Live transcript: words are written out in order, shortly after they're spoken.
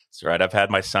That's right. I've had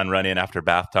my son run in after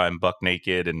bath time, buck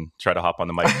naked, and try to hop on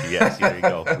the mic. Yes, here you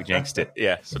go. We jinxed it.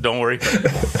 Yeah, so don't worry.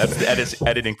 That's the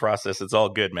editing process. It's all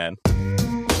good, man.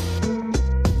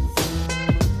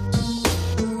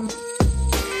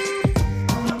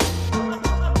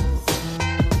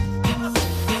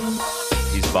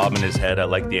 He's bobbing his head. I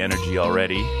like the energy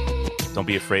already. Don't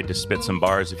be afraid to spit some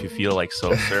bars if you feel like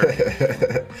so,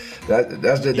 sir.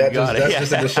 That's just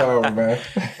in the shower, man.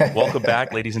 Welcome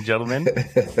back, ladies and gentlemen.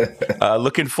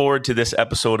 Looking forward to this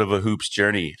episode of A Hoops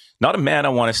Journey. Not a man I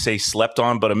want to say slept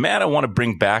on, but a man I want to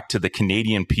bring back to the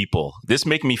Canadian people. This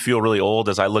makes me feel really old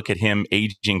as I look at him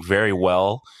aging very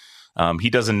well. He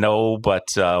doesn't know, but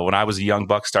when I was a young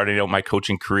buck starting out my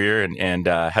coaching career and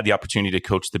had the opportunity to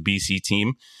coach the BC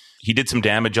team, he did some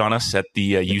damage on us at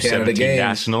the U17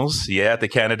 Nationals. Yeah, at the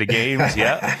Canada Games.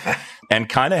 Yeah. And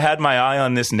kind of had my eye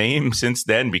on this name since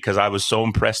then because I was so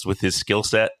impressed with his skill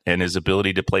set and his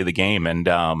ability to play the game. And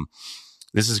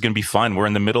this is going to be fun. We're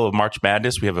in the middle of March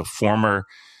Madness. We have a former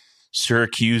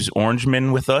Syracuse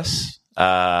Orangeman with us,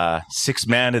 sixth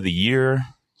man of the year,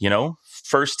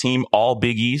 first team all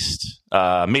Big East,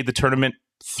 made the tournament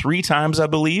 3 times, I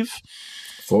believe.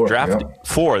 Four.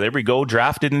 There we go.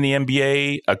 Drafted in the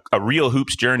NBA, a real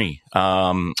hoops journey,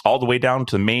 all the way down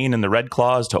to Maine and the Red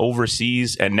Claws to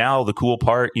overseas. And now the cool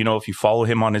part, if you follow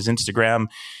him on his Instagram,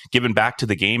 giving back to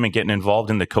the game and getting involved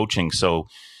in the coaching. So,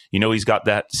 he's got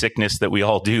that sickness that we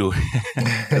all do.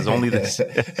 Because only this.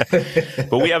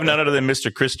 But we have none other than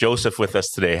Mr. Kris Joseph with us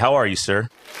today. How are you, sir?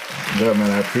 Good,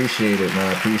 man. I appreciate it,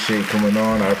 man. I appreciate coming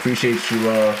on. I appreciate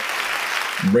you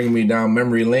bringing me down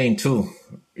memory lane, too.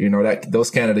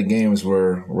 Those Canada games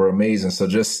were amazing. So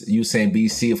just you saying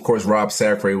BC, of course, Rob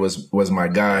Sacre was my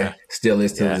guy, still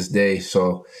is to this day.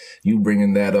 So you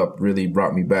bringing that up really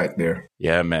brought me back there.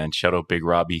 Yeah, man. Shout out Big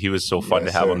Robbie. He was so fun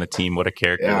to have on the team. What a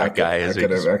character that guy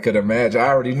is. I could imagine. I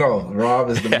already know.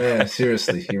 Rob is the man.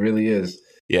 Seriously, he really is.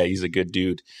 Yeah, he's a good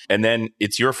dude. And then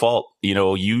it's your fault.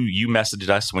 You messaged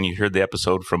us when you heard the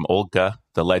episode from Olga,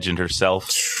 the legend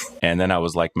herself. And then I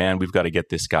was like, man, we've got to get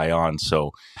this guy on.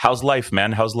 So how's life,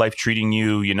 man? How's life treating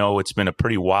you? It's been a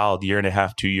pretty wild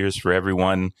 1.5, 2 years for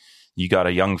everyone. You got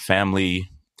a young family.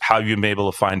 How have you been able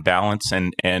to find balance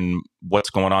and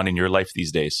what's going on in your life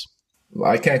these days?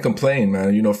 I can't complain,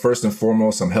 man. First and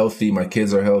foremost, I'm healthy. My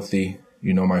kids are healthy.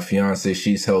 My fiance,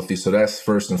 she's healthy. So that's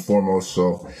first and foremost.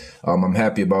 So I'm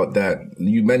happy about that.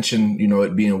 You mentioned,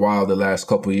 it being wild the last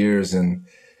couple of years. And,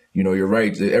 you're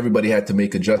right. Everybody had to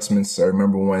make adjustments. I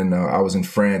remember when I was in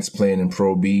France playing in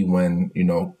Pro B when,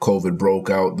 COVID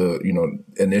broke out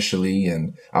initially.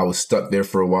 And I was stuck there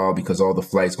for a while because all the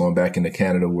flights going back into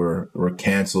Canada were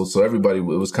canceled. So it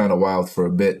was kind of wild for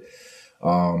a bit.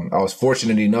 I was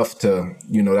fortunate enough to,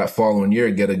 that following year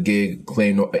get a gig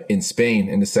playing in Spain,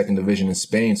 in the second division in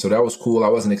Spain. So that was cool. I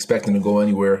wasn't expecting to go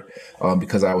anywhere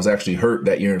because I was actually hurt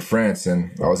that year in France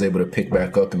and I was able to pick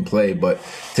back up and play. But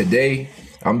today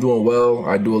I'm doing well.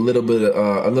 I do a little bit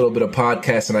of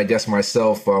podcasting, I guess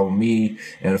myself. Me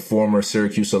and former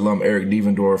Syracuse alum Eric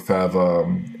Devendorf have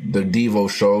the Devo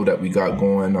show that we got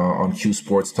going on Q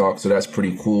Sports Talk. So that's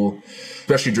pretty cool,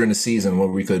 especially during the season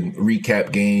when we could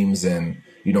recap games and,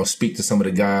 speak to some of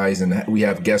the guys. And we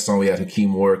have guests on. We had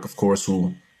Hakeem Warwick, of course,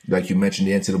 who, like you mentioned,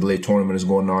 the NCAA tournament is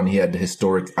going on. He had the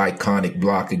historic, iconic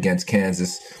block against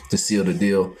Kansas to seal the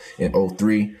deal in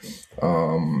 2003.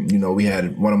 We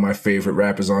had one of my favorite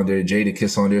rappers on there,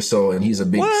 Jadakiss, on there. So, and he's a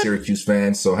big Syracuse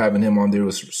fan. So having him on there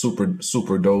was super,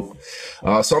 super dope.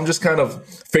 So I'm just kind of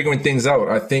figuring things out.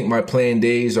 I think my playing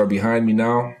days are behind me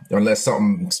now, unless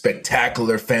something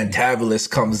spectacular, fantabulous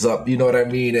comes up. You know what I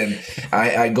mean? And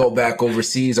I go back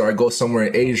overseas or I go somewhere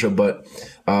in Asia. But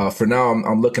for now,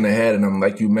 I'm looking ahead and I'm,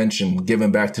 like you mentioned,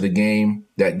 giving back to the game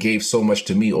that gave so much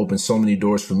to me, opened so many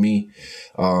doors for me.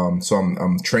 So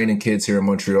I'm training kids here in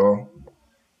Montreal.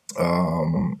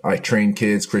 I train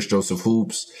kids, Kris Joseph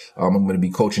Hoops. I'm going to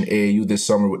be coaching AAU this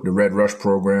summer with the Red Rush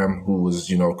program, who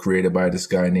was, created by this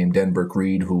guy named Denberg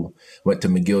Reed, who went to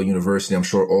McGill University. I'm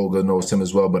sure Olga knows him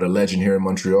as well, but a legend here in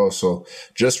Montreal. So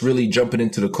just really jumping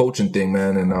into the coaching thing,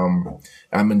 man. And,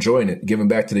 I'm enjoying it, giving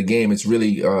back to the game. It's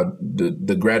really,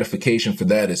 the gratification for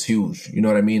that is huge. You know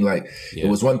what I mean? It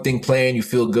was one thing playing, you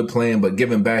feel good playing, but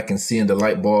giving back and seeing the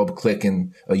light bulb click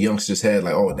in a youngster's head,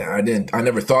 I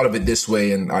never thought of it this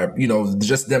way. And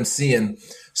just them seeing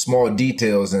small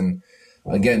details. And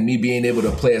again, me being able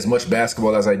to play as much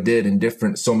basketball as I did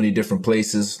in so many different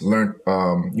places, learned,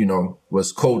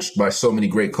 was coached by so many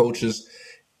great coaches.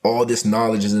 All this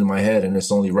knowledge is in my head and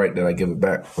it's only right that I give it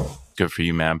back. Good for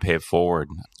you, man. Pay it forward.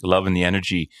 Loving the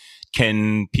energy.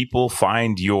 Can people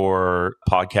find your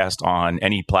podcast on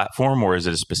any platform, or is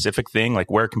it a specific thing? Like,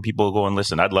 where can people go and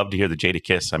listen? I'd love to hear the Jada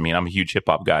Kiss. I mean, I'm a huge hip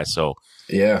hop guy, so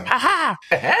yeah.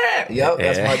 Yep,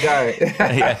 that's my guy.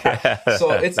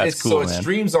 So it's cool, so it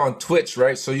streams on Twitch,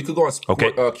 right? So you could go on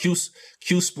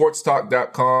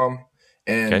qsportstalk.com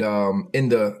and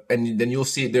and then you'll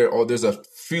see there. Oh, there's a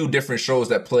few different shows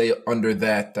that play under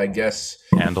that, I guess.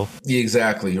 Handle. Yeah,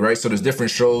 exactly, right? So there's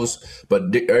different shows, but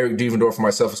Eric Devendorf for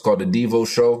myself is called The Devo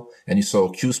Show, and you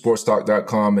saw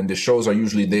qsportstalk.com, and the shows are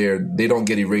usually there. They don't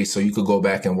get erased, so you could go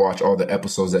back and watch all the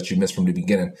episodes that you missed from the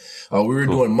beginning. We were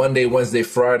doing Monday, Wednesday,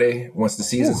 Friday once the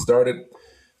season started,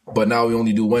 but now we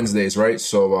only do Wednesdays, right?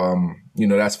 So,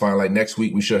 that's fine. Like next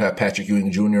week, we should have Patrick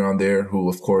Ewing Jr. on there, who,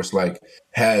 of course,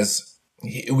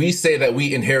 we say that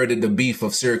we inherited the beef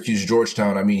of Syracuse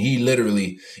Georgetown. I mean, he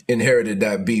literally inherited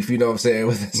that beef, you know what I'm saying,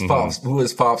 with his pops, who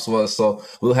his pops was. So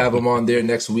we'll have him on there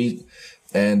next week.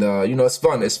 And, it's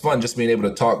fun. It's fun just being able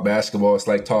to talk basketball. It's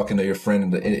like talking to your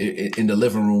friend in the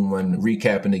living room and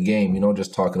recapping the game,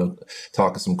 just talking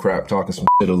some crap, talking some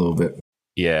shit a little bit.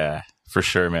 Yeah. For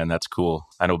sure, man. That's cool.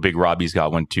 I know Big Robbie's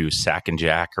got one too, Sack and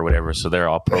Jack or whatever. So they're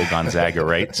all pro Gonzaga,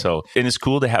 right? So, and it's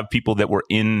cool to have people that were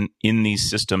in these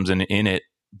systems and in it,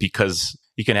 because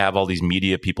you can have all these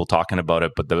media people talking about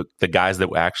it, but the guys that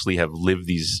actually have lived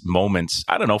these moments,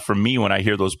 I don't know, for me, when I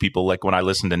hear those people, like when I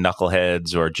listen to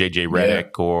Knuckleheads or JJ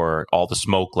Redick or All the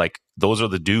Smoke, like those are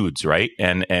the dudes, right?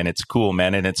 And it's cool,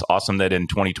 man. And it's awesome that in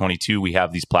 2022, we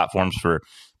have these platforms for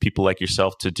people like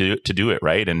yourself to do it,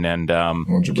 right? And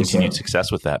 100%. Continued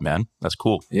success with that, man. That's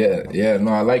cool. Yeah.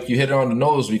 No, I like you hit it on the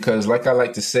nose, because like I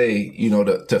like to say,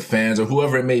 to fans or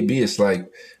whoever it may be, it's like,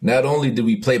 not only did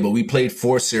we play, but we played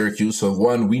for Syracuse. So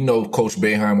one, we know Coach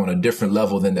Boeheim on a different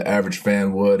level than the average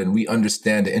fan would, and we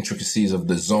understand the intricacies of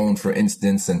the zone, for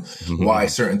instance, and why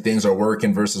certain things are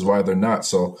working versus why they're not.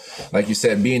 So like you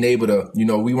said, being able to,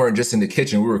 we weren't just in the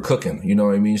kitchen, we were cooking, you know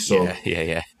what I mean? So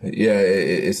yeah,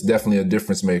 it's definitely a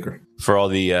difference maker. For all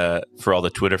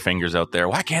the Twitter fingers out there,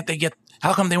 why can't they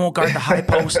how come they won't guard the high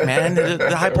post, man?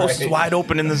 The high post is wide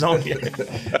open in the zone.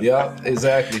 Yeah,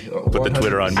 exactly. Put 100%. The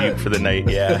Twitter on mute for the night.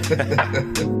 Yeah.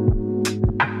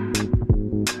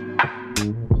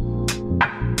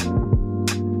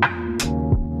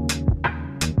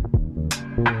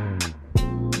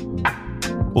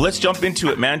 Well, let's jump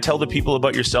into it, man. Tell the people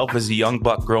about yourself as a young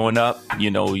buck growing up,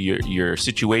 your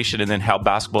situation, and then how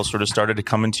basketball sort of started to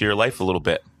come into your life a little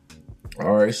bit.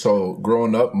 All right. So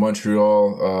growing up,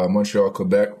 Montreal,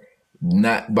 Quebec,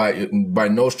 not by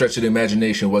no stretch of the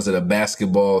imagination was it a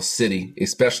basketball city,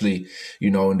 especially,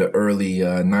 in the early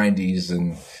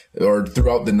 90s or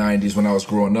throughout the 90s when I was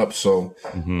growing up. So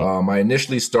I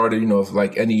initially started,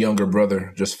 like any younger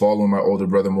brother, just following my older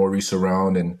brother Maurice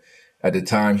around. And at the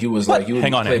time, he was like,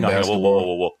 hang on.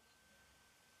 Whoa.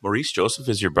 Maurice Joseph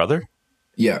is your brother?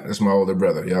 Yeah, that's my older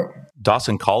brother. Yep.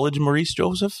 Dawson College, Maurice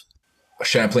Joseph?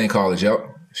 Champlain College. Yep.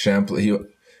 Champlain. He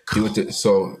went to,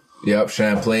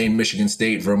 Champlain, Michigan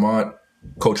State, Vermont,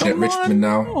 coaching at Richmond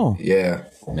now. Yeah.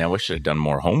 Man, we should have done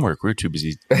more homework. We were too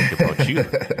busy thinking about you.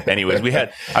 Anyways,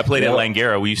 I played at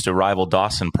Langara. We used to rival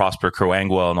Dawson, Prosper,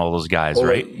 Croangwell, and all those guys,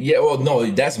 right? Yeah. Well, no,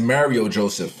 that's Mario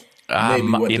Joseph. Big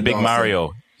Dawson.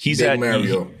 Mario. He's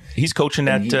he's coaching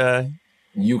at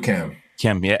UCAM.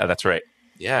 Yeah, that's right.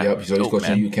 Yeah. Yep. So he's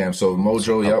coaching at UCAM. So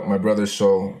Mojo, my brother.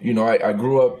 So, I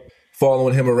grew up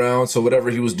following him around. So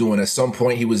whatever he was doing, at some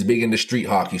point he was big into street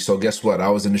hockey. So guess what? I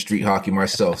was into street hockey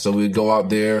myself. So we'd go out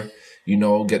there,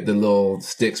 get the little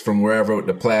sticks from wherever with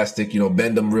the plastic,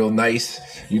 bend them real nice,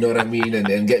 you know what I mean?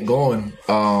 And get going.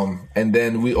 And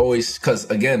then we always, cause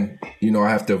again, I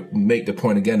have to make the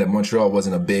point again that Montreal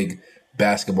wasn't a big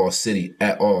basketball city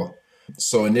at all.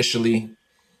 So initially,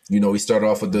 we started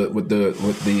off with the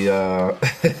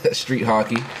street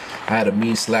hockey. I had a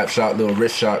mean slap shot, little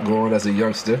wrist shot going as a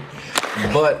youngster.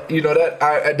 But,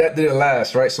 that didn't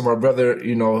last, right? So my brother,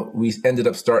 we ended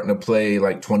up starting to play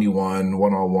like 21,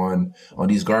 one-on-one on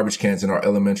these garbage cans in our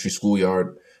elementary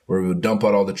schoolyard, where we would dump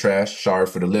out all the trash. Sorry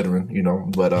for the littering,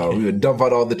 but we would dump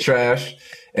out all the trash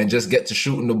and just get to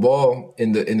shooting the ball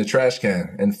in the trash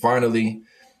can. And finally,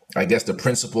 I guess the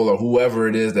principal or whoever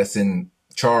it is that's in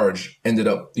charge ended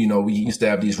up, we used to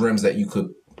have these rims that you could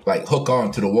like hook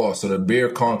on to the wall. So the bare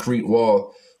concrete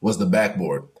wall was the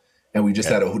backboard. And we just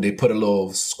they put a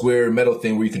little square metal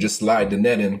thing where you could just slide the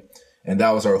net in. And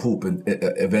that was our hoop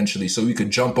eventually. So we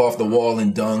could jump off the wall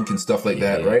and dunk and stuff like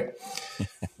that, right?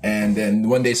 And then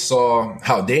when they saw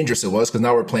how dangerous it was, because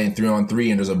now we're playing 3-on-3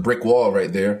 and there's a brick wall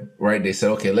right there, right? They said,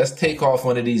 okay, let's take off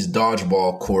one of these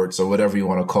dodgeball courts or whatever you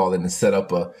want to call it and set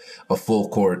up a full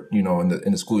court, in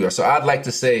the schoolyard. So I'd like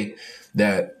to say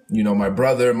that, my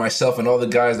brother, myself, and all the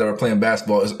guys that were playing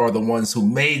basketball are the ones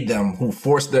who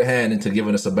forced their hand into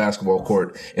giving us a basketball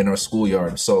court in our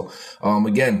schoolyard. So,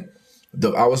 again,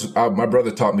 my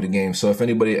brother taught me the game. So if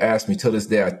anybody asks me till this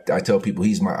day, I tell people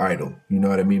he's my idol. You know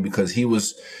what I mean? Because he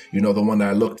was, the one that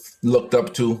I looked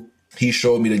up to. He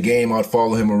showed me the game. I'd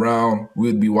follow him around. We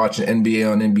would be watching NBA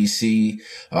on NBC,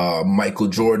 Michael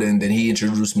Jordan. Then he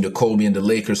introduced me to Kobe and the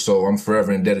Lakers. So I'm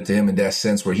forever indebted to him in that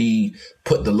sense, where he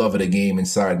put the love of the game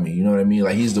inside me. You know what I mean?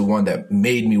 Like, he's the one that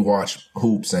made me watch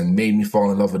hoops and made me fall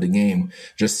in love with the game.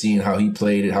 Just seeing how he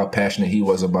played it, how passionate he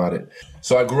was about it.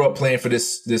 So I grew up playing for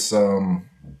this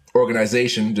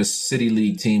organization, this city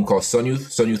league team called Sun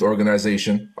Youth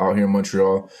Organization out here in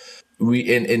Montreal. We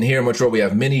in here in Montreal, we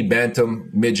have mini,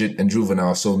 bantam, midget, and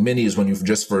juvenile. So mini is when you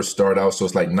just first start out. So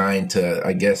it's like 9 to,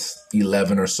 I guess,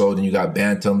 11 or so. Then you got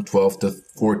bantam, 12 to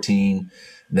 14,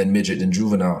 then midget and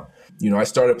juvenile. I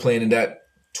started playing in that.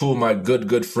 Two of my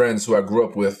good friends who I grew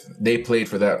up with, they played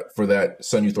for that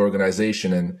Sun Youth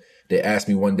Organization, and they asked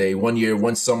me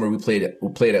one summer we played at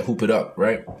Hoop It Up,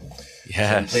 right?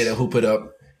 Yeah. So we played at Hoop It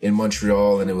Up in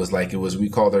Montreal, and we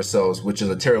called ourselves, which is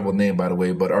a terrible name, by the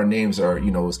way, but our names are, it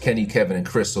was Kenny, Kevin, and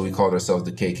Chris, so we called ourselves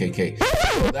the KKK.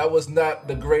 So that was not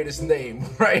the greatest name,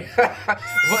 right?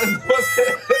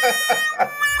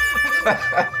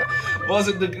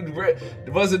 wasn't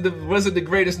the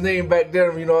greatest name back then.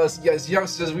 As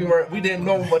youngsters, we didn't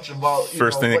know much about.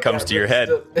 First thing that comes to your head.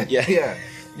 Yeah.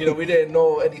 We didn't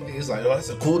know anything. It's like, oh, that's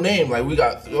a cool name. Like,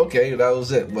 that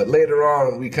was it. But later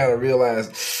on, we kind of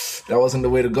realized that wasn't the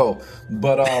way to go.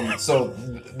 But so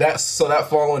that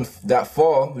fall,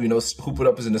 Hoop It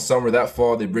Up is in the summer. That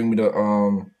fall, they bring me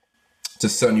to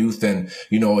Sun Youth, and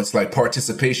it's like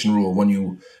participation rule when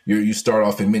you start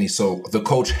off in mini. So the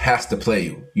coach has to play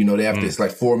you. They have this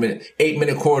like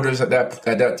 8-minute quarters at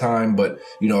that time, but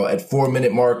at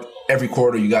 4-minute mark every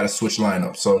quarter you got to switch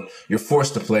lineup. So you're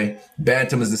forced to play.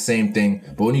 Bantam is the same thing,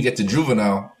 but when you get to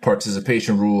juvenile,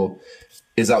 participation rule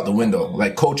is out the window.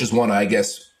 Like, coaches want to, I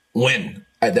guess, win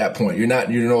at that point. You're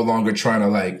no longer trying to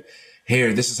like,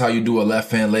 here, this is how you do a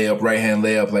left hand layup, right hand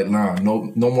layup. Like, nah,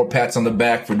 no more pats on the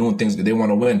back for doing things that they want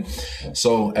to win.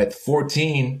 So at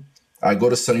 14, I go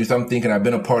to Sun Youth. I'm thinking, I've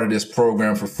been a part of this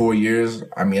program for 4 years.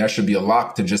 I mean, I should be a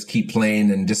lock to just keep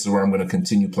playing, and this is where I'm going to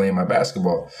continue playing my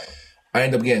basketball. I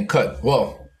end up getting cut.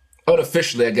 Well,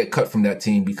 unofficially, I get cut from that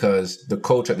team because the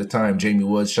coach at the time, Jamie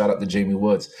Woods, shout out to Jamie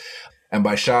Woods. And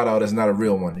by shout out, it's not a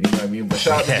real one. You know what I mean? But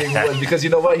shout out to Jamie Woods, because you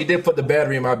know what? He did put the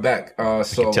battery in my back. I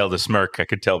could tell the smirk. I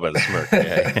could tell by the smirk.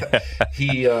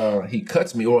 Yeah. He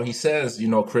cuts me, or he says,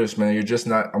 Chris, man, you're just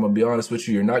not, I'm going to be honest with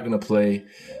you, you're not going to play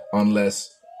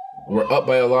unless we're up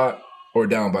by a lot or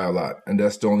down by a lot. And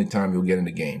that's the only time you'll get in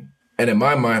the game. And in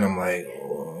my mind, I'm like,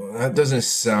 that doesn't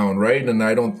sound right. And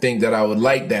I don't think that I would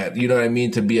like that. You know what I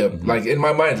mean? To be like, in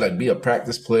my mind, like, be a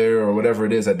practice player or whatever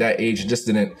it is at that age. It just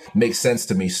didn't make sense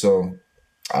to me. So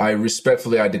I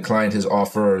declined his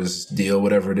offer or his deal,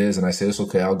 whatever it is. And I said, it's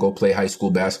okay. I'll go play high school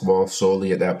basketball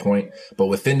solely at that point. But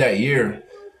within that year,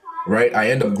 right, I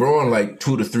end up growing like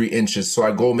 2 to 3 inches. So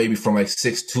I go maybe from like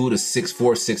 6'2" to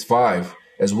 6'4", 6'5"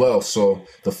 as well. So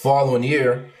the following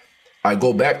year, I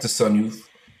go back to Sun Youth.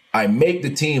 I make the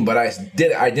team, but I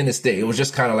didn't stay. It was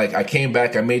just kind of like, I came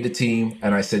back, I made the team,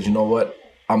 and I said, you know what?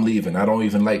 I'm leaving. I don't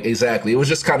even like, exactly. It was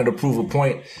just kind of to prove a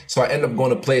point. So I end up going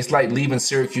to play. It's like leaving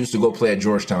Syracuse to go play at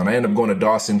Georgetown. I end up going to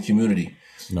Dawson Community,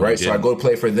 right? So I go to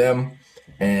play for them.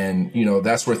 And,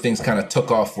 that's where things kind of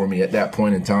took off for me at that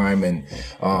point in time. And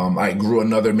I grew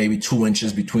another maybe 2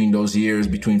 inches between those years,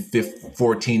 between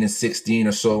 14 and 16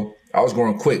 or so. I was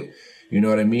growing quick. You know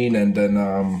what I mean? And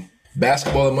then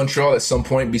basketball in Montreal at some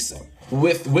point,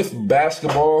 with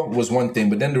basketball was one thing,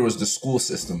 but then there was the school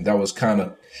system that was kind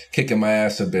of kicking my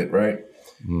ass a bit, right?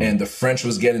 And the French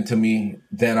was getting to me.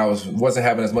 Then I wasn't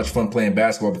having as much fun playing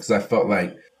basketball because I felt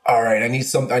like, all right, I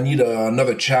need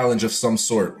another challenge of some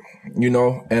sort,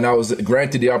 and I was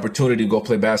granted the opportunity to go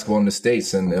play basketball in the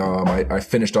States. And I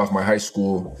finished off my high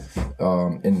school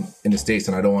in the States,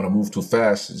 and I don't want to move too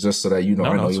fast, just so that, I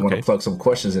know you want to plug some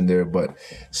questions in there. But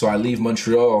so I leave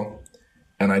Montreal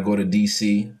and I go to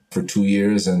DC for 2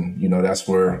 years. And, that's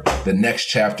where the next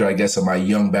chapter, I guess, of my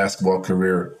young basketball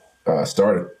career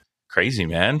started. Crazy,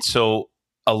 man. So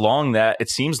along that, it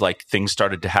seems like things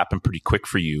started to happen pretty quick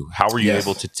for you. How were you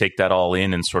able to take that all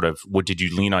in, and sort of, what did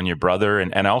you lean on your brother?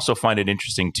 And I also find it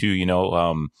interesting too,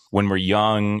 when we're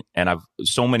young, and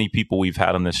so many people we've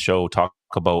had on this show talk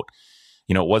about,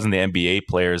 it wasn't the NBA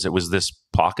players. It was this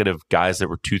pocket of guys that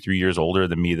were 2-3 years older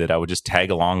than me that I would just tag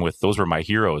along with. Those were my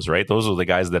heroes, right? Those were the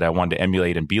guys that I wanted to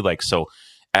emulate and be like. So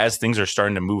as things are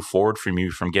starting to move forward from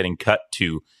you, from getting cut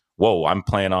to, whoa, I'm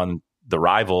playing on the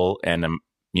rival, and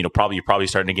you're probably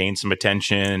starting to gain some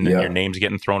attention, and your name's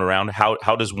getting thrown around.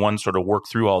 How does one sort of work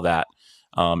through all that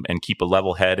and keep a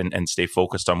level head and stay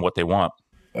focused on what they want?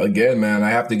 Again, man, I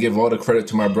have to give all the credit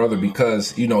to my brother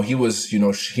because, he was,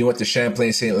 he went to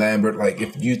Champlain St. Lambert. Like,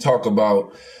 if you talk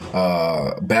about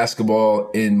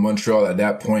basketball in Montreal at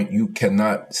that point, you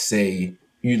cannot say,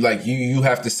 you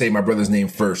have to say my brother's name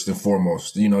first and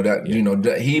foremost.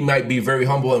 That he might be very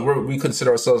humble, and we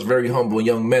consider ourselves very humble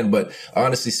young men. But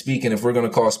honestly speaking, if we're going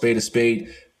to call a spade,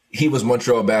 he was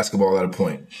Montreal basketball at a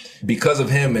point. Because of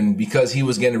him and because he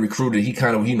was getting recruited, he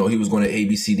kind of, he was going to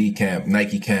ABCD camp,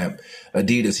 Nike camp,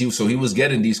 Adidas. He was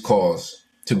getting these calls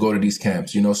to go to these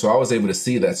camps, so I was able to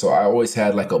see that. So I always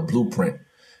had like a blueprint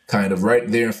kind of right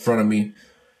there in front of me,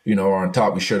 or on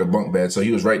top. We shared a bunk bed. So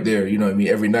he was right there,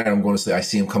 every night I'm going to say, I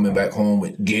see him coming back home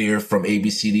with gear from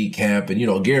ABCD camp,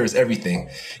 and, gear is everything.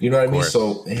 You know what I mean?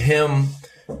 So him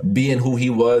being who he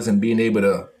was and being able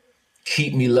to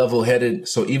keep me level-headed.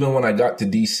 So even when I got to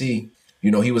DC,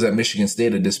 he was at Michigan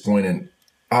State at this point, and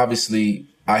obviously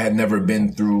I had never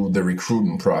been through the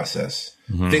recruiting process,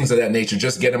 things of that nature.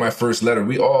 Just getting my first letter,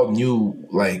 we all knew,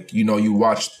 you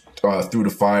watched Through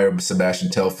the Fire, Sebastian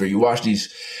Telfair. You watch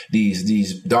these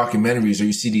documentaries, or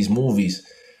you see these movies,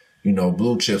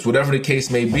 Blue Chips, whatever the case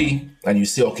may be, and you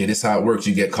see, okay, this is how it works.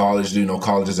 You get college,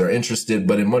 colleges are interested.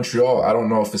 But in Montreal, I don't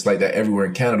know if it's like that everywhere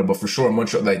in Canada, but for sure in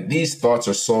Montreal, like, these thoughts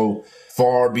are so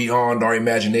far beyond our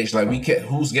imagination. Like,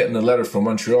 who's getting a letter from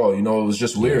Montreal? It was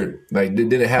just weird. Like, it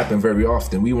didn't happen very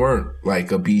often. We weren't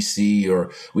like a BC,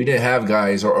 or we didn't have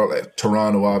guys, or like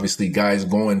Toronto, obviously, guys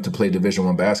going to play Division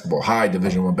I basketball, high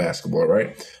Division I basketball,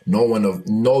 right? No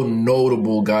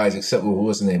notable guys except who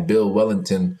was his name, Bill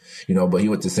Wellington, but he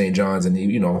went to St. John's, and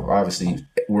he, obviously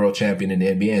world champion in the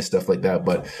NBA and stuff like that.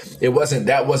 But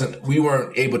we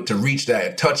weren't able to reach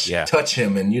that, touch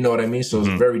him, and you know what I mean? So it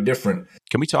was very different.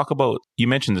 Can we talk about, you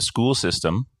mentioned the school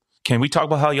system. Can we talk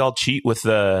about how y'all cheat with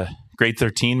the grade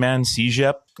 13, man?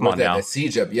 CEGEP? Come on now. That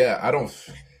CEGEP, yeah.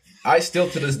 I still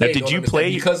to this day now, did you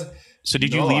play? So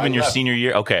did you leave in your senior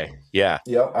year? Okay, yeah.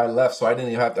 Yeah, I left, so I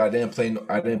didn't play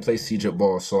CEGEP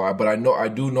ball. So I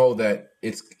do know that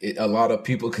a lot of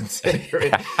people consider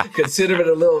it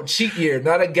a little cheat year,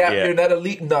 not a gap year, not a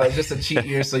leap. No, it's just a cheat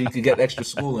year so you could get extra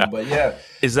schooling. But yeah,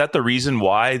 is that the reason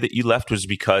why that you left? Was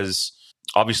because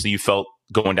obviously you felt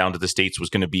going down to the States was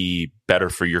going to be better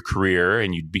for your career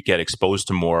and you'd get exposed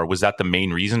to more? Was that the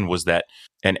main reason? Was that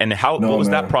and how? No, what was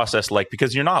that process like?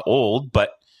 Because you're not old,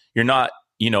 but you're not.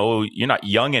 You're not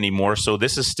young anymore. So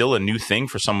this is still a new thing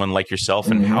for someone like yourself.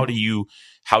 And how do you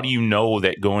know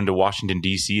that going to Washington,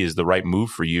 D.C. is the right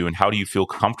move for you? And how do you feel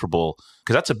comfortable?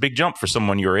 Because that's a big jump for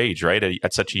someone your age, right?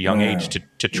 At such a young age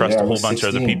to trust a whole bunch 16.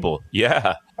 Of other people.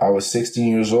 Yeah. I was 16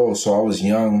 years old, so I was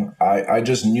young. I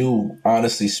just knew,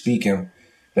 honestly speaking,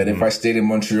 that if I stayed in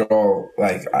Montreal,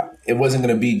 it wasn't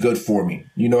going to be good for me.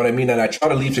 You know what I mean? And I tried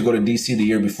to leave to go to D.C. the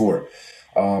year before.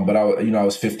 But I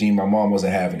was 15. My mom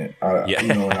wasn't having it.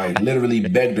 And I literally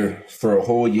begged her for a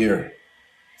whole year,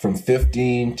 from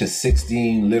 15 to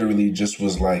 16. Literally, just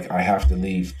was like, I have to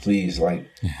leave, please. Like,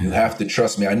 you have to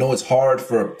trust me. I know it's hard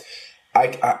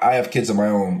I have kids of my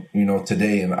own,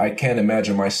 today, and I can't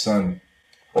imagine my son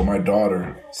or my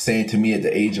daughter saying to me at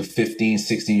the age of 15,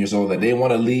 16 years old that they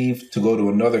want to leave to go to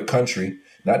another country.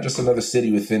 Not just another city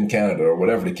within Canada or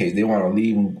whatever the case. They want to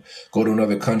leave and go to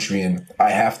another country, and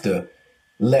I have to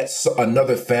let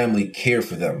another family care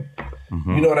for them.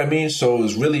 You know what I mean? So it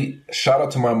was really, shout out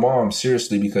to my mom,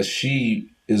 seriously, because she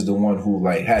is the one who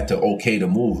had to okay the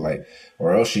move,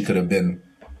 or else she could have been,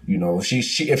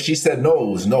 if she said no,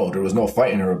 it was no. There was no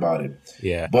fighting her about it.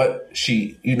 Yeah. But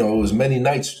she, it was many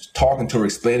nights talking to her,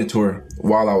 explaining to her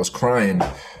while I was crying,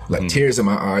 tears in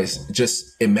my eyes,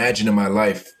 just imagining my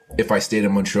life if I stayed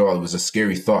in Montreal. It was a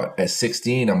scary thought. At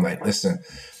 16, I'm like, listen,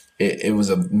 it was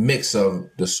a mix of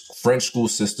the French school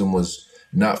system was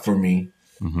not for me.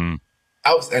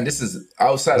 And this is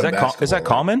outside of basketball. Is that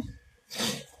common?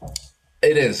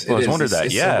 It is. I was wondering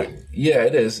that. Yeah.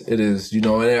 It is. It is. And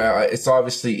it's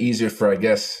obviously easier for, I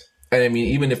guess. And I mean,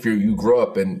 even if you grow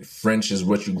up and French is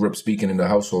what you grew up speaking in the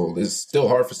household, it's still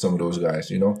hard for some of those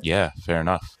guys, Yeah, fair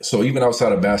enough. So even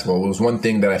outside of basketball, it was one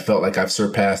thing that I felt like I've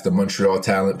surpassed the Montreal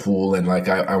talent pool, and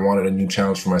I wanted a new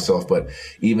challenge for myself. But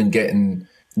even getting,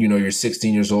 you're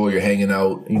 16 years old, you're hanging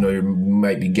out, you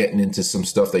might be getting into some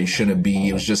stuff that you shouldn't be.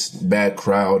 It was just bad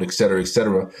crowd, et cetera, et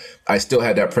cetera. I still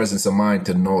had that presence of mind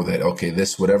to know that, okay,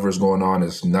 whatever is going on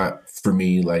is not for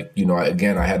me. I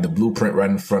had the blueprint right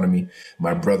in front of me,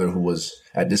 my brother who was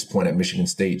at this point at Michigan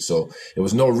State. So it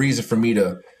was no reason for me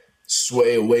to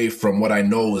sway away from what I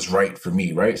know is right for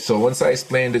me, right? So once I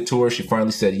explained it to her, she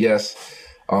finally said yes.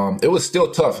 It was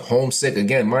still tough, homesick.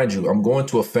 Again, mind you, I'm going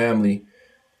to a family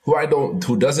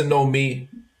who doesn't know me.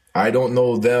 I don't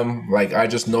know them. Like, I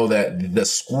just know that the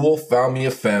school found me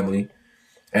a family.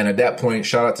 And at that point,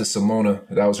 shout out to Simona.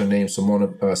 That was her name,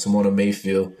 Simona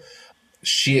Mayfield.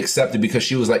 She accepted because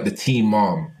she was like the team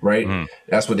mom, right?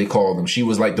 That's what they called them. She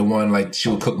was like the one, like she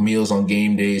would cook meals on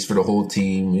game days for the whole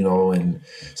team, you know, and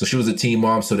so she was a team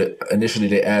mom. So that initially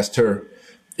they asked her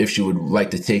if she would like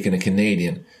to take in a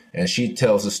Canadian. And she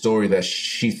tells the story that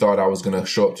she thought I was going to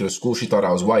show up to the school. She thought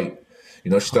I was white. You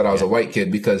know, she thought I was a white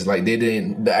kid because like they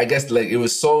didn't, I guess like it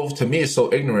was so, to me, it's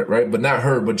so ignorant, right? But not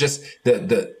her, but just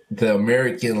the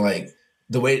American, like,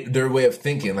 their way of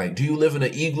thinking, like, do you live in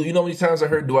an igloo? You know how many times I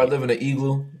heard, do I live in an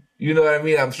igloo? You know what I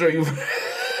mean? I'm sure you've,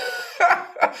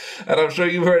 and I'm sure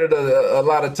you've heard it a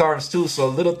lot of times too. So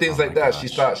little things like that, she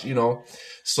thought, you know,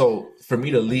 so for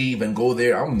me to leave and go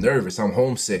there, I'm nervous. I'm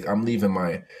homesick. I'm leaving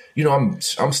you know,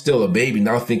 I'm still a baby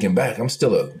now thinking back. I'm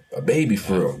still a baby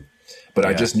for real. But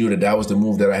I just knew that was the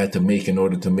move that I had to make in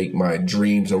order to make my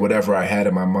dreams or whatever I had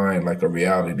in my mind like a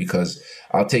reality. Because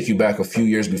I'll take you back a few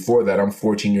years before that. I'm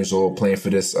 14 years old playing for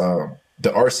this. The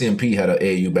RCMP had an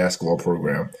AAU basketball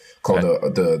program called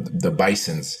the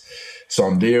Bisons. So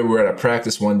I'm there. We're at a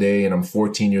practice one day, and I'm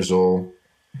 14 years old.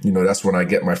 You know, that's when I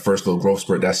get my first little growth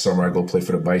spurt. That summer, I go play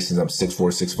for the Bisons. I'm 6'4",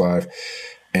 6'5".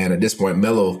 And at this point,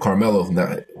 Carmelo,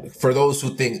 now, for those who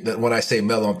think that when I say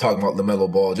Melo, I'm talking about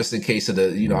LaMelo Ball, just in case of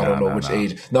the, you know, I don't know which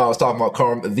age. No, I was talking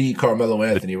about the Carmelo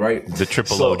Anthony, right? The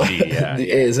triple OG, yeah.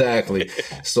 Exactly.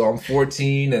 So I'm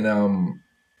 14 and I'm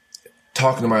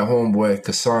talking to my homeboy,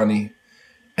 Kasani,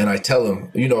 and I tell him,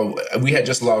 you know, we had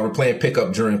just lost, we're playing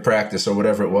pickup during practice or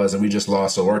whatever it was, and we just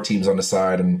lost. So our team's on the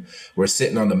side and we're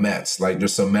sitting on the mats. Like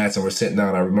there's some mats and we're sitting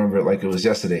down. I remember it like it was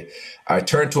yesterday. I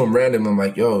turned to him random. I'm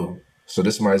like, yo, so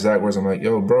this is my exact words. I'm like,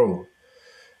 yo, bro,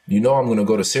 you know I'm going to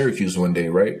go to Syracuse one day,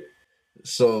 right?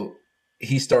 So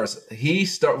he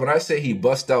when I say he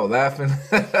bust out laughing.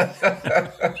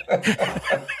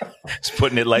 He's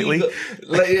putting it lightly.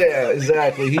 Yeah,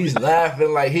 exactly. He's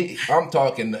laughing like I'm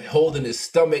talking, holding his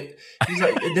stomach. He's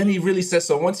like, and then he really says,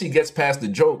 so once he gets past the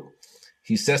joke,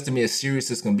 he says to me as serious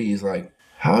as can be, he's like,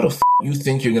 how the f*** you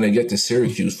think you're going to get to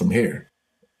Syracuse from here?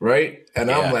 Right?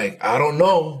 And I'm like, I don't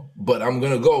know, but I'm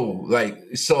going to go. Like,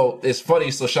 so it's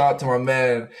funny. So shout out to my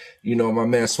man, you know, my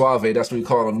man Suave. That's what we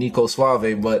call him, Nico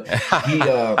Suave. But he,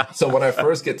 so when I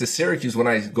first get to Syracuse, when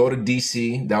I go to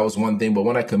DC, that was one thing. But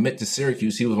when I commit to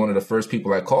Syracuse, he was one of the first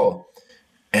people I called.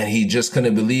 And he just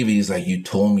couldn't believe it. He's like, you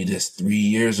told me this 3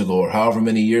 years ago or however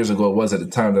many years ago it was at the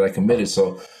time that I committed.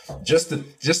 So just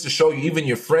to show you, even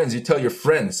your friends, you tell your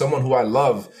friends, someone who I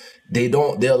love,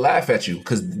 they'll laugh at you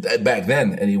because back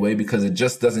then anyway, because it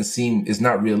just doesn't seem, it's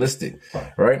not realistic.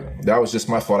 Right. That was just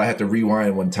my fault. I had to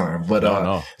rewind one time, but,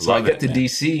 so I get to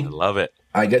DC. I love it.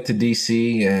 I get to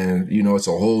DC and, you know, it's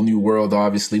a whole new world,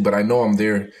 obviously, but I know I'm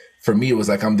there. For me, it was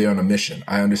like I'm there on a mission.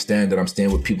 I understand that I'm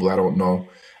staying with people I don't know.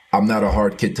 I'm not a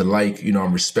hard kid to like, you know,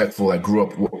 I'm respectful. I grew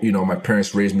up, you know, my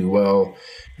parents raised me well.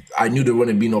 I knew there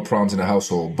wouldn't be no problems in the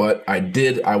household, but I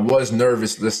was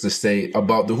nervous, let's just say,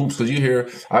 about the hoops. Cause you hear,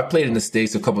 I played in the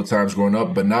States a couple of times growing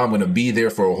up, but now I'm going to be there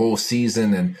for a whole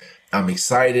season and I'm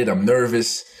excited. I'm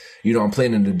nervous. You know, I'm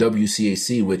playing in the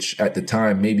WCAC, which at the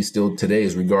time, maybe still today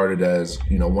is regarded as,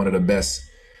 you know, one of the best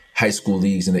high school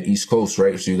leagues in the East Coast,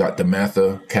 right? So you got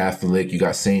DeMatha Catholic, you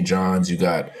got St. John's, you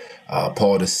got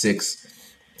Paul VI.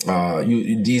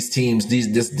 These teams,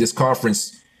 this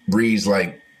conference breeds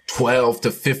like 12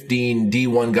 to 15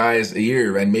 D1 guys a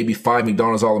year and maybe 5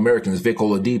 McDonald's All-Americans, Vic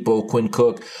Oladipo, Quinn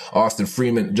Cook, Austin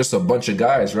Freeman, just a bunch of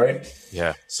guys, right?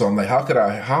 Yeah. So I'm like,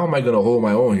 how am I going to hold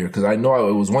my own here? Because I know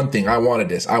it was one thing. I wanted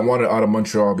this. I wanted out of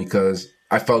Montreal because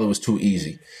I felt it was too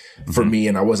easy for me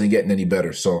and I wasn't getting any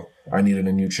better. So I needed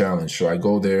a new challenge. So I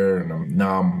go there and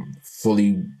now I'm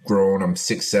fully grown. I'm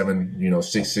 6'7", you know,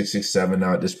 6'6", 6'7"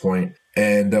 now at this point.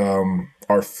 And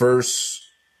our first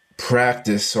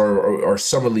practice or our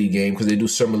summer league game, because they do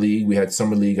summer league. We had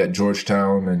summer league at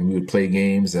Georgetown and we would play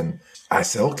games. And I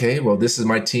said, okay, well, this is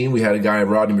my team. We had a guy,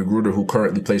 Rodney Magruder, who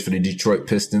currently plays for the Detroit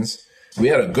Pistons. We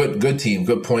had a good team,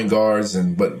 good point guards,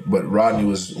 but Rodney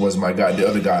was my guy, the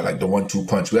other guy, like the 1-2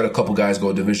 punch. We had a couple guys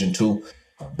go Division II.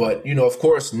 But, you know, of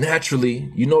course,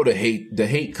 naturally, you know, the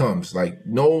hate comes. Like,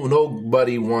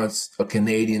 nobody wants a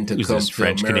Canadian to Who's come this to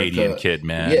French America. Canadian kid,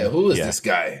 man? Yeah, who is this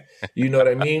guy? You know what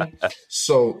I mean?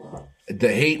 So the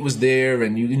hate was there,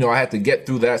 and you know, I had to get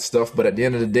through that stuff. But at the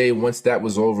end of the day, once that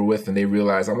was over with, and they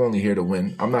realized I'm only here to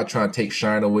win. I'm not trying to take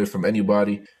shine away from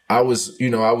anybody.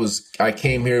 I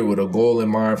came here with a goal in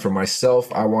mind for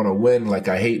myself. I want to win. Like,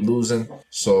 I hate losing.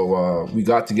 So we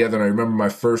got together, and I remember my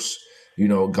first, you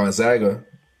know, Gonzaga.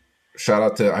 Shout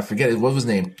out to, I forget, what was his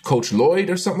name? Coach Lloyd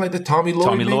or something like that? Tommy Lloyd?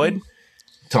 Tommy maybe? Lloyd?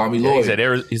 Tommy Yeah,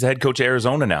 Lloyd. he's the head coach of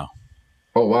Arizona now.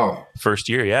 Oh, wow. First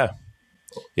year, yeah.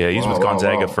 Yeah, he's Wow, with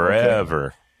Gonzaga wow. forever.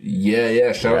 Okay.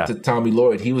 Yeah. Shout out to Tommy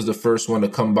Lloyd. He was the first one to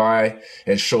come by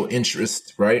and show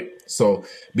interest, right? So,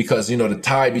 because, the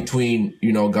tie between,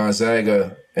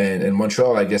 Gonzaga and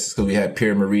Montreal, I guess, is because we had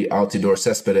Pierre-Marie Altidore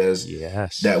Cespedes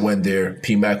that went there.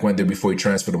 P-Mac went there before he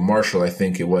transferred to Marshall, I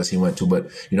think it was he went to. But,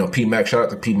 P-Mac, shout out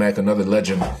to P-Mac, another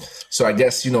legend. So I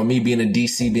guess, me being in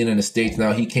D.C., being in the States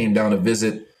now, he came down to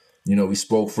visit. We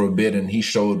spoke for a bit and he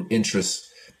showed interest.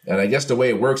 And I guess the way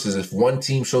it works is if one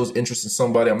team shows interest in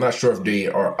somebody, I'm not sure if they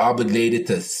are obligated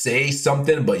to say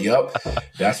something, but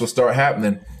that's what started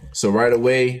happening. So right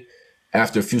away,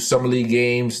 after a few summer league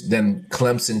games, then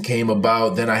Clemson came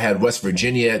about. Then I had West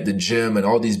Virginia at the gym and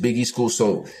all these Big East schools.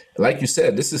 So like you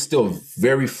said, this is still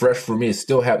very fresh for me. It's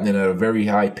still happening at a very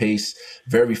high pace,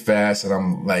 very fast. And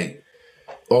I'm like,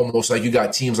 almost like you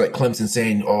got teams like Clemson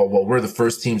saying, oh, well, we're the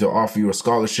first team to offer you a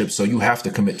scholarship, so you have to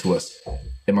commit to us.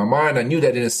 In my mind, I knew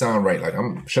that didn't sound right. Like,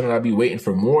 shouldn't I be waiting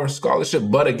for more scholarship?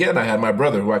 But again, I had my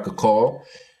brother who I could call,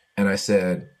 and I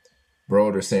said, bro,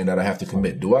 they're saying that I have to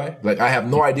commit. Do I? Like, I have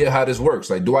no idea how this works.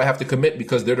 Like, do I have to commit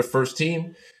because they're the first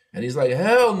team? And he's like,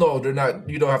 hell no, they're not.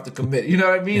 You don't have to commit. You know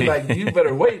what I mean? Like, you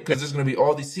better wait because there's going to be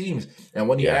all these teams. And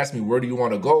when he asked me, where do you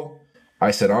want to go? I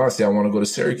said, honestly, I want to go to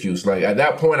Syracuse. Like, at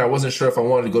that point, I wasn't sure if I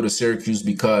wanted to go to Syracuse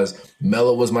because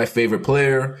Melo was my favorite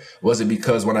player. Was it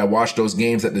because when I watched those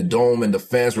games at the Dome and the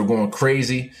fans were going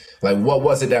crazy? Like, what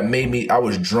was it that made me, I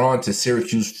was drawn to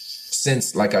Syracuse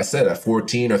since, like I said, at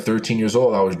 14 or 13 years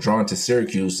old, I was drawn to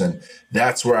Syracuse. And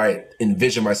that's where I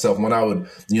envisioned myself when I would,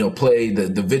 play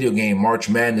the video game, March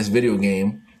Madness video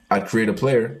game. I'd create a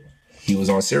player. He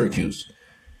was on Syracuse.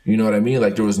 You know what I mean?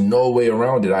 Like, there was no way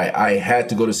around it. I had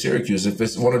to go to Syracuse. If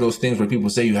it's one of those things where people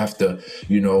say you have to,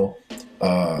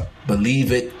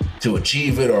 believe it to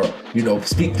achieve it or,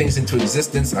 speak things into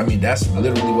existence. I mean, that's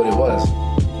literally what it was.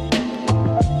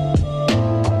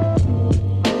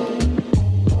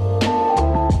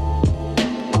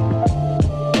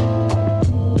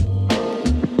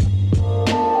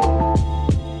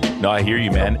 No, I hear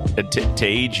you, man. To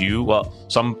age you, well,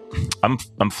 so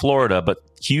I'm Florida, but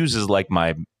Hughes is like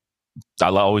I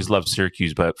always loved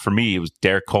Syracuse, but for me, it was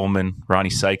Derek Coleman,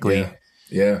 Ronnie Cycli,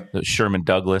 Sherman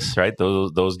Douglas, right?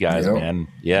 Those guys, man.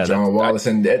 Yeah, John Wallace,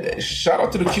 and shout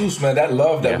out to the Cuse, man. That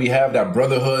love that we have, that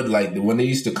brotherhood, like when they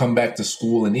used to come back to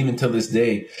school, and even till this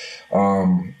day,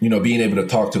 being able to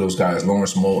talk to those guys,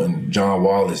 Lawrence Moulton, John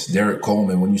Wallace, Derek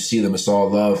Coleman. When you see them, it's all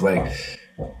love. Like,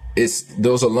 it's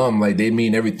those alum, like, they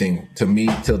mean everything to me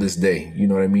till this day. You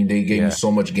know what I mean? They gave me so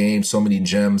much game, so many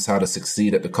gems, how to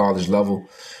succeed at the college level.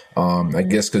 I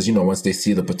guess because, once they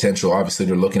see the potential, obviously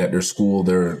they're looking at their school,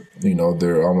 their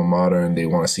alma mater, and they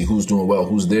want to see who's doing well,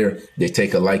 who's there. They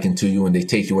take a liking to you and they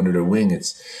take you under their wing.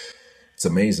 It's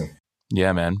amazing.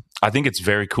 Yeah, man. I think it's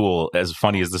very cool. As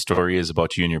funny as the story is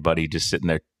about you and your buddy just sitting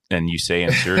there and you say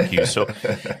in Syracuse. So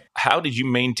how did you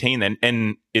maintain that?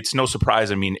 And it's no surprise.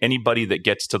 I mean, anybody that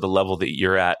gets to the level that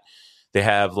you're at, they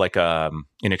have like an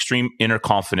extreme inner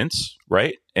confidence,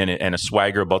 right? And a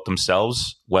swagger about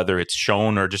themselves, whether it's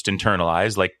shown or just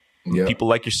internalized. Like people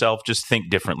like yourself just think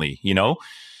differently,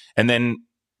 And then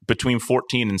between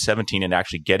 14 and 17 and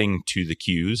actually getting to the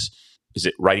Qs, is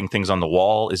it writing things on the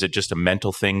wall? Is it just a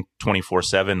mental thing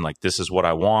 24/7? Like, this is what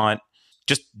I want.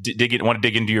 Just want to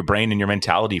dig into your brain and your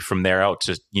mentality from there out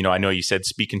to, I know you said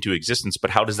speak into existence,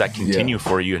 but how does that continue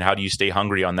for you? And how do you stay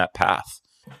hungry on that path?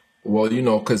 Well,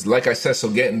 because like I said, so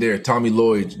getting there, Tommy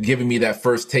Lloyd giving me that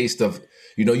first taste of,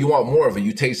 you want more of it.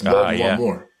 You taste blood, you want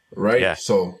more, right? Yeah.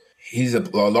 So he's a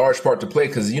large part to play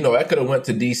because, I could have went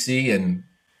to D.C. and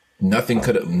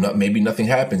maybe nothing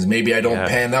happens. Maybe I don't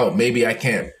pan out. Maybe I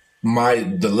can't.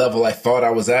 The level I thought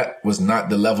I was at was not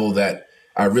the level that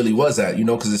I really was at,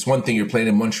 because it's one thing you're playing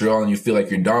in Montreal and you feel like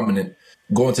you're dominant.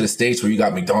 Going to the States where you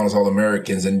got McDonald's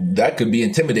All-Americans, and that could be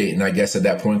intimidating, I guess, at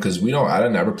that point, because I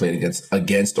never played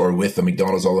against or with a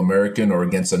McDonald's All-American or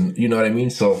against you know what I mean?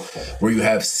 So where you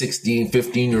have 16,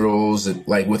 15-year-olds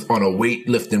like on a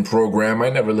weightlifting program. I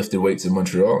never lifted weights in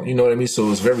Montreal, you know what I mean? So it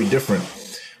was very different.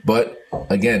 But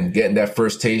again, getting that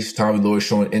first taste, Tommy Lloyd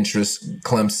showing interest,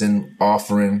 Clemson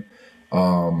offering,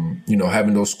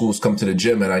 having those schools come to the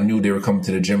gym, and I knew they were coming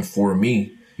to the gym for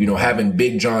me, having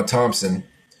Big John Thompson,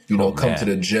 come to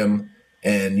the gym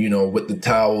and, with the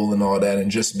towel and all that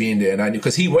and just being there. And I knew,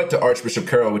 because he went to Archbishop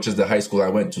Carroll, which is the high school I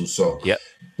went to. So,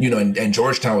 and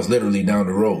Georgetown was literally down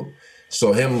the road.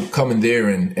 So him coming there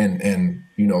and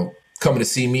coming to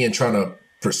see me and trying to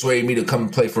persuade me to come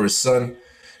and play for his son,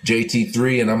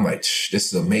 JT3, and I'm like,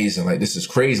 this is amazing. Like, this is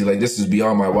crazy. Like, this is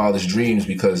beyond my wildest dreams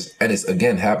and it's,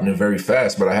 again, happening very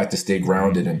fast, but I had to stay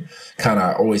grounded and kind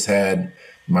of always had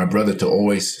my brother to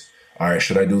always, all right,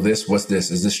 should I do this? What's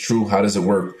this? Is this true? How does it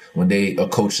work? When a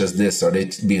coach says this, are they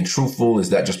being truthful? Is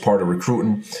that just part of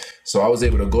recruiting? So I was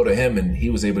able to go to him, and he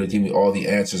was able to give me all the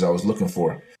answers I was looking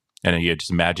for. And you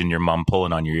just imagine your mom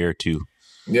pulling on your ear too.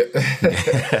 Yeah.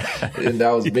 And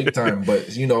that was big time. But,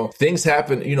 things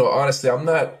happen. Honestly,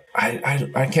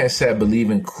 I can't say I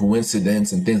believe in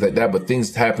coincidence and things like that, but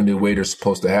things happen the way they're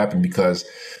supposed to happen, because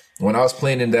when I was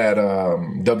playing in that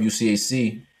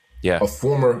WCAC, a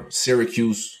former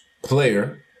Syracuse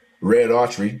player, Red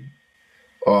Autry,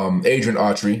 Adrian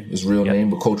Autry, his real name,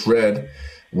 but Coach Red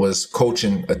was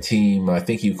coaching a team. I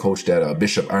think he coached at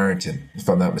Bishop Ironton, if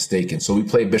I'm not mistaken. So we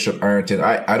played Bishop Ironton.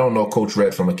 I don't know Coach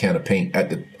Red from a can of paint at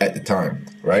the time,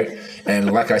 right?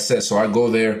 And like I said, so I go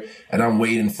there and I'm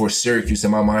waiting for Syracuse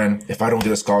in my mind. If I don't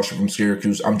get a scholarship from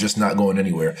Syracuse, I'm just not going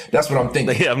anywhere. That's what I'm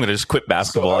thinking. Yeah, I'm going to just quit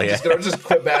basketball. So I'm just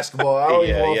quit basketball. I don't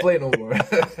even want to play no more.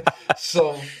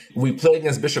 So we play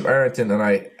against Bishop Ironton, and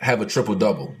I have a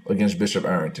triple-double against Bishop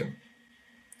Ironton.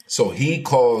 So he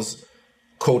calls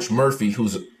Coach Murphy,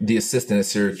 who's the assistant at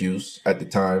Syracuse at the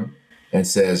time, and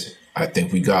says, I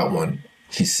think we got one.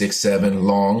 He's 6'7",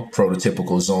 long,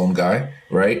 prototypical zone guy,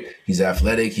 right? He's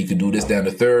athletic. He could do this down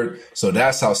the third. So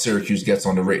that's how Syracuse gets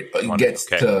on the rate, gets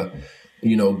to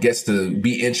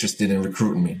be interested in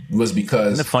recruiting me. It was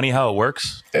because... Isn't it funny how it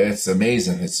works? It's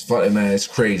amazing. It's fun, man. It's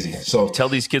crazy. So tell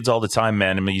these kids all the time,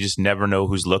 man. I mean, you just never know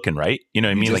who's looking, right? You know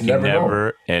what I mean? Like, you never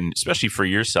know. And especially for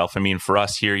yourself. I mean, for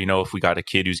us here, if we got a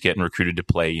kid who's getting recruited to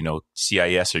play,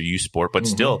 CIS or U Sport, but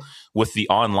still with the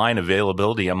online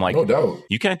availability, I'm like, no doubt,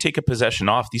 you can't take a possession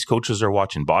off. These coaches are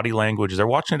watching body language. They're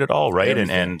watching it all, right?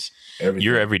 Everything. And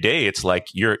you're every day. It's like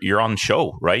you're on the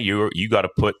show, right? You got to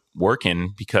put work in,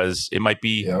 because it might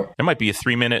be there might be a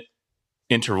 3-minute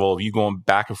interval of you going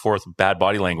back and forth with bad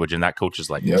body language, and that coach is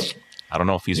like, I don't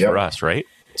know if he's for us, right?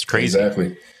 It's crazy.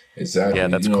 Exactly. Yeah,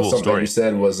 that's a cool something story. You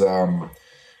said was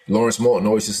Lawrence Moulton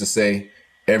always used to say,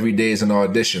 every day is an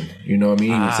audition. You know what I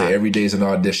mean? He would say every day is an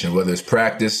audition, whether it's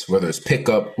practice, whether it's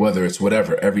pickup, whether it's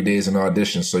whatever. Every day is an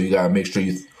audition. So you got to make sure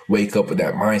you wake up with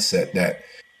that mindset that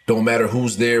don't matter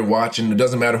who's there watching. It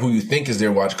doesn't matter who you think is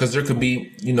there watching, because there could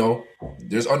be,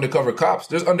 there's undercover cops,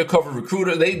 there's undercover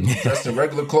recruiter. They dressed in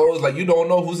regular clothes. Like, you don't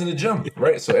know who's in the gym,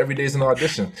 right? So every day's an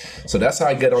audition. So that's how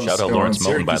I get on. Shout out Lawrence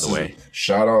Moulton, by the way.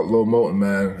 Shout out Lil Moulton,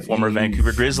 man. Former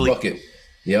Vancouver Grizzly. Bucket.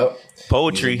 Yep.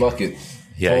 Poetry. Bucket.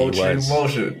 Yeah, poetry he was.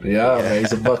 Motion. Yeah, man,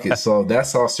 he's a bucket. So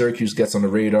that's how Syracuse gets on the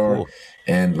radar. Cool.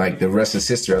 And like, the rest is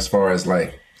history as far as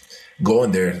like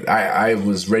going there. I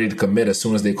was ready to commit as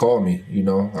soon as they called me. You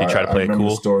try to play it cool.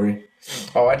 The story.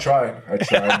 Oh, I tried.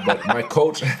 But my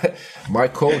coach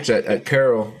at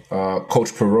Carroll,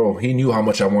 Coach Perot, he knew how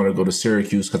much I wanted to go to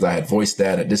Syracuse, because I had voiced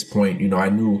that at this point. I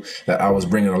knew that I was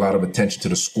bringing a lot of attention to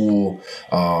the school.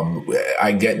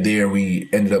 I get there, we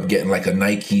ended up getting like a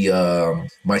Nike, going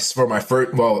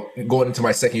into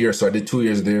my second year. So I did 2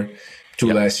 years there.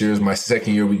 Last years. My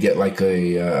second year, we get like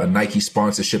a Nike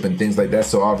sponsorship and things like that.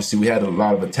 So obviously we had a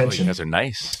lot of attention. You guys are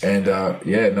nice. And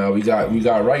we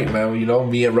got right, man.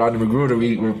 Me and Rodney Magruder,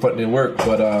 we were putting in work.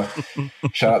 But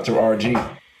shout out to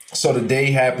RG. So the day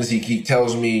happens, he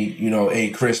tells me, hey,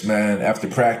 Kris, man, after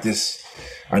practice,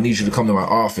 I need you to come to my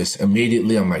office.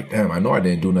 Immediately, I'm like, damn, I know I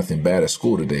didn't do nothing bad at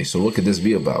school today. So what could this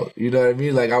be about? You know what I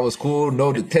mean? Like, I was cool,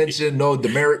 no detention, no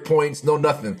demerit points, no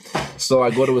nothing. So I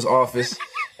go to his office.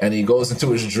 And he goes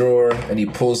into his drawer and he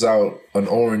pulls out an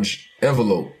orange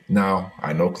envelope. Now,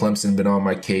 I know Clemson been on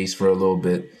my case for a little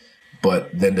bit, but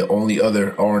then the only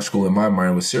other orange school in my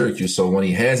mind was Syracuse. So when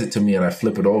he hands it to me and I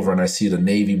flip it over and I see the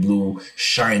navy blue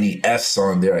shiny F's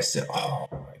on there, I said, oh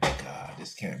my God,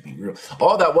 this can't be real.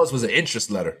 All that was an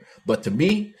interest letter. But to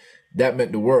me, that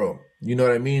meant the world. You know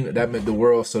what I mean? That meant the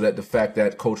world. So that the fact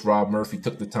that Coach Rob Murphy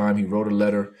took the time, he wrote a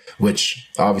letter, which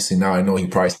obviously now I know he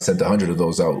probably sent 100 of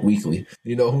those out weekly.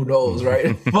 Who knows,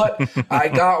 right? But I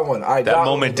got one. That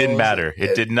moment didn't matter.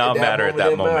 It did not matter at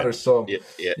that moment. Matter. So,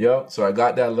 so I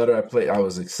got that letter. I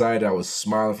was excited. I was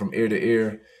smiling from ear to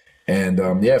ear. And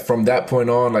from that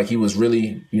point on, like, he was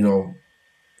really,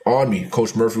 on me.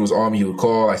 Coach Murphy was on me. He would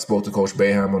call. I spoke to Coach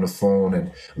Boeheim on the phone.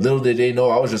 And little did they know,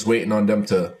 I was just waiting on them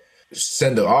to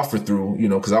send the offer through,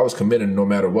 because I was committed no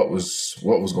matter what was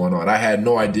going on. I had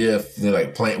no idea if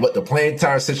what the playing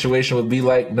time situation would be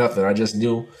like. Nothing. I just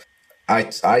knew.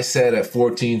 I said at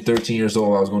 14, 13 years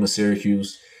old, I was going to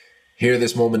Syracuse. Here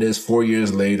this moment is 4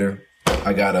 years later.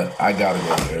 I gotta go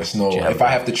there. There's no, if I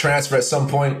have to transfer at some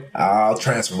point, I'll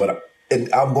transfer, but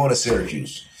I'm going to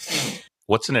Syracuse.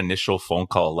 what's an initial phone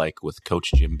call like with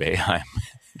Coach Jim Boeheim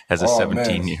as a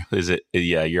 17-year? Is it,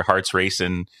 your heart's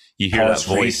racing, you hear that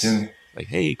voice, racing. Like,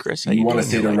 hey, Kris, how you want to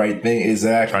say the right thing.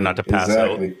 Exactly. Try not to pass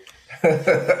out.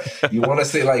 You want to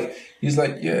say, like, he's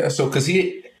like, yeah. So, because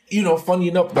he, funny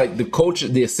enough, like the coach,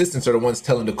 the assistants are the ones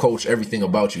telling the coach everything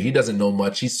about you. He doesn't know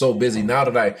much. He's so busy. Now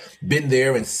that I've been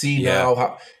there and see now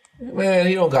how, man,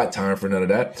 he don't got time for none of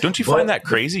that. Don't you find that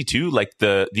crazy too? Like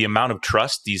the amount of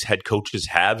trust these head coaches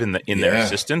have in their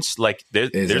assistants. Like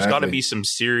there's got to be some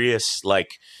serious, like,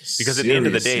 because at the end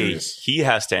of the day, he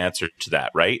has to answer to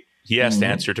that, right? He has to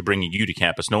answer to bringing you to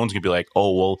campus. No one's gonna be like,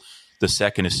 oh, well, the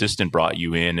second assistant brought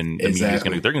you in, and the media's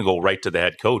they're going to go right to the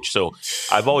head coach. So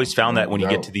I've always found that when you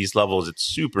get to these levels, it's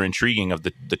super intriguing of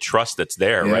the trust that's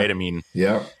there, right? I mean,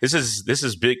 this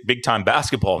is big time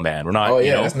basketball, man. We're not. Oh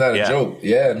yeah, that's not a joke.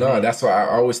 Yeah, no, that's why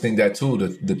I always think that too.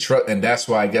 The trust, and that's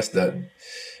why I guess that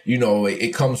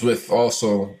it comes with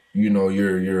also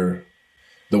your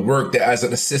the work that as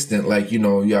an assistant, like, you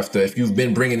have to, if you've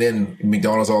been bringing in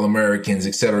McDonald's All-Americans,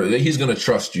 et cetera, he's going to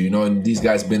trust you, and these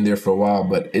guys been there for a while.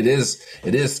 But it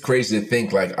is crazy to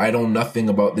think, like, I know nothing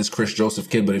about this Kris Joseph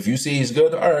kid, but if you see he's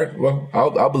good, all right, well,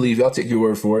 I'll believe you. I'll take your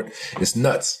word for it. It's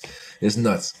nuts.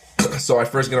 So I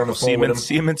first get on the phone with him.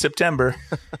 See him in September.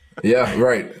 Yeah,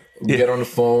 right. We get on the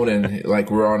phone and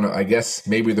like we're on, I guess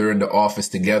maybe they're in the office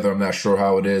together. I'm not sure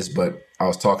how it is, but I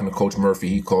was talking to Coach Murphy.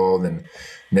 He called and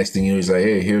next thing he's like,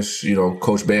 hey, here's,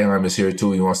 Coach Boeheim is here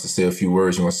too. He wants to say a few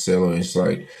words. He wants to say hello. He's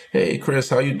like, hey,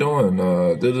 Kris, how you doing?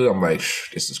 I'm like,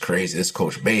 this is crazy. This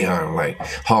Coach Boeheim, like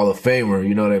Hall of Famer.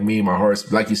 You know what I mean? My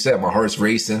heart's, like you said, my heart's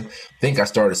racing. I think I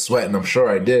started sweating. I'm sure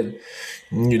I did.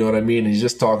 You know what I mean? And he's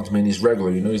just talking to me and he's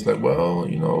regular, he's like, well,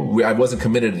 I wasn't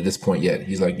committed at this point yet.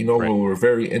 He's like, right. We're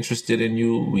very interested in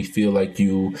you. We feel like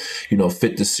you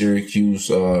fit the Syracuse,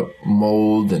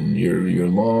 mold and you're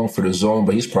long for the zone,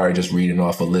 but he's probably just reading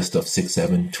off a list of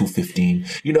 6'7", 215.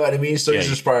 You know what I mean? So he's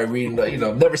just probably reading,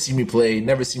 never seen me play,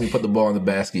 never seen me put the ball in the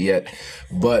basket yet.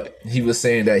 But he was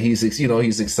saying that he's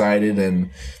excited and,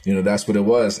 that's what it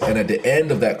was. And at the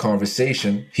end of that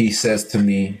conversation, he says to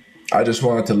me, I just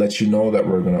wanted to let you know that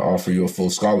we're going to offer you a full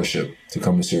scholarship to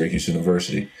come to Syracuse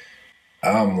University.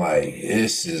 I'm like,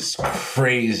 this is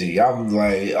crazy. I'm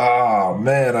like, oh,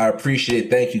 man, I appreciate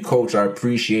it. Thank you, Coach. I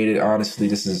appreciate it. Honestly,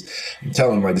 I'm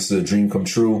telling him, this is a dream come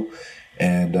true.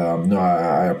 And no,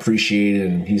 I appreciate it.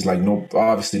 And he's like, no,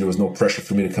 obviously there was no pressure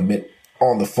for me to commit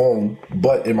on the phone.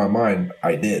 But in my mind,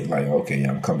 I did. Like, okay,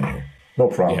 yeah, I'm coming here. No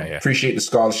problem. Yeah. Appreciate the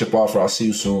scholarship offer. I'll see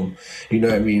you soon. You know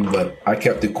what I mean? But I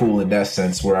kept it cool in that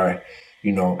sense where I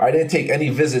didn't take any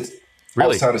visits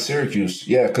outside of Syracuse.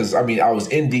 Yeah, because, I was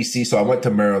in D.C., so I went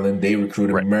to Maryland. They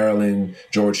recruited me. Maryland,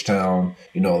 Georgetown,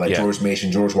 George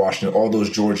Mason, George Washington, all those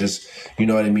Georges. You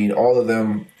know what I mean? All of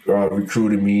them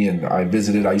recruited me, and I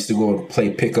visited. I used to go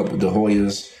play pickup with the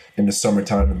Hoyas in the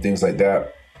summertime and things like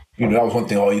that. That was one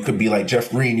thing. Oh, you could be like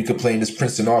Jeff Green. You could play in this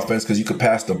Princeton offense because you could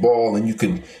pass the ball and you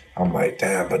could. I'm like,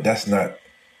 damn, but that's not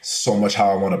so much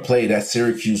how I want to play. That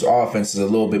Syracuse offense is a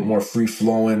little bit more free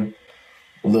flowing,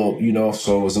 a little,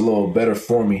 so it was a little better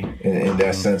for me in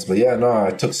that sense. But yeah, no,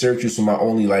 I took Syracuse for my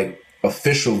only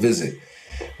official visit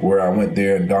where I went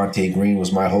there and Dante Green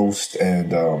was my host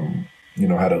and,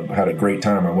 had a great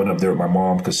time. I went up there with my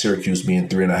mom because Syracuse being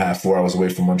 3.5-4 hours away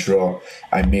from Montreal,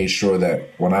 I made sure that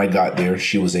when I got there,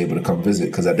 she was able to come visit.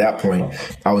 Because at that point,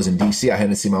 I was in D.C. I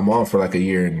hadn't seen my mom for like a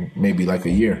year and maybe like a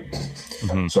year.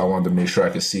 Mm-hmm. So I wanted to make sure I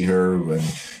could see her. And,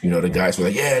 the guys were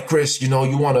like, yeah, Kris, you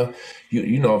want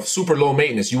to, super low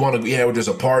maintenance. You want to, there's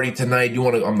a party tonight. You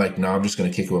want to, I'm like, no, I'm just going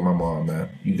to kick it with my mom, man.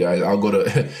 You guys, I'll go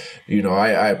to,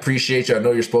 I appreciate you. I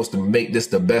know you're supposed to make this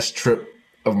the best trip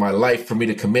of my life for me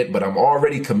to commit, but I'm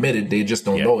already committed. They just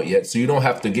don't know it yet. So you don't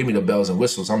have to give me the bells and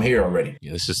whistles. I'm here already.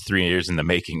 Yeah, this is 3 years in the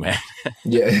making, man.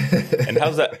 Yeah. And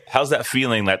how's that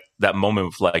feeling, that moment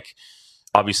of like,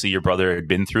 obviously your brother had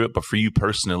been through it, but for you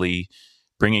personally,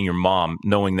 bringing your mom,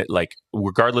 knowing that like,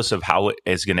 regardless of how it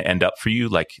is going to end up for you,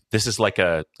 like this is like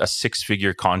a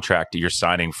 6-figure contract that you're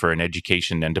signing for an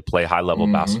education and to play high level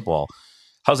basketball.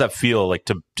 How's that feel like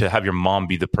to have your mom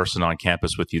be the person on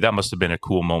campus with you? That must have been a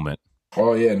cool moment.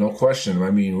 Oh, yeah, no question.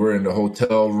 We're in the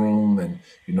hotel room and,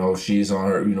 she's on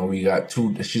her, we got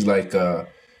two. She's like,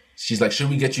 should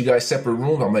we get you guys separate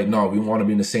rooms? I'm like, no, we want to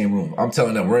be in the same room. I'm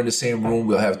telling them we're in the same room.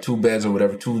 We'll have 2 beds or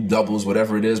whatever, 2 doubles,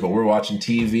 whatever it is. But we're watching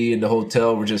TV in the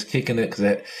hotel. We're just kicking it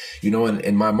because,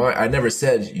 in my mind, I never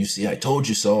said, you see, I told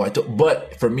you so.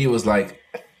 But for me, it was like,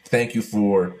 thank you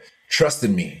for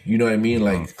trusting me. You know what I mean?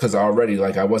 Like, because already,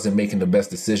 like, I wasn't making the best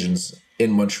decisions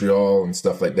in Montreal and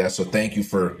stuff like that. So thank you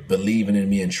for believing in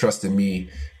me and trusting me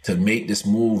to make this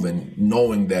move and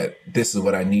knowing that this is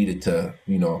what I needed to,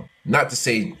 you know, not to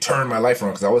say turn my life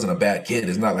around, because I wasn't a bad kid.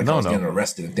 It's not like I was getting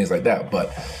arrested and things like that.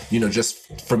 But, you know,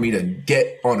 just for me to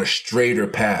get on a straighter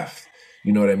path,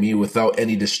 you know what I mean? Without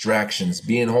any distractions.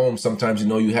 Being home, sometimes, you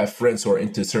know, you have friends who are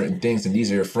into certain things and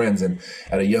these are your friends. And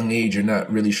at a young age, you're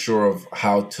not really sure of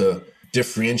how to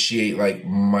differentiate, like,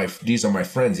 these are my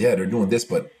friends. Yeah, they're doing this,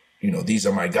 but, you know, these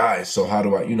are my guys. So how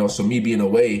do I, you know, so me being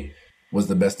away was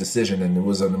the best decision. And it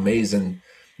was an amazing,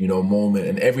 you know, moment.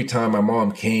 And every time my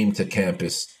mom came to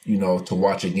campus, you know, to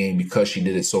watch a game, because she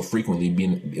did it so frequently,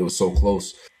 it was so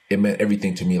close, it meant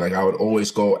everything to me. Like, I would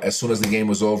always go, as soon as the game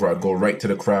was over, I'd go right to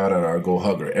the crowd and I'd go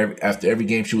hug her. After every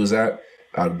game she was at,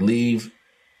 I'd leave.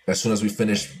 As soon as we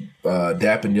finished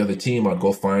dapping the other team, I'd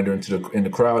go find her in the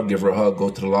crowd, give her a hug, go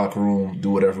to the locker room, do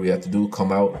whatever we had to do,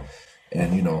 come out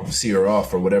and, you know, see her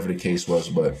off or whatever the case was.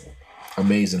 But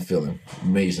amazing feeling.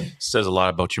 Amazing. Says a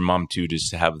lot about your mom too,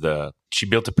 just to have she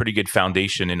built a pretty good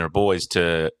foundation in her boys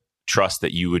to trust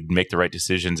that you would make the right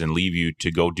decisions and leave you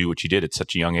to go do what you did at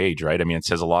such a young age, right? I mean, it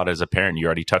says a lot as a parent. You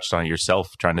already touched on it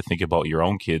yourself, trying to think about your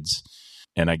own kids.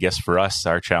 And I guess for us,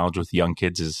 our challenge with young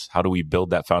kids is how do we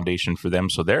build that foundation for them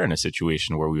so they're in a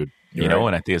situation where we would, you know,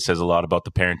 and I think it says a lot about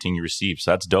the parenting you receive.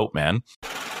 So that's dope, man.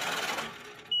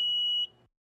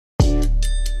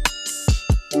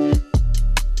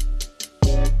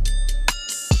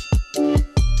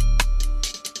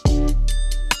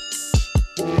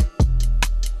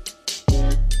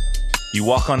 You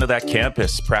walk onto that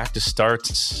campus, practice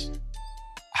starts.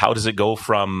 How does it go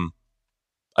from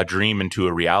a dream into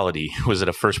a reality? Was it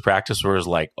a first practice where it was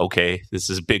like, okay, this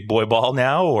is big boy ball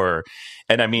now?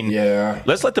 And I mean,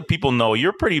 let's let the people know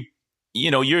you're pretty, you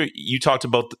know, you talked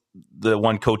about the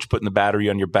one coach putting the battery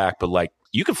on your back, but like,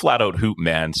 you can flat out hoop,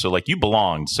 man. So like, you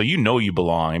belonged. So you know you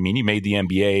belong. I mean, you made the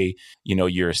NBA. You know,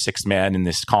 you're a sixth man in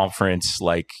this conference.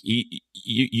 Like,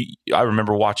 I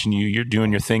remember watching you. You're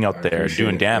doing your thing out there,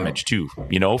 doing damage too.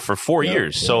 You know, for 4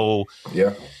 years. So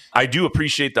I do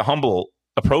appreciate the humble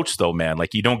approach, though, man.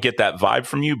 Like, you don't get that vibe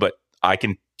from you, but I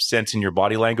can sense in your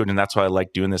body language, and that's why I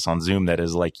like doing this on Zoom. That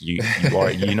is like you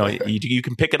are. You know, you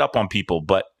can pick it up on people,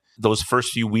 but those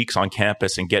first few weeks on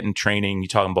campus and getting training, you're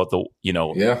talking about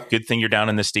good thing you're down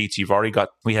in the States.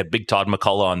 We had Big Todd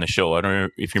McCullough on the show. I don't know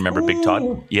if you remember Big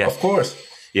Todd. Yeah, of course.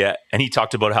 Yeah. And he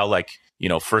talked about how, like, you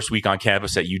know, first week on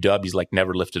campus at UW, he's like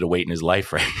never lifted a weight in his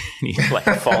life, right? He's like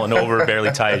falling over,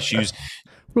 barely tie his shoes.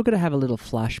 We're going to have a little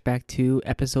flashback to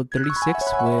episode 36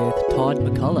 with Todd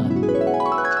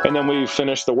McCullough. And then we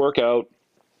finished the workout.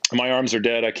 My arms are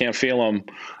dead. I can't feel them.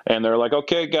 And they're like,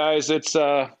 okay, guys,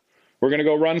 we're going to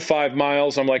go run 5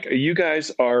 miles. I'm like, you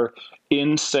guys are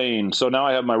insane. So now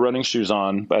I have my running shoes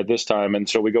on at this time. And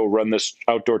so we go run this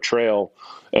outdoor trail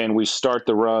and we start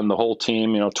the run, the whole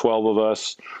team, 12 of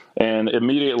us. And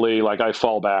immediately, like, I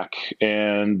fall back,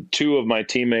 and 2 of my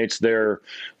teammates, they're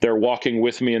walking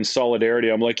with me in solidarity.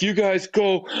 I'm like, you guys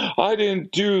go. I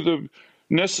didn't do the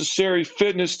necessary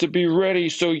fitness to be ready,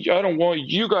 so I don't want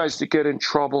you guys to get in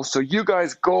trouble, so you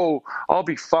guys go, I'll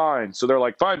be fine. So they're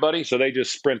like, fine, buddy. So they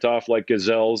just sprint off like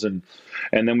gazelles, and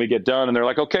then we get done, and they're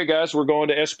like, okay, guys, we're going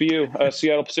to SPU,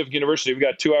 Seattle Pacific University. We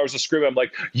got 2 hours of scrimmage. I'm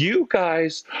like, you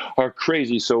guys are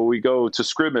crazy. So we go to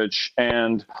scrimmage,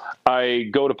 and I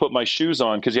go to put my shoes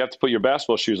on, because you have to put your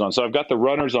basketball shoes on. So I've got the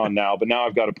runners on now, but now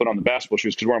I've got to put on the basketball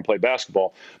shoes because we're going to play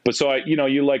basketball. But so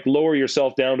you like lower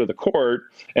yourself down to the court,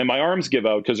 and my arms give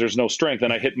out because there's no strength,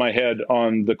 and I hit my head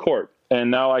on the court.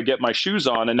 And now I get my shoes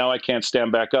on, and now I can't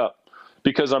stand back up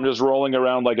because I'm just rolling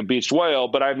around like a beached whale.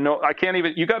 But I can't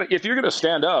even, if you're going to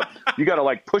stand up, you got to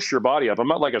like push your body up. I'm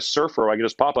not like a surfer. I can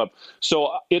just pop up. So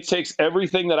it takes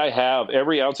everything that I have,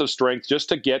 every ounce of strength, just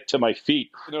to get to my feet.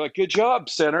 And they're like, good job,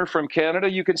 center from Canada.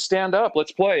 You can stand up.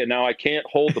 Let's play. And now I can't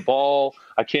hold the ball.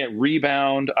 I can't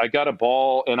rebound. I got a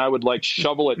ball, and I would like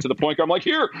shovel it to the point where I'm like,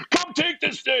 here, come take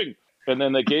this thing. And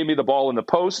then they gave me the ball in the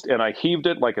post, and I heaved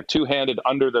it like a two-handed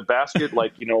under the basket,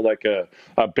 like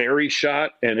a Barry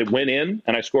shot, and it went in.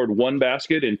 And I scored 1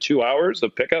 basket in 2 hours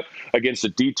of pickup against a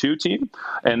D2 team.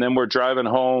 And then we're driving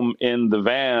home in the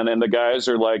van, and the guys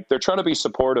are like, they're trying to be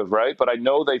supportive, right? But I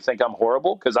know they think I'm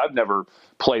horrible because I've never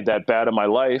played that bad in my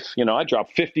life. I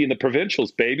dropped 50 in the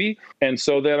provincials, baby. And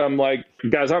so then I'm like,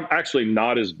 guys, I'm actually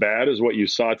not as bad as what you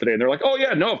saw today. And they're like, oh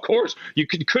yeah, no, of course you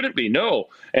couldn't be, no.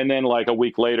 And then like a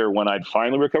week later, when I'd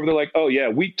finally recovered, they're like, oh yeah,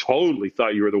 we totally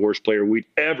thought you were the worst player we'd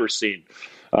ever seen.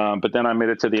 But then I made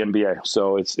it to the NBA,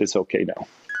 so it's okay now.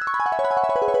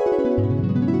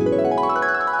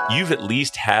 You've at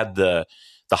least had the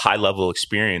the high level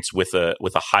experience with a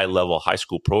high level high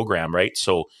school program, right?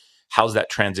 So how's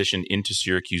that transition into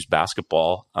Syracuse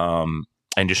basketball and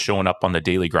just showing up on the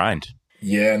daily grind?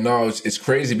 Yeah, no, it's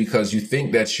crazy because you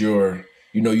think that you're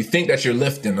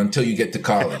lifting until you get to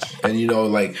college. And,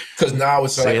 because now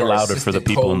it's Say like it louder for the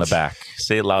people coach. In the back.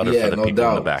 Say it louder for the no people doubt.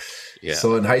 in the back. Yeah.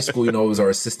 So in high school, it was our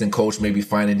assistant coach maybe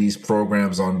finding these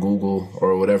programs on Google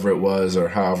or whatever it was or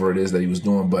however it is that he was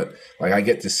doing. But like I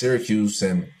get to Syracuse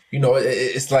and,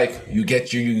 it's like you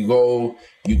go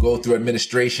through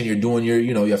administration, you're doing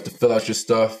you have to fill out your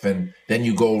stuff and then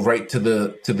you go right to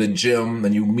the gym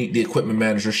and you meet the equipment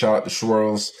manager, shout out to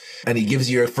Swirls, and he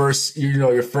gives you your first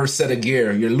set of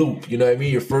gear, your loop, you know what I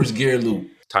mean? Your first gear loop.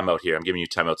 Timeout here. I'm giving you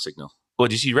timeout signal. Well,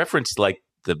 did you reference like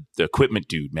the equipment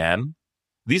dude, man?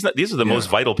 These are the most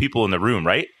vital people in the room,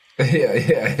 right?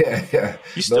 Yeah.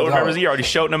 You still remember you're already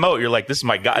shouting them out. You're like, this is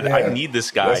my guy. Yeah, I need this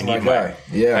guy. I need my guy.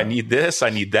 Yeah. I need this. I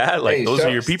need that. Like, those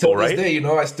are your people, right? This day,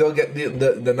 I still get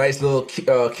the nice little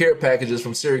care packages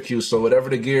from Syracuse. So whatever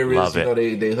the gear is,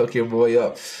 they hook your boy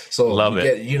up. So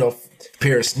you get,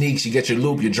 pair of sneaks, you get your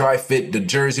loop, your dry fit, the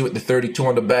jersey with the 32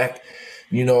 on the back.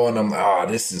 And I'm,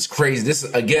 this is crazy. This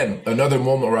is, again, another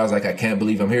moment where I was like, I can't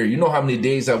believe I'm here. You know how many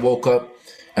days I woke up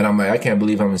and I'm like, I can't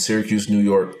believe I'm in Syracuse, New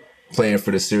York, playing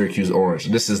for the Syracuse Orange.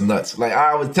 This is nuts. Like,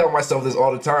 I would tell myself this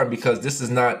all the time because this is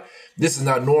not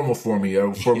normal for me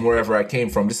or from wherever I came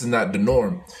from. This is not the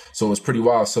norm. So it's pretty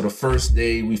wild. So the first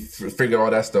day we figured all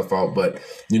that stuff out. But,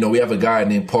 we have a guy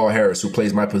named Paul Harris who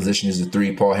plays my position as a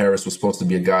 3. Paul Harris was supposed to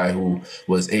be a guy who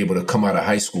was able to come out of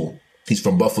high school. He's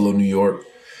from Buffalo, New York,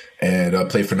 and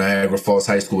played for Niagara Falls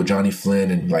High School with Johnny Flynn.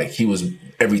 And like, he was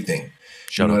everything.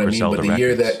 Shout out Griselda. But the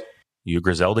year that you a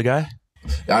Griselda guy?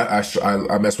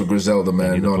 I mess with Griselda,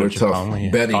 man. They're tough.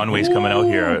 Conway's coming out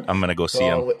here. I'm gonna go see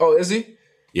him. Oh, is he?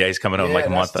 Yeah, he's coming out in like a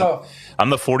month. I'm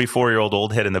the 44-year-old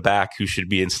old head in the back who should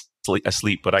be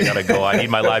asleep, but I gotta go. I need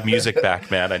my live music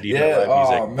back, man. I need my live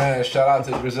music. Oh man, shout out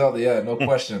to Griselda. Yeah, no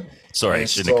question. Sorry, I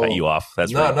shouldn't have cut you off.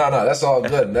 That's no. That's all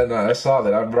good. No, that's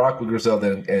solid. I rock with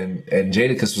Griselda, and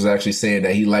Jadakiss was actually saying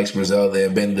that he likes Griselda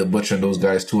and Benny the Butcher and those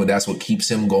guys too, and that's what keeps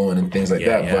him going and things like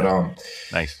that. Yeah. But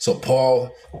nice. So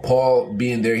Paul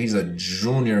being there, he's a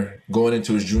junior going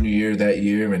into his junior year that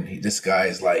year, and this guy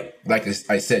is like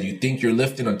I said, you think you're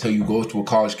lifting until you go to a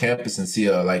college campus and see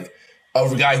a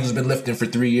guy who's been lifting for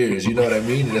 3 years. You know what I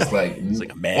mean? And it's like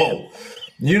a man. Whoa.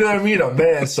 You know what I mean? A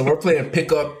man. So we're playing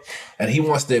pickup, and he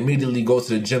wants to immediately go to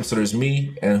the gym. So there's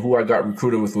me, and who I got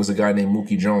recruited with was a guy named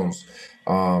Mookie Jones.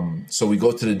 So we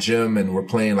go to the gym, and we're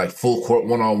playing like full court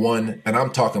 1-on-1. And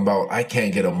I'm talking about I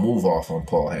can't get a move off on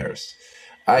Paul Harris.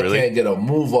 I can't get a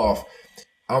move off.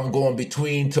 I'm going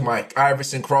between to my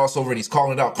Iverson crossover, and he's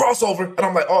calling out crossover. And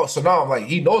I'm like, oh, so now I'm like,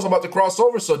 he knows I'm about to cross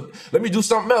over, so let me do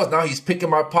something else. Now he's picking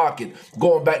my pocket,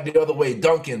 going back the other way,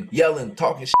 dunking, yelling,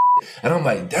 talking shit. And I'm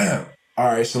like, damn. All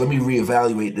right, so let me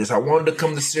reevaluate this. I wanted to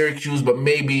come to Syracuse, but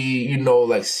maybe,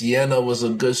 like Siena was a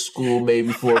good school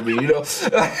maybe for me, I'm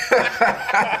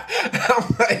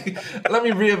like, let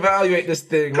me reevaluate this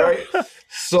thing, right?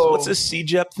 So what's this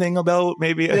CEGEP thing about?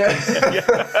 Maybe McGill,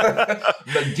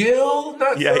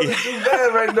 not too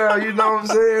bad right now. You know what I'm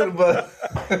saying?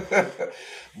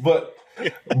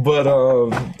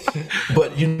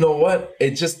 But you know what?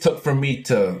 It just took for me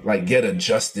to get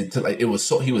adjusted to it was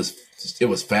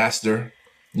faster.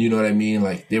 You know what I mean?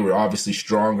 Like they were obviously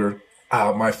stronger.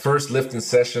 My first lifting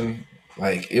session.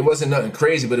 It wasn't nothing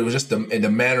crazy, but it was just the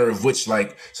manner of which,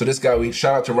 so this guy, we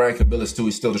shout out to Ryan Kabilis too.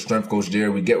 He's still the strength coach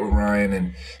there. We get with Ryan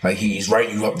and he's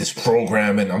writing you up this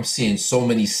program, and I'm seeing so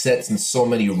many sets and so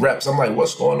many reps. I'm like,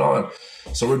 what's going on?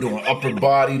 So we're doing upper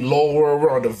body, lower,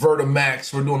 we're on the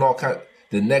Vertimax, we're doing all kinds.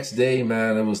 The next day,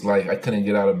 man, it was I couldn't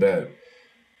get out of bed.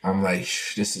 I'm like,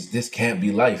 this can't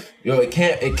be life.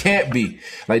 It can't be.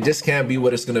 This can't be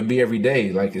what it's gonna be every day.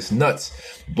 It's nuts.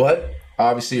 But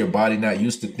obviously, your body not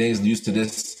used to things, used to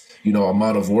this,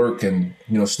 amount of work. And,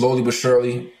 slowly but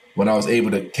surely, when I was able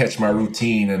to catch my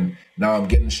routine and now I'm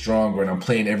getting stronger and I'm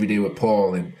playing every day with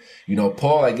Paul. And,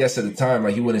 Paul, I guess at the time,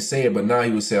 he wouldn't say it, but now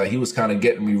he would say he was kind of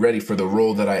getting me ready for the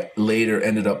role that I later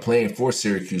ended up playing for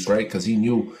Syracuse, right? Because he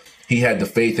knew he had the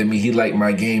faith in me. He liked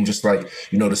my game, just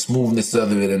the smoothness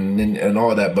of it and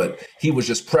all that. But he was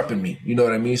just prepping me. You know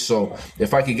what I mean? So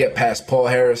if I could get past Paul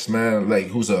Harris, man,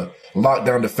 who's a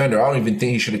lockdown defender, I don't even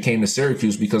think he should have came to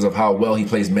Syracuse because of how well he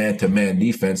plays man-to-man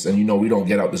defense. And, we don't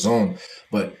get out the zone.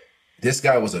 But this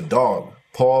guy was a dog.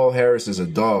 Paul Harris is a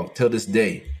dog till this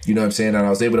day. You know what I'm saying? And I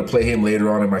was able to play him later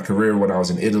on in my career when I was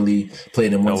in Italy,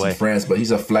 played him once in France, but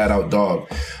he's a flat-out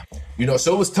dog.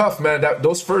 So it was tough, man.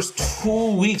 Those first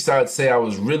 2 weeks, I would say I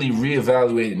was really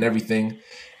reevaluating everything.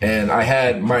 And I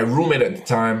had my roommate at the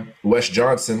time, Wes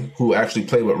Johnson, who actually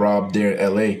played with Rob there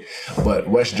in LA. But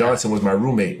Wes Johnson was my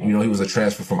roommate. You know, he was a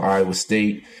transfer from Iowa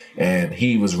State, and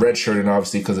he was redshirting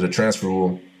obviously because of the transfer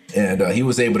rule. And he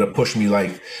was able to push me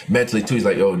like mentally too. He's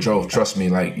like, yo, Joe, trust me,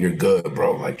 like you're good,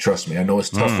 bro. Like, trust me. I know it's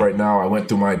tough right now. I went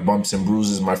through my bumps and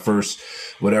bruises, my first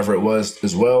whatever it was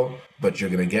as well. But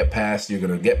you're going to get past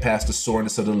the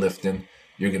soreness of the lifting.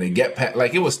 You're going to get past,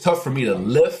 like it was tough for me to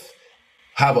lift,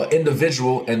 have an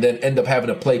individual, and then end up having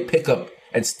to play pickup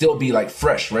and still be like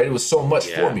fresh, right? It was so much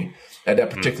for me at that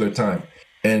particular time.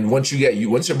 And once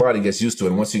your body gets used to it,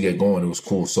 and once you get going, it was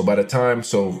cool. So by the time,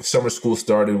 summer school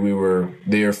started, we were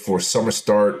there for summer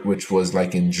start, which was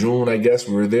like in June, I guess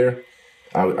we were there.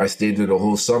 I stayed there the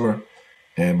whole summer.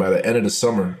 And by the end of the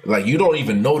summer, like you don't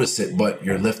even notice it, but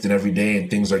you're lifting every day and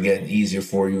things are getting easier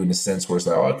for you in the sense where it's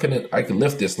like, oh, I could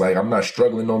lift this. Like I'm not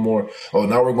struggling no more. Oh,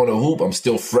 now we're going to hoop. I'm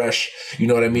still fresh. You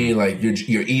know what I mean? Like you're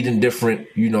eating different.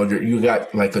 You know, you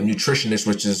got like a nutritionist,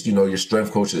 which is, you know, your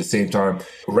strength coach at the same time,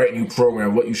 writing you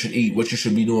program what you should eat, what you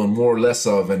should be doing more or less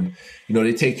of. And, you know,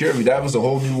 they take care of you. That was a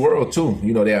whole new world too.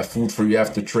 You know, they have food for you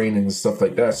after training and stuff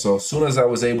like that. So as soon as I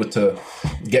was able to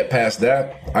get past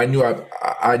that, I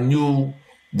knew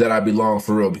that I belonged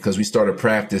for real because we started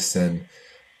practice and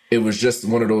it was just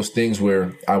one of those things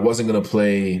where I wasn't going to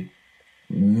play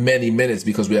many minutes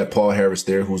because we had Paul Harris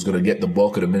there who was going to get the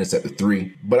bulk of the minutes at the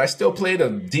 3. But I still played a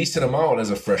decent amount as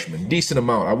a freshman,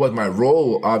 my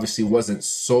role obviously wasn't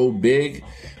so big,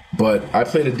 but I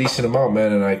played a decent amount,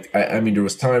 man. And I mean, there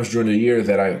was times during the year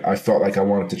that I felt like I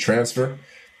wanted to transfer,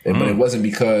 but it wasn't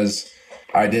because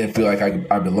I didn't feel like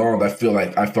I belonged. I felt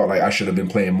like I should have been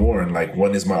playing more. And like,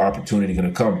 when is my opportunity going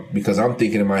to come? Because I'm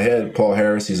thinking in my head, Paul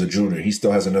Harris, he's a junior. He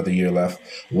still has another year left.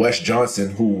 Wes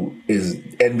Johnson, who is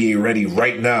NBA ready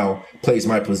right now, plays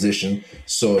my position.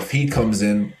 So if he comes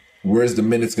in, where's the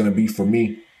minutes going to be for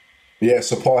me? Yeah.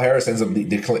 So Paul Harris ends up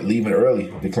leaving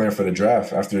early, declaring for the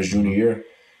draft after his junior year.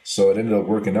 So it ended up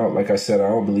working out. Like I said, I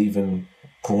don't believe in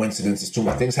coincidences too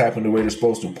much. Things happen the way they're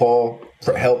supposed to. Paul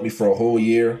helped me for a whole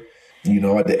year. You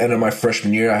know, at the end of my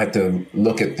freshman year, I had to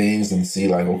look at things and see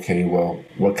like, okay, well,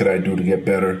 what could I do to get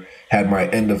better? Had my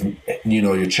end of, you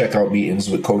know, your checkout meetings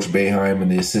with Coach Boeheim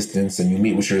and the assistants, and you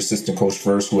meet with your assistant coach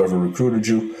first, whoever recruited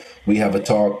you. We have a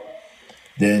talk.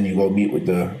 Then you go meet with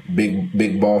the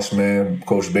big boss man,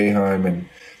 Coach Boeheim, and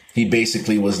he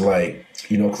basically was like,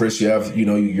 you know, Kris, you have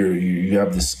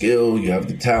the skill, you have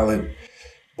the talent,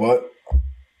 but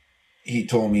he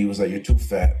told me, he was like, you're too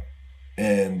fat.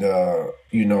 And,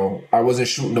 you know, I wasn't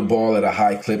shooting the ball at a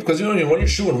high clip because, you know, when you're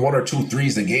shooting 1 or 2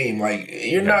 threes a game, like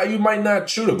you might not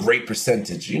shoot a great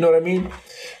percentage. You know what I mean?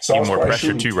 So Even more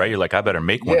pressure too, right? You're like, I better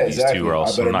make one of these two or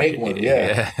else I better make one.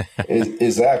 Yeah.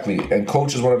 Exactly. And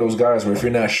coach is one of those guys where if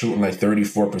you're not shooting like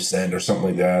 34% or something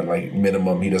like that, like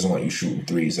minimum, he doesn't want you shooting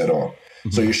threes at all.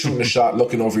 So you're shooting a shot,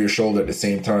 looking over your shoulder at the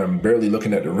same time, barely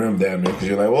looking at the rim damn near, because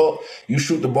you're like, well, you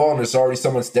shoot the ball and there's already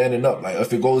someone standing up. Like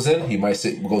if it goes in, he might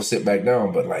go sit back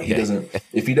down. But like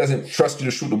if he doesn't trust you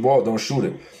to shoot the ball, don't shoot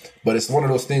it. But it's one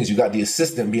of those things. You got the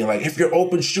assistant being like, if you're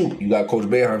open, shoot. You got Coach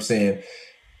Boeheim saying,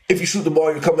 if you shoot the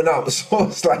ball, you're coming out. So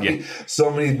it's like so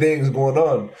many things going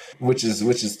on, which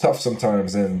is tough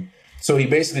sometimes. And so he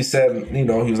basically said, you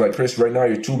know, he was like, Kris, right now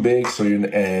you're too big, so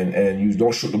and you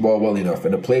don't shoot the ball well enough.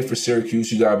 And to play for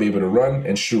Syracuse, you gotta be able to run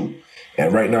and shoot.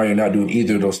 And right now you're not doing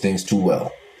either of those things too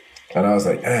well. And I was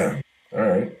like, damn, all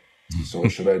right. So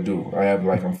what should I do?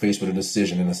 I'm faced with a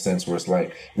decision in a sense where it's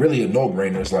like really a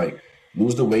no-brainer. It's like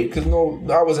lose the weight because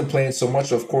I wasn't playing so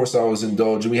much. Of course, I was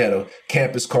indulging. We had a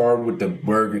campus card with the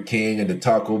Burger King and the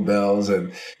Taco Bells,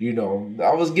 and you know,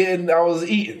 I was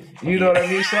eating. You know what I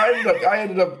mean? So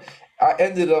I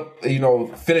ended up, you know,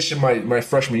 finishing my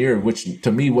freshman year, which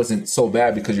to me wasn't so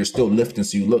bad because you're still lifting,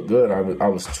 so you look good. I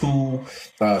was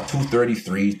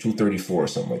 233, 234,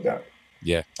 something like that.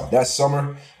 Yeah. That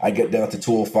summer, I get down to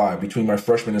 205. Between my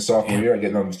freshman and sophomore year, I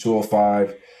get down to 205.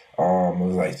 It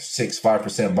was like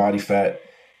 5% body fat,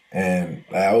 and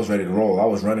I was ready to roll. I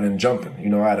was running and jumping. You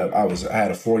know, I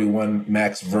had a 41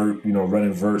 max vert, you know,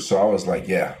 running vert. So I was like,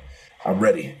 yeah, I'm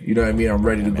ready. You know what I mean? I'm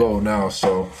ready to go now.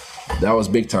 So that was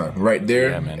big time right there.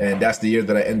 Yeah, and that's the year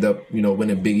that I end up, you know,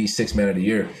 winning Big East 6 Man of the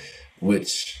Year,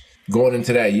 which going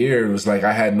into that year, it was like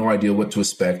I had no idea what to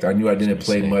expect. I knew I didn't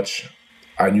play much.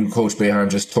 I knew Coach Boeheim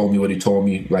just told me what he told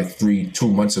me like 2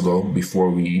 months ago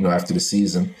before we, you know, after the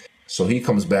season. So he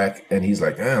comes back and he's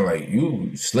like, man, like you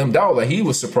slimmed out. Like he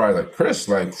was surprised, like Kris,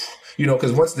 like, you know,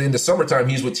 because once in the summertime,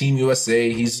 he's with Team USA,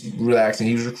 he's relaxing,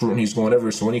 he's recruiting, he's going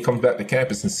everywhere. So when he comes back to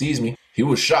campus and sees me, he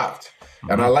was shocked.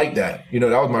 And I like that. You know,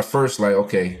 that was my first, like,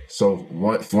 okay, so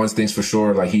one thing's for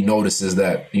sure, like, he notices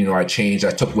that, you know, I changed.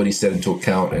 I took what he said into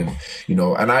account, and, you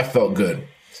know, and I felt good.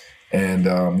 And,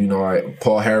 you know,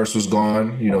 Paul Harris was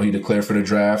gone. You know, he declared for the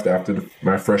draft after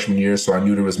my freshman year, so I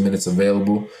knew there was minutes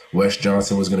available. Wes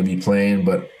Johnson was going to be playing,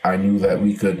 but I knew that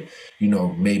we could, you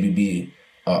know, maybe be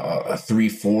a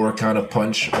 3-4 kind of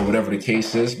punch or whatever the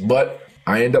case is. But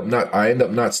I end up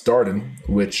not starting,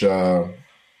 which,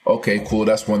 okay, cool,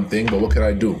 that's one thing, but what can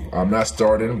I do? I'm not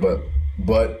starting,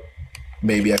 but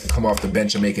maybe I can come off the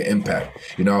bench and make an impact.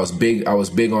 You know, I was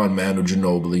big on Manu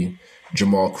Ginobili,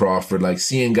 Jamal Crawford, like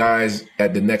seeing guys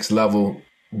at the next level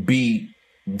be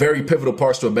very pivotal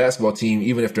parts to a basketball team,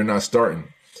 even if they're not starting.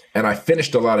 And I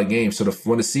finished a lot of games. So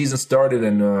when the season started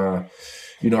and,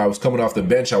 you know, I was coming off the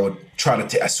bench, I would try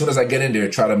to, as soon as I get in there,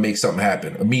 try to make something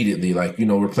happen immediately. Like, you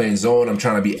know, we're playing zone.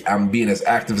 I'm being as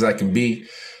active as I can be.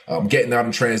 I'm getting out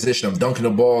in transition. I'm dunking the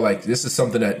ball. Like, this is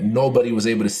something that nobody was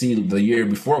able to see the year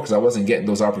before because I wasn't getting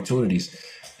those opportunities.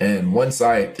 And once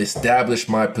I established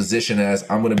my position as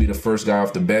I'm going to be the first guy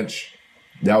off the bench,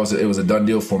 it was a done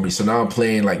deal for me. So now I'm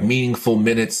playing like meaningful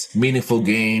minutes, meaningful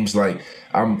games. Like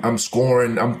I'm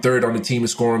scoring. I'm third on the team in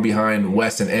scoring behind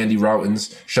Wes and Andy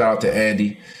Routens. Shout out to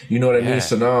Andy. You know what I mean?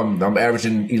 So now I'm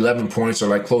averaging 11 points or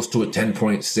like close to it,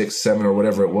 10.6, 7 or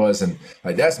whatever it was. And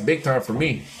like, that's big time for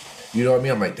me. You know what I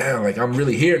mean? I'm like, damn, like I'm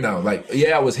really here now. Like,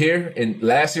 yeah, I was here. And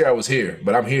last year I was here,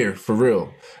 but I'm here for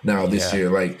real now this year.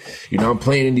 Like, you know, I'm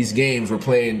playing in these games. We're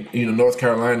playing, you know, North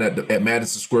Carolina at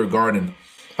Madison Square Garden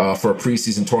for a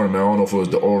preseason tournament. I don't know if it was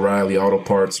the O'Reilly Auto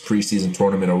Parts preseason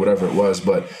tournament or whatever it was,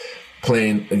 but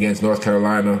playing against North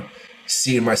Carolina,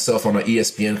 seeing myself on an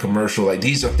ESPN commercial, like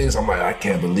these are things I'm like, I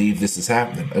can't believe this is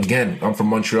happening. Again, I'm from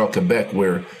Montreal, Quebec,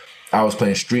 where I was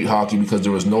playing street hockey because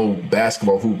there was no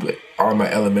basketball hoop on my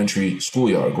elementary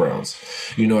schoolyard grounds.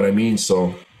 You know what I mean?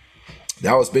 So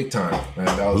that was big time,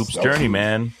 man. Hoops journey,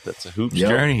 man. That's a hoops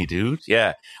journey, dude.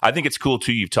 Yeah. I think it's cool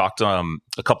too. You've talked a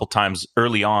couple times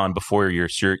early on before you're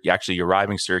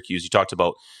arriving Syracuse. You talked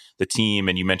about the team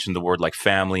and you mentioned the word like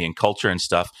family and culture and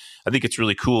stuff. I think it's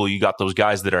really cool. You got those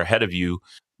guys that are ahead of you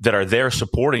that are there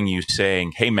supporting you,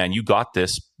 saying, hey man, you got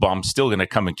this, but I'm still going to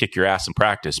come and kick your ass in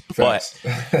practice. But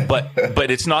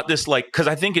it's not this like, because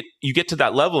I think you get to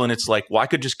that level and it's like, well, I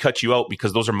could just cut you out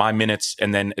because those are my minutes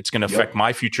and then it's going to affect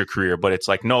my future career. But it's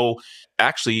like, no,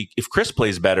 actually, if Kris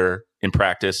plays better in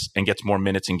practice and gets more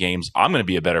minutes in games, I'm going to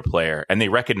be a better player. And they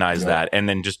recognize that. And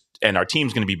then and our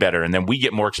team's going to be better. And then we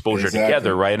get more exposure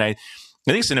together. Right. And I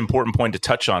think it's an important point to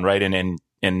touch on. Right.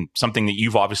 And something that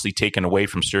you've obviously taken away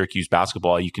from Syracuse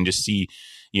basketball, you can just see,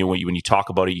 you know, when you talk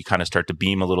about it, you kind of start to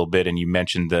beam a little bit. And you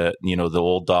mentioned the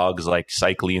old dogs like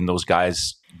Cycli and those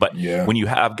guys. But when you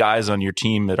have guys on your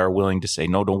team that are willing to say,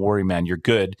 no, don't worry, man, you're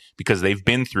good because they've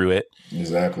been through it.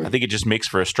 Exactly. I think it just makes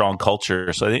for a strong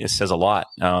culture. So I think it says a lot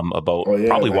about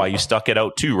probably why you stuck it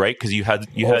out too, right? Because you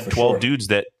had 12 dudes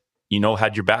that, you know,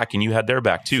 had your back and you had their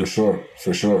back too.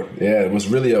 For sure. Yeah, it was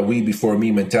really a we before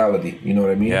me mentality. You know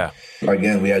what I mean? Yeah.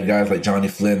 Again, we had guys like Johnny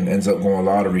Flynn ends up going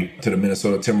lottery to the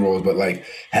Minnesota Timberwolves, but like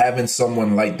having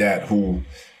someone like that who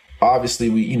obviously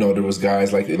there was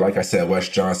guys like I said, Wes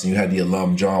Johnson, you had the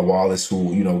alum John Wallace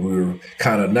who, you know, we were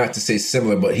kind of not to say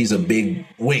similar, but he's a big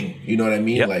wing. You know what I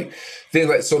mean? Yep. Like things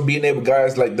like, so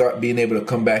guys like that, being able to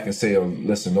come back and say, oh,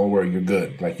 listen, don't worry, you're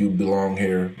good. Like you belong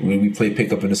here. We play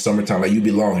pickup in the summertime. Like you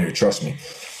belong here. Trust me.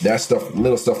 That stuff,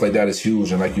 little stuff like that is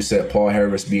huge. And like you said, Paul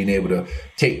Harris being able to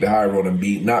take the high road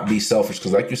and not be selfish.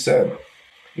 Cause like you said,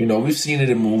 you know, we've seen it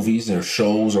in movies or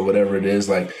shows or whatever it is.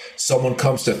 Like someone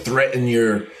comes to threaten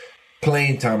your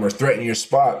playing time or threaten your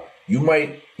spot. You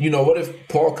might, you know, what if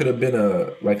Paul could have been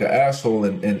an asshole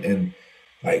and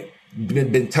like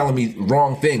been telling me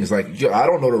wrong things? Like, I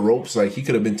don't know the ropes. Like he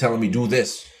could have been telling me do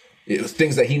this. It was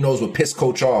things that he knows would piss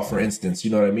coach off, for instance.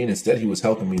 You know what I mean? Instead, he was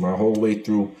helping me my whole way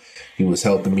through. He was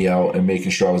helping me out and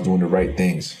making sure I was doing the right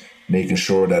things, making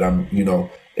sure that I'm, you know,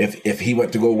 if he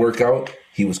went to go work out,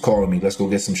 he was calling me, let's go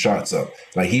get some shots up.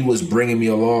 Like he was bringing me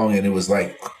along and it was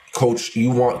like, Coach,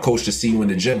 you want coach to see you in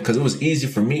the gym, because it was easy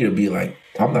for me to be like,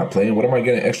 I'm not playing. What am I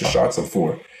getting extra shots up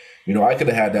for? You know, I could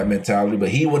have had that mentality, but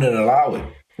he wouldn't allow it,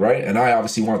 right? And I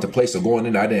obviously wanted to play, so going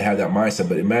in, I didn't have that mindset.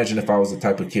 But imagine if I was the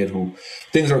type of kid who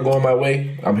things are going my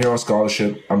way. I'm here on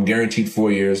scholarship. I'm guaranteed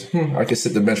 4 years. I could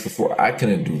sit the bench for 4. I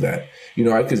couldn't do that. You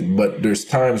know, I could. But there's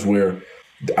times where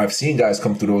I've seen guys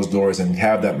come through those doors and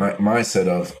have that mindset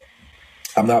of,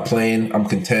 I'm not playing. I'm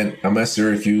content. I'm at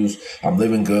Syracuse. I'm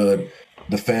living good.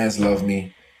 The fans love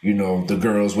me, you know, the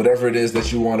girls, whatever it is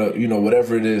that you want to, you know,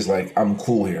 whatever it is, like, I'm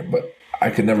cool here. But I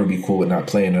could never be cool with not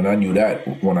playing. And I knew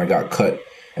that when I got cut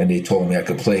and they told me I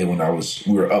could play when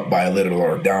we were up by a little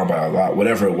or down by a lot,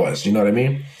 whatever it was. You know what I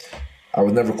mean? I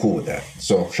was never cool with that.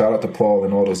 So shout out to Paul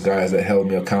and all those guys that held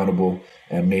me accountable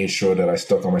and made sure that I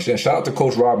stuck on my shit. Shout out to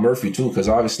Coach Rob Murphy too, because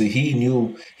obviously he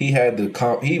knew he had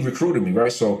he recruited me,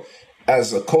 right? So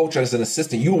as a coach, as an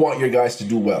assistant, you want your guys to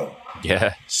do well.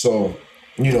 Yeah. So,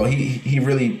 you know, he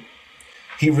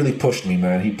really pushed me,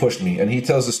 man. He pushed me. And he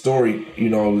tells the story, you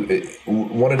know,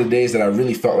 one of the days that I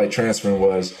really felt like transferring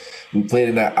was we played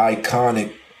in that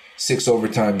iconic 6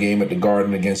 overtime game at the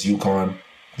Garden against UConn,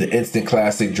 the instant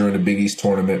classic during the Big East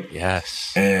tournament.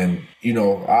 Yes. And, you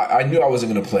know, I knew I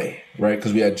wasn't going to play, right?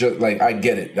 Because we had just, like, I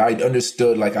get it. I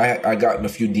understood, like, I gotten a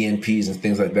few DNPs and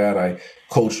things like that.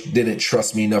 Coach didn't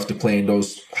trust me enough to play in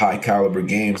those high caliber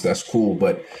games. That's cool.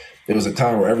 But it was a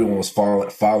time where everyone was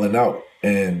falling out.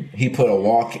 And he put a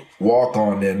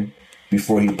walk-on in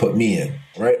before he put me in,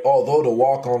 right? Although the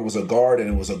walk-on was a guard, and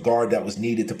it was a guard that was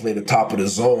needed to play the top of the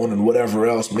zone and whatever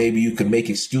else maybe you could make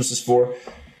excuses for,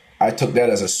 I took that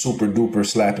as a super-duper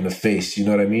slap in the face, you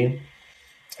know what I mean?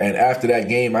 And after that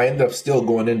game, I ended up still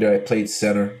going in there. I played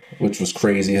center, which was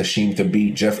crazy. Hashim to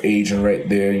beat, Jeff Adrian right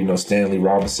there, you know, Stanley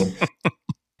Robinson.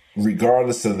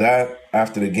 Regardless of that,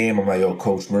 after the game, I'm like, yo,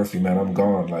 Coach Murphy, man, I'm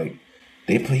gone. Like,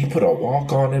 he put a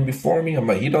walk-on in before me. I'm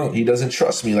like, he doesn't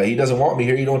trust me. Like, he doesn't want me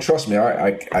here. He don't trust me.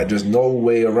 I there's no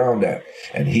way around that.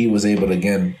 And he was able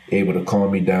to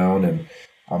calm me down, and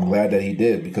I'm glad that he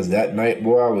did, because that night,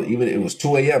 boy, it was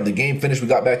 2 a.m. The game finished. We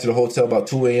got back to the hotel about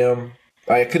 2 a.m.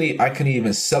 I couldn't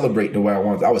even celebrate the way I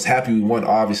wanted. I was happy we won,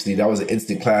 obviously. That was an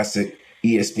instant classic,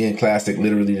 ESPN classic,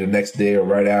 literally the next day or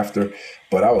right after.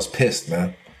 But I was pissed,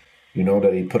 man. You know,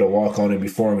 that he put a walk-on in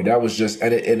before me. That was just,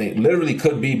 and it literally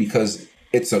could be because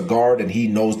it's a guard and he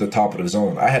knows the top of the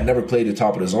zone. I had never played the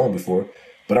top of the zone before,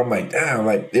 but I'm like, damn,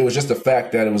 like, it was just the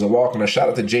fact that it was a walk-on. A shout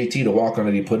out to JT, the walk-on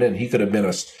that he put in. He could have been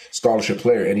a scholarship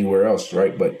player anywhere else,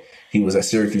 right? But he was at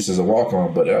Syracuse as a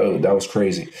walk-on, but that was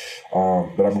crazy.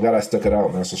 But I'm glad I stuck it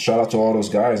out, man. So shout out to all those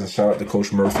guys, and shout out to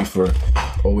Coach Murphy for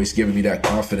always giving me that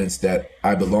confidence that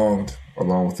I belonged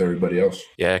along with everybody else.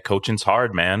 Yeah, coaching's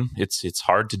hard, man. It's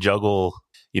hard to juggle,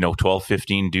 12,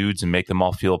 15 dudes and make them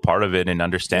all feel a part of it and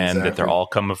understand that they're all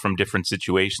coming from different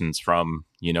situations, from,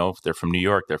 if they're from New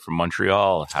York, they're from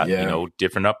Montreal,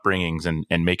 different upbringings,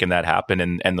 and making that happen,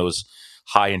 and those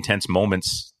high intense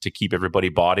moments to keep everybody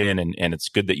bought in. And it's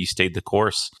good that you stayed the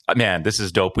course. Man, this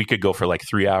is dope. We could go for like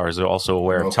 3 hours. I'm also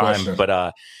aware of time, question.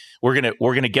 But we're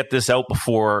going to get this out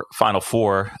before Final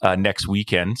Four next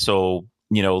weekend. So,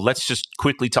 let's just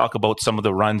quickly talk about some of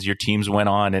the runs your teams went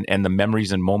on and the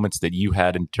memories and moments that you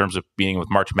had in terms of being with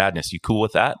March Madness. You cool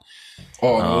with that?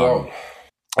 Oh, no.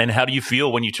 And how do you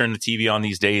feel when you turn the TV on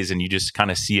these days and you just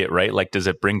kind of see it, right? Like, does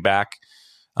it bring back,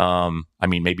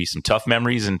 maybe some tough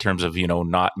memories in terms of,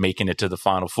 not making it to the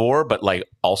Final Four, but like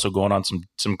also going on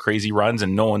some crazy runs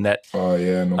and knowing that,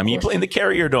 you play in the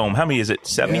Carrier Dome. How many is it?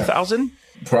 70,000? Yeah.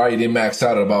 Probably they maxed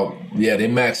out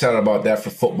about that for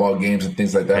football games and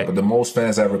things like that. Okay. But the most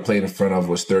fans I ever played in front of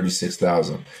was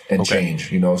 36,000 and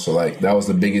change, So like that was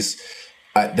the biggest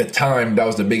at the time. That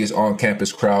was the biggest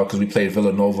on-campus crowd because we played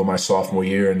Villanova my sophomore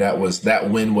year, and that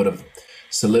win would have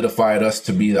solidified us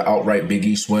to be the outright Big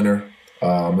East winner.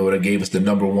 It would have gave us the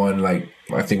number one. Like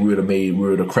I think we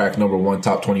would have cracked number one,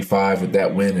 top 25 with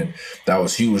that win, and that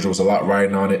was huge. There was a lot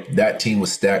riding on it. That team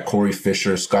was stacked. Corey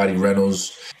Fisher, Scotty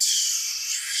Reynolds.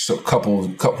 So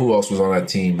who else was on that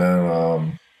team,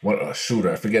 man? What a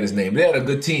shooter! I forget his name. They had a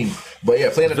good team, but yeah,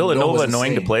 playing at Villanova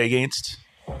annoying to play against.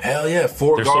 Hell yeah,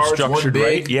 They're guards, so structured, one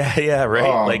big. Right? Yeah, right.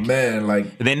 Oh man,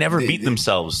 like they never beat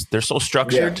themselves. They're so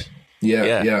structured.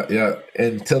 Yeah.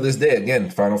 And till this day,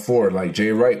 again, Final Four, like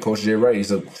Coach Jay Wright,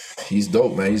 he's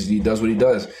dope, man. He does what he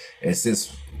does, and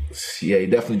he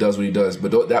definitely does what he does.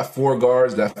 But that 4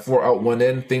 guards, that 4 out one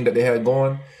in thing that they had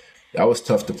going, that was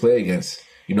tough to play against.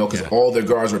 Because all their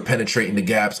guards were penetrating the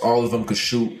gaps. All of them could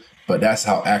shoot. But that's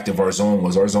how active our zone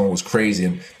was. Our zone was crazy.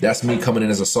 And that's me coming in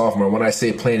as a sophomore. When I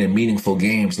say playing in meaningful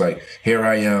games, like here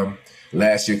I am.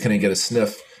 Last year, couldn't get a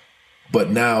sniff. But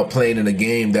now playing in a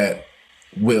game that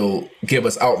will give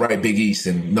us outright Big East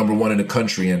and number one in the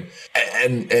country.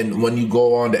 And when you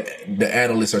go on, the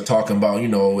analysts are talking about,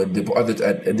 at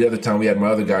the other time we had my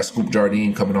other guy, Scoop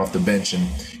Jardine, coming off the bench, and,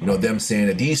 them saying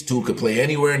that these two could play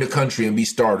anywhere in the country and be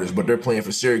starters, but they're playing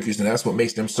for Syracuse, and that's what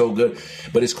makes them so good.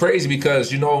 But it's crazy because,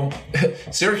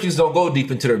 Syracuse don't go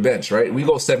deep into their bench, right? We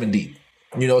go 7 deep.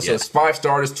 So it's 5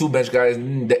 starters, 2 bench guys.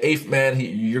 The 8th man,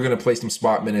 you're going to play some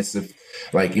spot minutes if,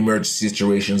 like, emergency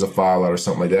situations, a foul out or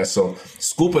something like that. So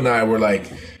Scoop and I were, like,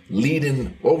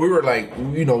 leading. Well, we were, like,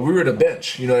 we were the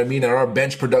bench. You know what I mean? And our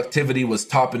bench productivity was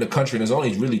top in the country. And there's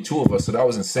only really 2 of us, so that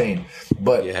was insane.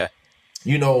 But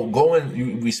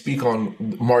we speak on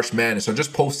March Madness or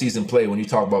just postseason play when you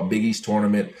talk about Big East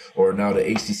tournament or now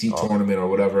the ACC tournament or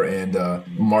whatever. And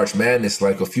March Madness,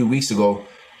 like a few weeks ago,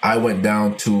 I went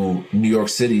down to New York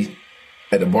City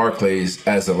at the Barclays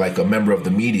as a member of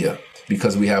the media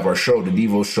because we have our show, the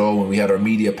Devo show, and we had our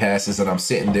media passes, and I'm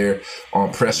sitting there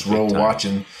on press row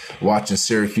watching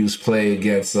Syracuse play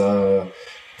against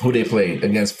who they played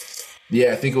against.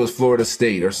 Yeah, I think it was Florida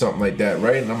State or something like that,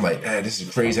 right? And I'm like, man, this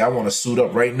is crazy. I want to suit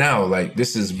up right now. Like,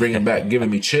 this is giving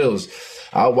me chills.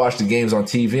 I'll watch the games on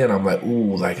TV and I'm like,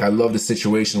 ooh, like I love the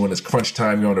situation when it's crunch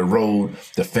time, you're on the road,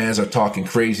 the fans are talking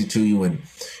crazy to you, and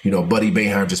Buddy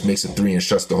Boeheim just makes a three and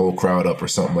shuts the whole crowd up or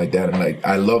something like that. And like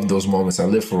I love those moments. I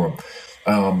live for them.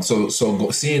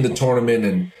 Seeing the tournament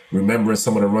and remembering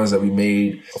some of the runs that we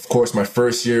made. Of course, my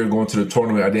first year going to the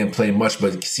tournament, I didn't play much,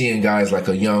 but seeing guys like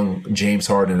a young James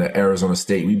Harden at Arizona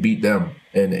State, we beat them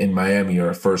in Miami,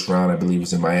 or first round, I believe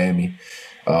was in Miami.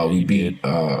 We beat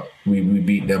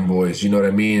them boys, you know what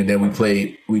I mean? And then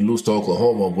we lose to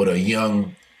Oklahoma with a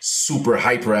young, super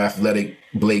hyper athletic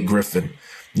Blake Griffin.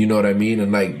 You know what I mean?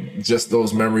 And like just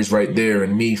those memories right there,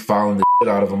 and me fouling the shit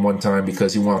out of him one time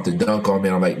because he wanted to dunk on me.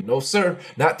 And I'm like, no, sir,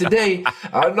 not today.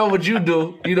 I know what you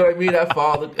do. You know what I mean? I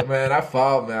fouled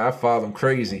him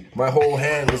crazy. My whole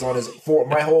hand was on his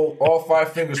all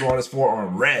 5 fingers were on his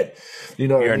forearm, red. You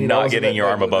know what I mean? You're not getting your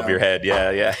arm above your head.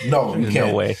 Yeah. No, you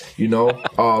can't. No way. You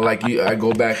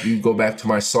go back to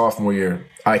my sophomore year.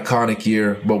 Iconic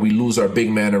year, but we lose our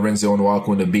big man Arenzo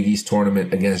Nwaku in the Big East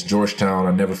tournament against Georgetown.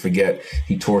 I'll never forget.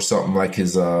 He tore something like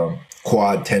his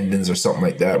quad tendons or something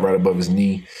like that right above his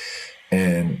knee.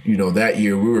 And, that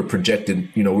year we were projected,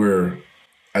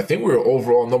 I think we were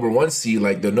overall number 1 seed,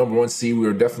 like the number 1 seed. We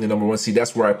were definitely number 1 seed.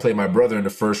 That's where I played my brother in the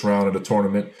first round of the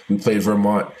tournament. We played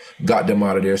Vermont, got them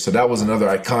out of there. So that was another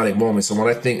iconic moment. So when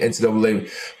I think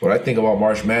NCAA, when I think about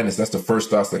March Madness, that's the first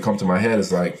thoughts that come to my head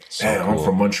is like, damn, cool. I'm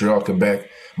from Montreal, Quebec.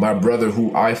 My brother,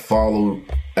 who I followed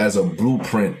as a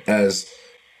blueprint, as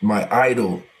my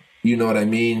idol, you know what I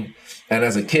mean? And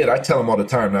as a kid, I tell him all the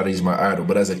time, now that he's my idol.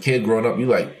 But as a kid growing up, you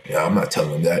like, yeah, I'm not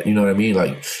telling him that. You know what I mean?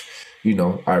 Like,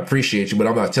 I appreciate you, but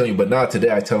I'm not telling you. But now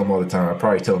today, I tell him all the time. I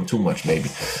probably tell him too much, maybe.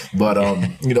 But,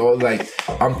 like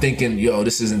I'm thinking,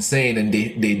 this is insane. And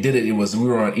they did it. We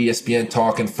were on ESPN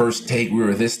talking First Take. We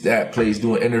were that place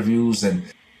doing interviews and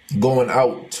going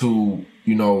out to,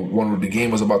 when the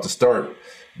game was about to start.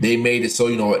 They made it so,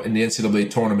 in the NCAA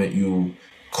tournament, you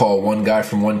call one guy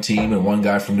from one team and one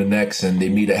guy from the next, and they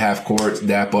meet at half court,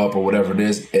 dap up or whatever it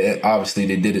is. And obviously,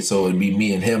 they did it so it'd be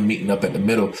me and him meeting up at the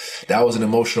middle. That was an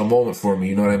emotional moment for me.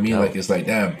 You know what I mean? Like, it's like,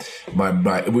 damn,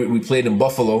 we played in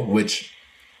Buffalo, which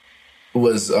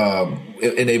was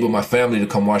it enabled my family to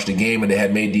come watch the game, and they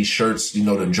had made these shirts,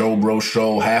 the Joe Bro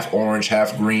Show, half orange,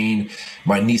 half green.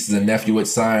 My nieces and nephew with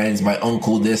signs, my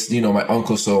uncle this, my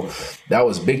uncle. So that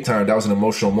was big time. That was an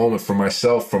emotional moment for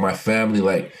myself, for my family,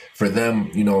 like for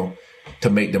them, to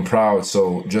make them proud.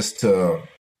 So just to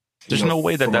there's no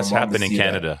way that's happened in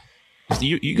Canada.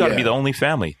 You got to be the only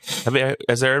family.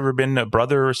 Has there ever been a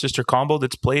brother or sister combo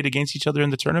that's played against each other in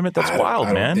the tournament? That's wild,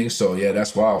 man. I don't think so. Yeah,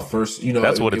 that's wild. First,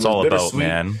 that's what it's all about,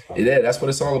 man. Yeah, that's what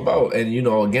it's all about. And,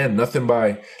 again, nothing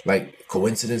by like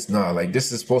coincidence. Nah, like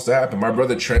this is supposed to happen. My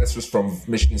brother transfers from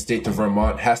Michigan State to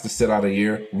Vermont, has to sit out a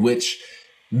year, which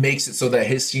makes it so that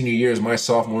his senior year is my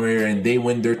sophomore year, and they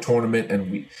win their tournament.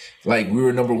 And we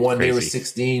were number 1, they were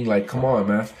 16. Like, come on,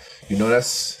 man.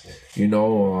 That's.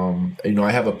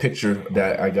 I have a picture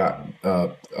that I got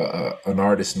an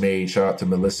artist made. Shout out to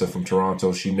Melissa from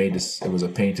Toronto. She made this. It was a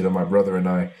painting of my brother and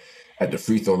I at the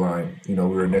free throw line. We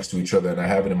were next to each other, and I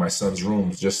have it in my son's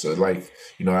room. Just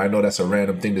I know that's a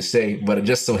random thing to say, but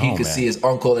just so he could see his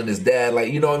uncle and his dad.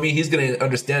 Like, you know what I mean? He's going to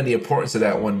understand the importance of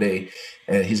that one day,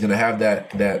 and he's going to have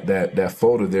that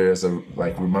photo there as a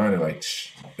reminder. Like,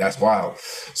 that's wild.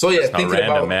 So yeah, it's not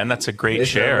random, man. That's a great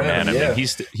share, man. I mean,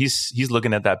 he's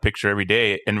looking at that picture every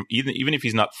day, and even if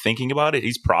he's not thinking about it,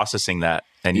 he's processing that,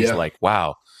 and he's like,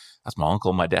 "Wow, that's my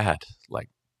uncle, my dad." Like,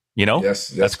 yes,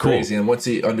 that's crazy. Cool. And once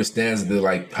he understands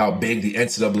how big the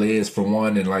NCAA is for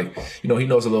one, and he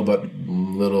knows a little about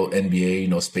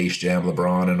NBA, Space Jam,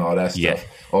 LeBron, and all that stuff. Yeah.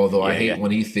 Although I hate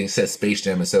when he says Space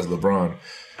Jam and says LeBron.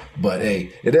 But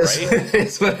hey, it is right?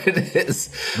 It's what it is.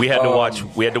 We had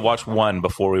to watch one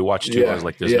before we watched 2. I was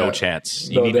like, "There's no chance.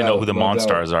 You need to know who the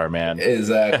Monstars are, man."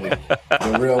 Exactly,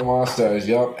 the real Monstars.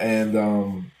 Yup. And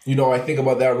I think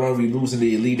about that run. We lose in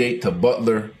the Elite Eight to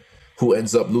Butler, who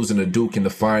ends up losing to Duke in the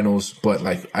finals. But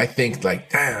I think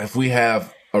damn, if we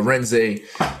have Arenze,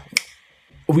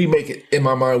 we make it. In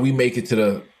my mind, we make it to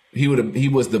the. He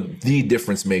was the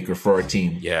difference maker for our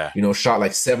team. Yeah. Shot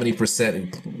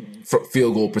 70%.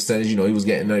 field goal percentage. You know, he was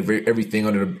getting everything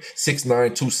under the 6'9",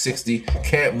 260.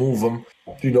 Can't move him.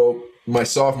 You know, my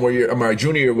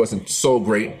junior year wasn't so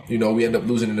great. You know, we end up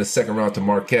losing in the second round to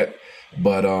Marquette.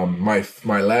 But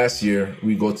my last year,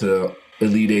 we go to the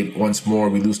Elite Eight once more.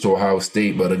 We lose to Ohio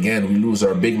State, but again, we lose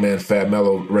our big man, Fab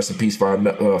Melo. Rest in peace, Fab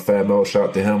Melo. Shout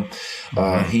out to him.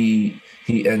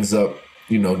 He ends up,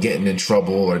 you know, getting in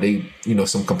trouble, or they, you know,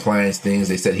 some compliance things.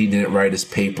 They said he didn't write his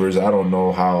papers. I don't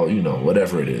know how, you know,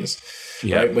 whatever it is.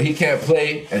 Yeah. Right? But he can't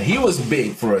play, and he was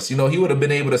big for us. You know, he would have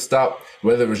been able to stop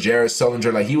whether it was Jared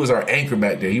Sullinger. Like, he was our anchor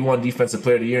back there. He won Defensive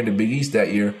Player of the Year in the Big East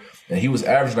that year. And he was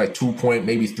averaging like 2 point,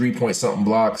 maybe 3 point something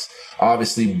blocks.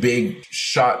 Obviously, big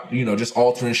shot, you know, just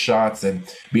altering shots and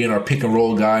being our pick and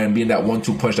roll guy and being that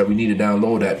 1-2 punch that we needed down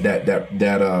low, that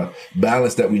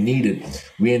balance that we needed.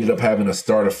 We ended up having a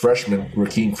starter freshman,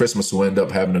 Rakeem Christmas, who ended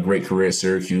up having a great career at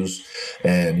Syracuse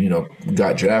and, you know,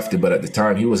 got drafted. But at the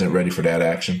time, he wasn't ready for that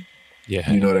action. Yeah.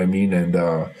 You know what I mean? And,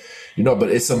 you know, but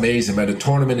it's amazing, man. The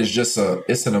tournament is just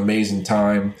it's an amazing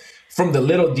time. From the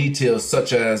little details,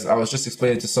 such as I was just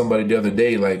explaining to somebody the other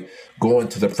day, like going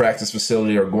to the practice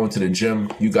facility or going to the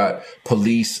gym, you got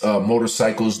police,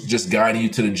 motorcycles just guiding you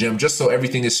to the gym, just so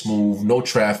everything is smooth, no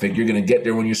traffic. You're going to get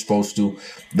there when you're supposed to.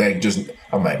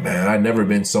 I'm like, man, I've never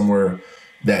been somewhere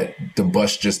that the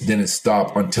bus just didn't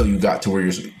stop until you got to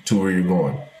where you're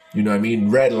going. You know what I mean?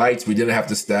 Red lights, we didn't have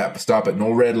to stop at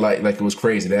no red light. Like, it was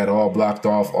crazy. They had it all blocked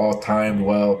off, all timed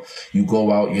well. You go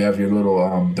out, you have your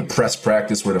little the press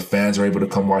practice where the fans are able to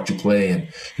come watch you play, and,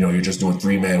 you know, you're just doing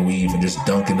 3-man weave and just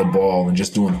dunking the ball and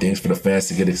just doing things for the fans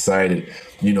to get excited.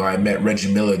 You know, I met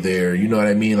Reggie Miller there. You know what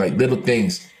I mean? Like, little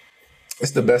things.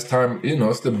 It's the best time. You know,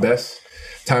 it's the best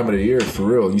time of the year, for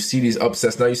real. You see these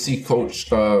upsets. Now you see Coach,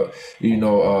 Holloway,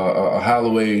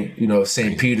 you know,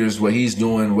 St. Peter's, what he's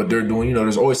doing, what they're doing. You know,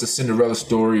 there's always a Cinderella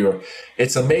story, or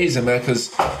it's amazing, man,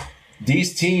 because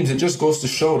these teams, it just goes to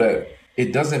show that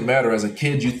it doesn't matter. As a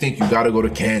kid, you think you got to go to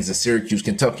Kansas, Syracuse,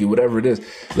 Kentucky, whatever it is.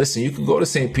 Listen, you can go to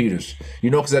St. Peter's,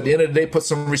 you know, because at the end of the day, put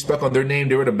some respect on their name.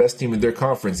 They were the best team in their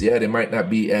conference. Yeah, they might not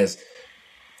be as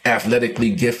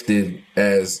athletically gifted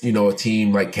as, you know, a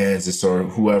team like Kansas or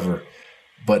whoever.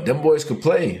 But them boys could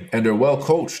play, and they're well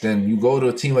coached. And you go to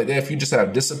a team like that, if you just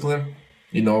have discipline,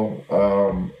 you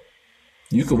know,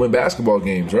 you can win basketball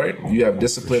games, right? You have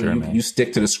discipline, sure, you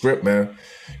stick to the script, man.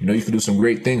 You know, you can do some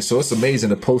great things. So it's amazing.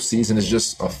 The postseason is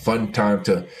just a fun time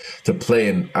to play.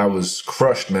 And I was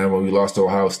crushed, man, when we lost to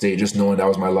Ohio State, just knowing that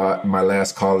was my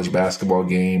last college basketball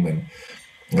game. And,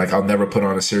 like, I'll never put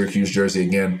on a Syracuse jersey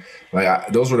again.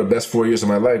 Like, those were the best 4 years of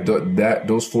my life.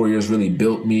 Those 4 years really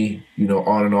built me, you know,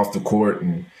 on and off the court,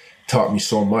 and taught me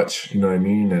so much. You know what I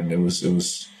mean? And it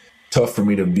was tough for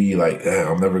me to be like,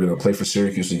 I'm never going to play for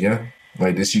Syracuse again.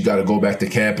 Like this, you got to go back to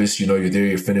campus. You know, you're there,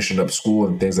 you're finishing up school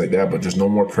and things like that. But there's no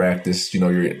more practice. You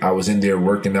know, I was in there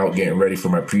working out, getting ready for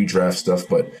my pre-draft stuff.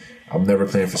 But I'm never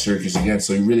playing for Syracuse again.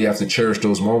 So you really have to cherish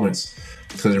those moments,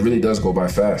 because it really does go by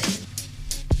fast.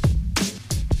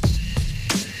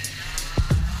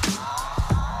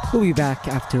 We'll be back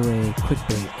after a quick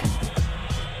break.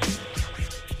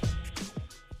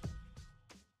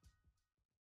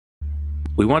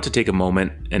 We want to take a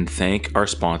moment and thank our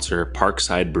sponsor,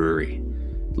 Parkside Brewery.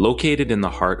 Located in the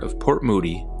heart of Port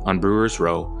Moody on Brewers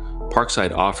Row,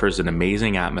 Parkside offers an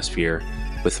amazing atmosphere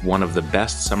with one of the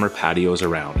best summer patios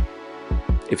around.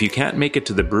 If you can't make it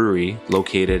to the brewery,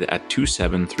 located at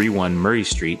 2731 Murray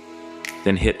Street,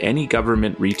 then hit any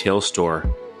government retail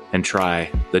store and try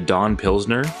the Dawn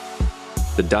Pilsner,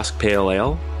 the Dusk Pale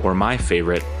Ale, or my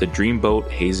favorite, the Dreamboat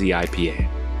Hazy IPA.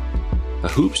 A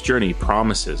Hoops Journey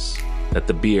promises that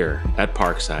the beer at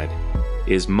Parkside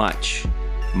is much,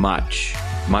 much,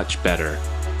 much better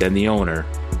than the owner,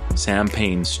 Sam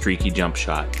Payne's streaky jump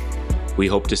shot. We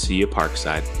hope to see you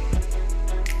Parkside.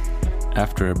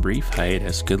 After a brief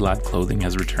hiatus, Good Lad Clothing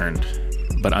has returned,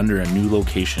 but under a new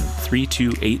location.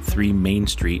 3283 Main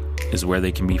Street is where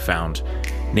they can be found.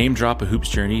 Name drop a Hoops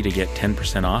Journey to get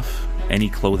 10% off any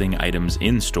clothing items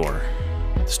in store.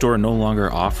 The store no longer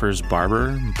offers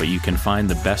barber, but you can find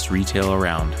the best retail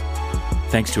around.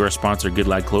 Thanks to our sponsor, Good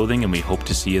Lad Clothing, and we hope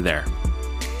to see you there.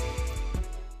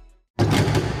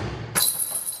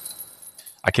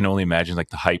 I can only imagine like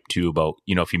the hype too about,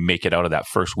 you know, if you make it out of that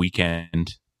first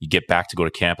weekend, you get back to go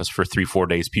to campus for 3-4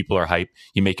 days, people are hype.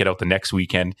 You make it out the next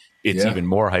weekend, it's even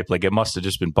more hype. Like, it must have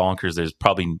just been bonkers. There's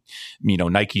probably, you know,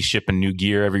 Nike shipping new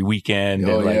gear every weekend.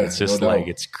 And like, it's just like,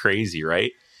 it's crazy,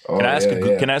 right? Can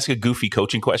I ask a goofy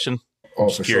coaching question? I'm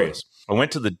just curious. Sure. I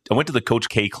went to the Coach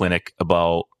K clinic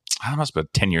about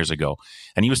 10 years ago.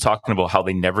 And he was talking about how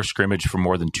they never scrimmage for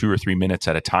more than 2 or 3 minutes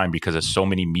at a time because of so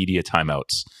many media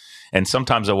timeouts. And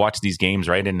sometimes I watch these games,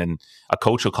 right? And then a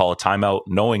coach will call a timeout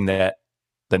knowing that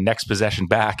the next possession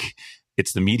back,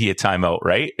 it's the media timeout,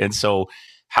 right? And so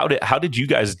how did you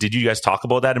guys talk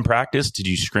about that in practice? Did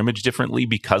you scrimmage differently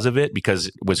because of it?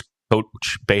 Because was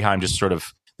Coach Boeheim just sort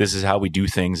of, this is how we do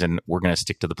things and we're going to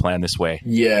stick to the plan this way?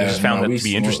 Yeah. I just found that to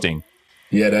be interesting.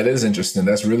 Yeah, that is interesting.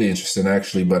 That's really interesting,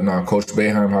 actually. But no, Coach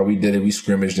Boeheim, how we did it, we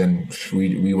scrimmaged and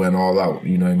we went all out.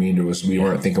 You know what I mean? We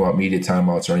weren't thinking about media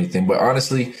timeouts or anything. But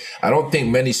honestly, I don't think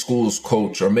many schools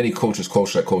coach or many coaches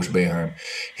coach like Coach Boeheim.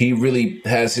 He really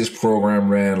has his program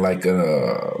ran like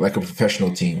a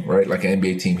professional team, right? Like an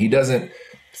NBA team. He doesn't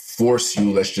force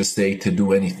you, let's just say, to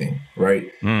do anything,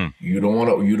 right? You don't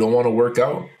want to work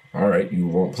out. All right, you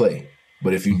won't play.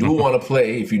 But if you do want to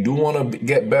play, if you do want to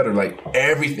get better, like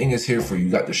everything is here for you. You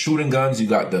got the shooting guns, you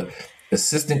got the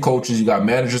assistant coaches, you got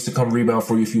managers to come rebound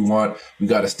for you if you want. We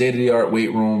got a state-of-the-art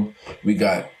weight room. We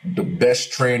got the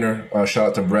best trainer. Shout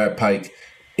out to Brad Pike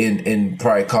in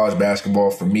probably college basketball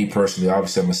for me personally.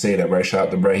 Obviously, I'm going to say that, right? Shout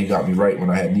out to Brad. He got me right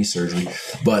when I had knee surgery.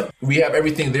 But we have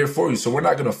everything there for you. So we're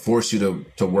not going to force you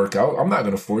to work out. I'm not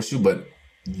going to force you, but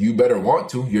you better want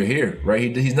to. You're here,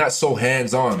 right? He's not so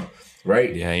hands-on.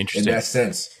 Right? Yeah, interesting. In that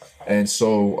sense. And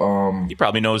so he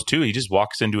probably knows too. He just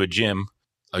walks into a gym.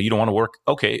 Oh, you don't want to work?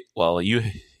 Okay. Well, you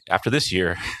after this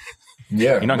year,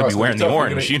 yeah, you're not going to be wearing the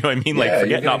orange. You know what I mean? Like,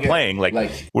 forget not playing. Like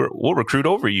we'll recruit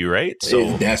over you, right?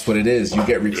 So that's what it is. You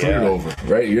get recruited over,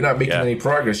 right? You're not making any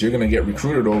progress. You're going to get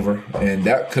recruited over, and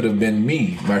that could have been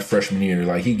me my freshman year.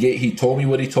 Like he told me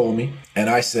what he told me, and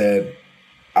I said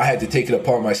I had to take it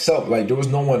upon myself. Like there was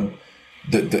no one.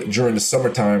 During the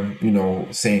summertime, you know,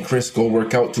 saying, Chris, go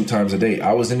work out 2 times a day.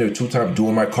 I was in there 2 times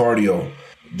doing my cardio,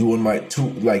 doing my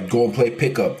go and play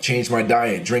pickup, change my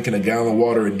diet, drinking a gallon of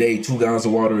water a day, 2 gallons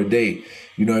of water a day.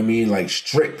 You know what I mean? Like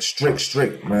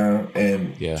strict, man.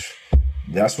 And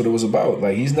that's what it was about.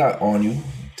 Like he's not on you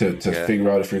to figure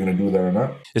out if you're going to do that or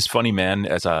not. It's funny, man,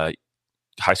 as a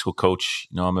high school coach,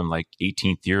 you know, I'm in like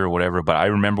 18th year or whatever, but I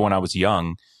remember when I was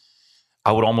young,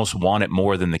 I would almost want it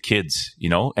more than the kids, you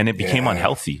know, and it became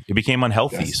unhealthy. It became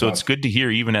unhealthy. That's so tough. It's good to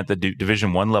hear even at the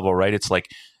Division I level, right? It's like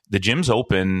the gym's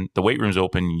open, the weight room's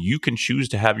open. You can choose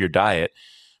to have your diet,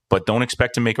 but don't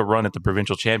expect to make a run at the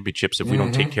provincial championships if we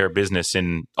don't take care of business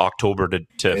in October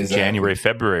to January,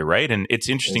 February, right? And it's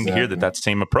interesting to hear that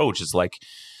same approach is like,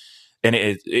 and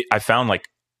I found like,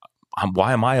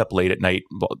 why am I up late at night?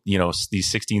 You know,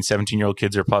 these 16, 17-year-old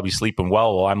kids are probably sleeping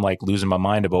well. I'm like losing my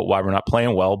mind about why we're not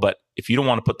playing well. But if you don't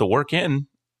want to put the work in,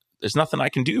 there's nothing I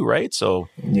can do, right? So,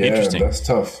 interesting. That's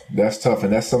tough.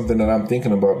 And that's something that I'm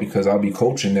thinking about because I'll be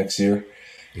coaching next year.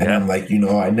 And I'm like, you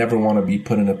know, I never want to be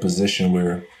put in a position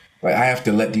where like I have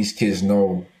to let these kids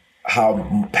know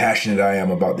how passionate I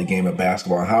am about the game of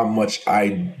basketball and how much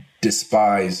I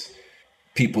despise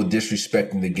people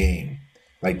disrespecting the game.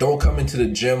 Like, don't come into the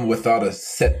gym without a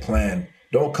set plan.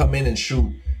 Don't come in and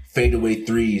shoot fadeaway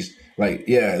threes. Like,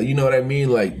 you know what I mean?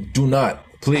 Like, do not.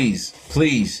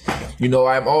 Please. You know,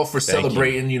 I'm all for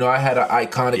celebrating. You know, I had an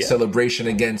iconic celebration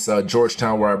against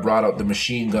Georgetown where I brought out the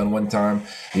machine gun one time.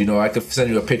 You know, I could send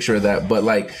you a picture of that. But,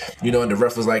 like, you know, and the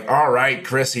ref was like, all right,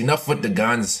 Chris, enough with the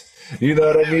guns. You know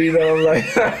what I mean? You know, I'm like,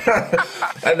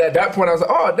 and at that point I was like,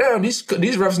 oh damn, these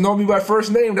refs know me by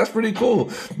first name. That's pretty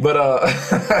cool. But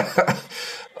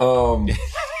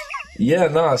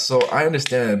so I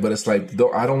understand, but it's like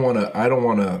I don't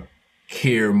wanna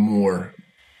care more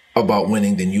about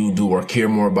winning than you do or care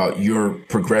more about your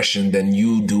progression than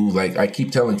you do. Like I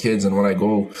keep telling kids, and when I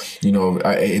go, you know,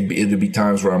 it'll be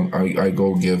times where I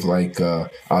go give like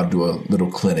I'll do a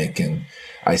little clinic and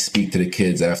I speak to the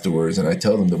kids afterwards and I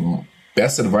tell them the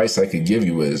best advice I could give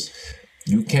you is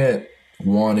you can't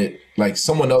want it, like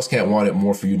someone else can't want it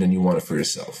more for you than you want it for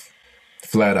yourself.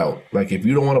 Flat out. Like if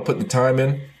you don't want to put the time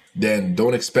in, then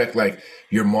don't expect like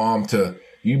your mom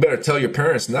you better tell your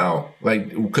parents now, like,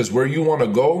 because where you want to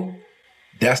go,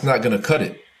 that's not going to cut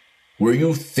it. Where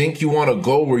you think you want to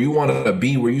go, where you want to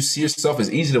be, where you see yourself, it's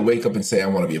easy to wake up and say, I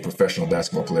want to be a professional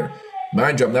basketball player.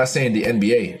 Mind you, I'm not saying the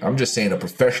NBA. I'm just saying a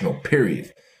professional,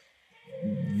 period.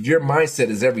 Your mindset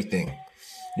is everything.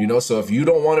 You know, so if you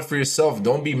don't want it for yourself,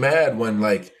 don't be mad when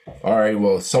like, all right,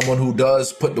 well, someone who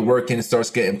does put the work in and starts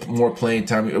getting more playing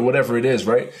time or whatever it is,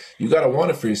 right? You got to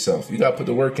want it for yourself. You got to put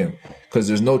the work in because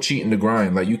there's no cheating the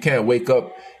grind. Like you can't wake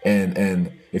up and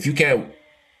if you can't,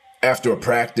 after a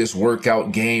practice,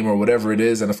 workout, game or whatever it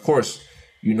is, and of course,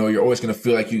 you know, you're always going to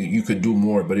feel like you could do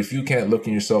more. But if you can't look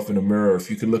in yourself in the mirror, or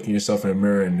if you could look in yourself in the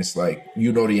mirror and it's like,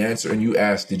 you know the answer and you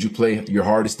ask, did you play your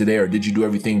hardest today or did you do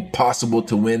everything possible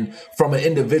to win from an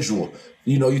individual?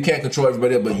 You know, you can't control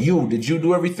everybody else, but did you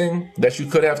do everything that you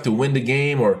could have to win the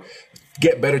game or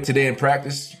get better today in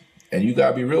practice? And you got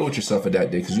to be real with yourself at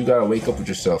that day, because you got to wake up with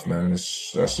yourself, man.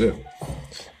 That's it.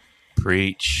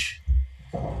 Preach.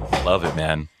 Love it,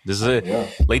 man. This is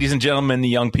it. Ladies and gentlemen, the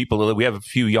young people, we have a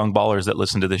few young ballers that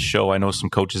listen to this show. I know some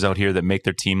coaches out here that make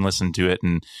their team listen to it.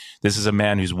 And this is a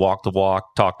man who's walked the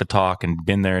walk, talked the talk, and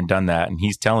been there and done that. And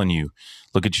he's telling you,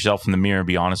 look at yourself in the mirror and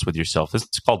be honest with yourself. This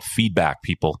is called feedback,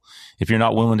 people. If you're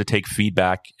not willing to take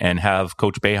feedback and have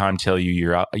Coach Boeheim tell you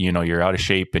you're out of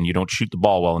shape and you don't shoot the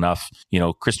ball well enough,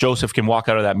 Kris Joseph can walk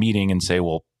out of that meeting and say,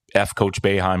 well, F Coach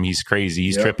Boeheim, he's crazy,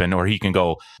 he's tripping. Or he can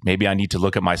go, maybe I need to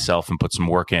look at myself and put some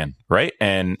work in, right?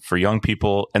 And for young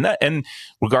people, and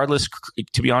regardless,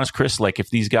 to be honest, Kris, like if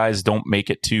these guys don't make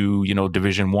it to,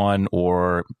 Division I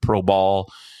or pro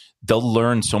ball, they'll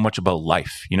learn so much about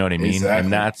life. You know what I mean?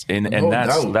 Exactly. And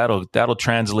that'll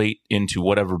translate into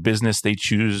whatever business they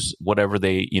choose, whatever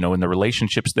they, in the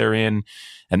relationships they're in.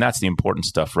 And that's the important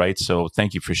stuff, right? So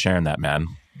thank you for sharing that, man.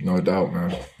 No doubt,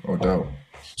 man. No doubt.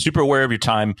 Super aware of your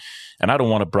time. And I don't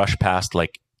want to brush past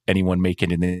like anyone making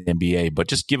it in the NBA, but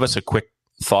just give us a quick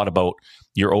thought about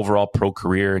your overall pro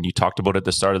career. And you talked about at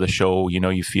the start of the show,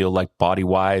 you feel like body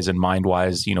wise and mind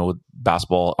wise,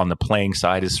 basketball on the playing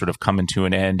side is sort of coming to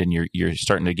an end and you're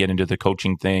starting to get into the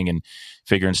coaching thing and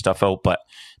figuring stuff out. But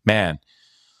man,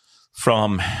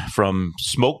 from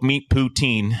smoke meat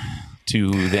poutine to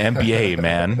the NBA,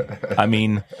 man, I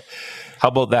mean, how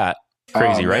about that?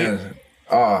 Crazy, right?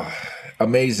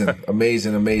 Amazing.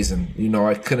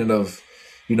 I couldn't have,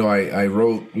 I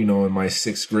wrote, in my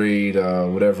sixth grade,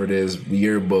 whatever it is,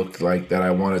 yearbook, like that I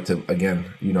wanted to, again,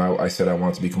 I said I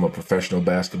wanted to become a professional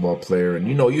basketball player. And,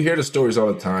 you hear the stories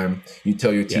all the time. You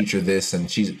tell your teacher this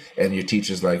and your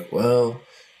teacher's like, well,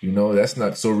 that's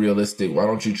not so realistic. Why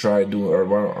don't you try doing,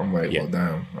 I'm like, well,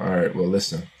 damn. All right, well,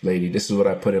 listen, lady, this is what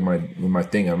I put in my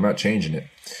thing. I'm not changing it.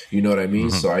 You know what I mean?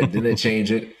 Mm-hmm. So I didn't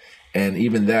change it. And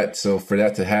even that, so for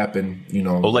that to happen,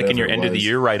 like in your end of the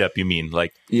year write-up, you mean?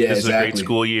 Like, this is a great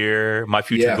school year. My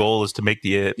future goal is to make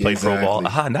play pro ball.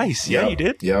 Ah, nice. Yeah, you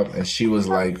did. Yep. And she was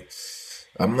like,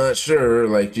 I'm not sure.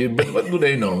 Like, but what do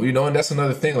they know? And that's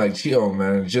another thing. Like,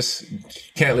 man, just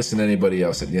can't listen to anybody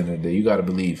else at the end of the day. You got to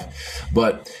believe.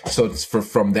 But so it's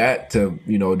from that to,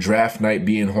 draft night,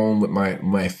 being home with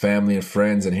my family and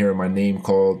friends and hearing my name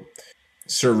called,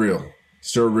 surreal.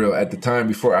 At the time,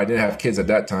 before I didn't have kids at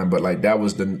that time, but like that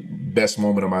was the best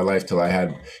moment of my life till I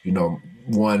had,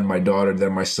 one, my daughter,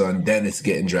 then my son, then it's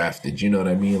getting drafted. You know what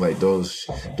I mean? Like those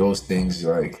things,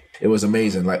 like it was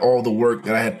amazing. Like all the work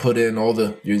that I had put in,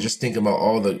 you're just thinking about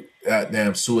all the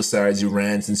damn suicides you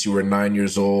ran since you were 9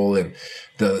 years old and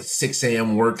the 6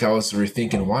 a.m. workouts where you're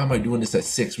thinking, why am I doing this at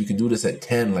 6? We can do this at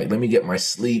 10. Like, let me get my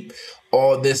sleep.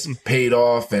 All this paid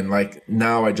off. And like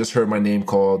now I just heard my name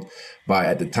called by,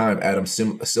 at the time, Adam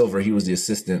Silver. He was the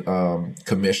assistant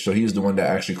commish. So he was the one that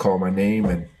actually called my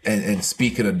name. And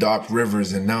speaking of Doc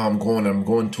Rivers, and now I'm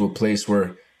going to a place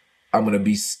where I'm going to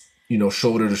be,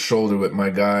 shoulder to shoulder with my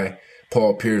guy,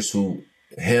 Paul Pierce,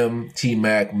 him,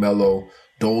 T-Mac, Melo,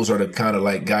 those are the kind of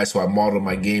like guys who I modeled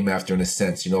my game after in a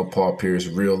sense. Paul Pierce,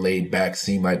 real laid back,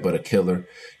 seem like, but a killer.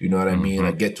 You know what I mean?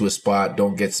 Like get to a spot,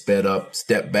 don't get sped up,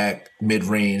 step back, mid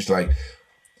range, like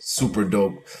super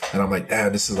dope. And I'm like,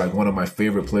 damn, this is like one of my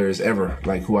favorite players ever,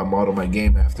 like who I modeled my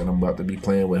game after, and I'm about to be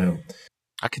playing with him.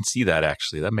 I can see that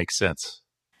actually. That makes sense.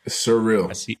 It's surreal.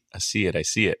 I see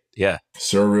it. Yeah.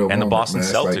 Surreal. And moment, the Boston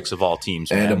man. Celtics like, of all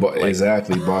teams, man. And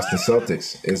exactly, Boston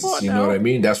Celtics. It's know what I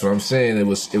mean? That's what I'm saying. It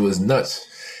was nuts.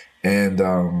 And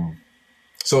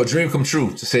so a dream come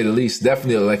true, to say the least.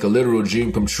 Definitely like a literal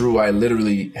dream come true. I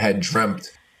literally had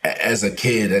dreamt as a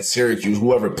kid at Syracuse,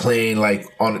 whoever playing like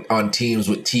on teams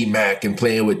with T-Mac and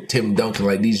playing with Tim Duncan,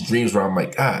 like these dreams where I'm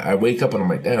like, I wake up and I'm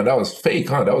like, damn, that was fake,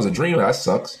 huh? That was a dream. That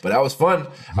sucks. But that was fun.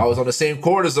 I was on the same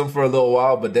court as them for a little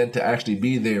while, but then to actually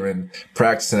be there and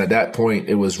practicing at that point,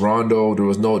 it was Rondo. There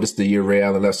was this is the year Ray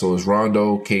Allen left. So it was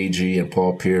Rondo, KG, and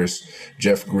Paul Pierce,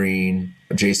 Jeff Green,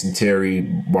 Jason Terry,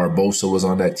 Barbosa was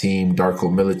on that team, Darko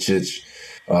Milicic,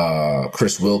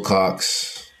 Chris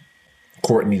Wilcox,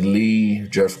 Courtney Lee,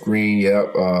 Jeff Green,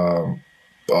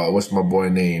 what's my boy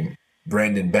name?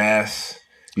 Brandon Bass,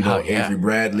 Avery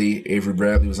Bradley. Avery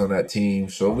Bradley was on that team.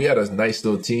 So we had a nice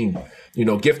little team,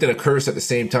 gift and a curse at the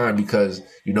same time because,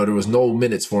 there was no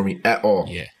minutes for me at all.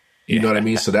 Yeah. You know what I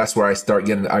mean? So that's where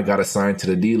I got assigned to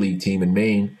the D-League team in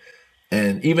Maine.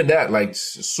 And even that, like,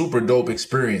 super dope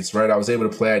experience, right? I was able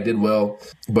to play. I did well.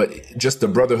 But just the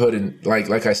brotherhood and,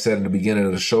 like I said in the beginning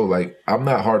of the show, like, I'm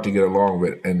not hard to get along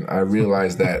with. And I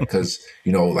realized that because,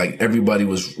 like, everybody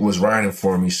was riding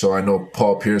for me. So I know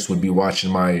Paul Pierce would be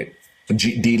watching my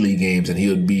D-League games, and he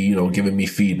would be, giving me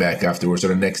feedback afterwards. So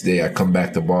the next day I come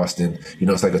back to Boston.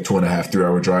 It's like a 2.5, 3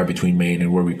 hour drive between Maine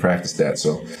and where we practiced at.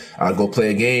 So I'd go play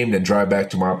a game, then drive back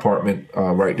to my apartment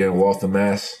right there in Waltham,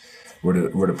 Mass, where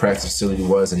the practice facility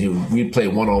was, and we'd play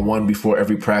 1-on-1 before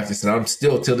every practice. And I'm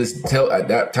still till at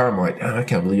that time, I'm like, I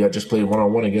can't believe I just played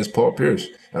 1-on-1 against Paul Pierce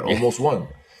and almost won.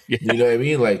 Yeah. You know what I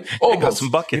mean? Like, almost. Got some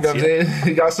buckets. You know what I'm saying?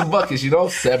 He got some buckets,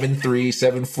 7-3,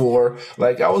 7-4.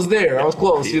 Like, I was there. I was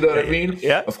close. You know what I mean?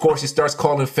 Yeah. Of course, he starts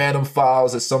calling phantom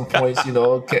fouls at some points,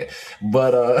 Okay.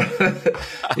 But,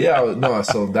 yeah, no,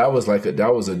 so that was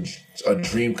a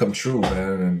dream come true,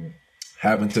 man. And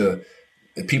having to,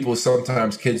 people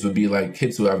sometimes, kids would be like,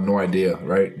 kids who have no idea,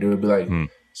 right? They would be like,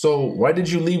 so why did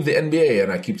you leave the NBA? And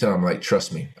I keep telling them, like,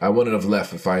 trust me, I wouldn't have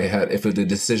left if the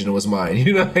decision was mine.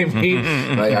 You know what I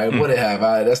mean? Like, I wouldn't have.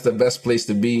 That's the best place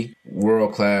to be.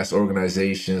 World-class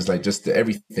organizations, like just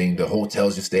everything, the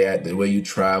hotels you stay at, the way you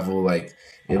travel, like,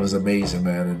 it was amazing,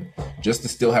 man. And just to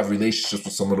still have relationships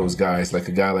with some of those guys, like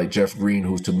a guy like Jeff Green,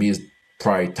 who to me is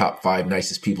probably top 5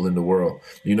 nicest people in the world.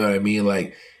 You know what I mean?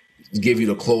 Like, give you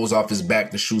the clothes off his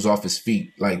back, the shoes off his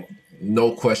feet, like,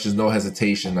 no questions, no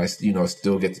hesitation. I,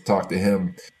 still get to talk to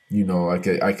him. I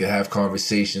could have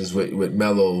conversations with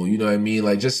Melo. You know what I mean?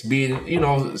 Like, just being,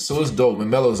 so it's dope. And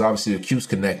Melo's obviously a Q's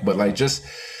connect, but like, just,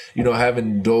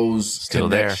 having those still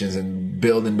connections there and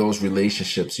building those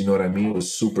relationships. You know what I mean? It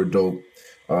was super dope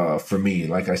for me.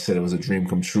 Like I said, it was a dream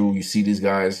come true. You see these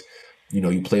guys,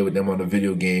 you play with them on a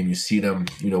video game. You see them,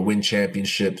 win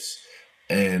championships,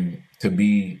 and to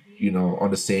be, on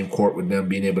the same court with them,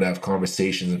 being able to have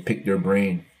conversations and pick their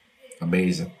brain.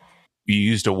 Amazing. You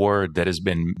used a word that has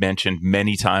been mentioned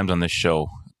many times on this show,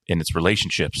 and it's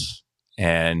relationships.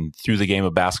 And through the game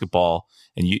of basketball,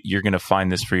 and you're going to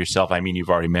find this for yourself. I mean, you've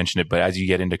already mentioned it, but as you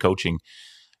get into coaching,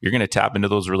 you're going to tap into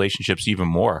those relationships even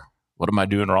more. What am I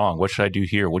doing wrong? What should I do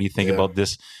here? What do you think about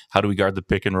this? How do we guard the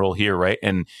pick and roll here, right?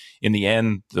 And in the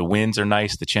end, the wins are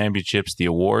nice, the championships, the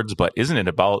awards, but isn't it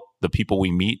about the people we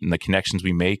meet and the connections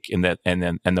we make and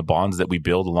the bonds that we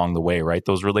build along the way, right?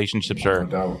 Those relationships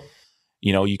are,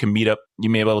 you can meet up.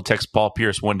 You may be able to text Paul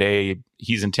Pierce one day.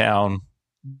 He's in town.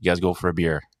 You guys go for a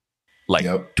beer.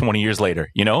 20 years later,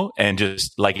 and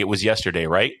just like it was yesterday,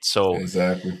 right? So,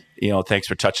 exactly. Thanks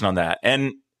for touching on that.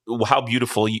 And how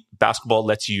beautiful basketball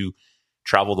lets you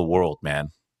travel the world, man.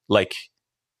 Like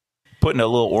putting a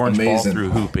little orange ball through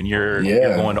hoop and you're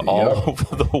going all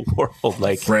over the world.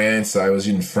 Like France, I was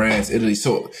in France, Italy.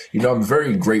 So, I'm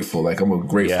very grateful. Like, I'm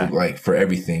grateful, like, for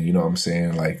everything, you know what I'm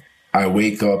saying? Like, I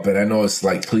wake up, and I know it's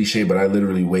like cliche, but I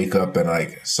literally wake up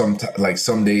and some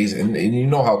days, and you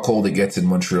know how cold it gets in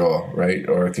Montreal, right?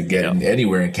 Or it could get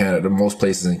anywhere in Canada, most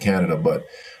places in Canada. But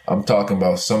I'm talking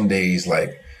about some days,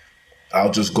 like,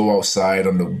 I'll just go outside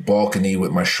on the balcony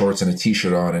with my shorts and a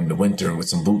t-shirt on in the winter with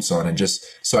some boots on, and just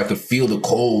so I could feel the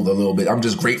cold a little bit. I'm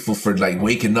just grateful for like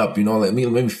waking up, let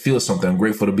me feel something. I'm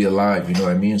grateful to be alive. You know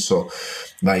what I mean? So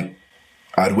like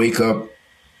I'd wake up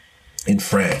in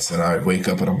France and I'd wake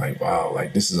up and I'm like, wow,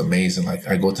 like this is amazing. Like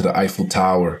I go to the Eiffel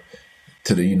Tower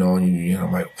to the,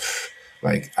 I'm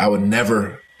like I would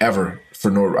never, ever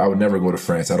I would never go to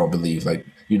France. I don't believe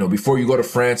before you go to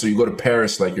France or you go to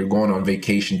Paris, like you're going on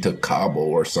vacation to Cabo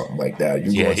or something like that.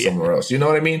 You're going somewhere else. You know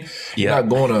what I mean? You're not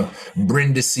going to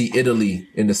Brindisi, Italy,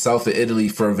 in the south of Italy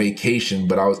for a vacation,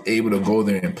 but I was able to go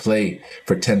there and play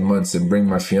for 10 months and bring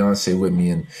my fiance with me.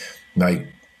 And like,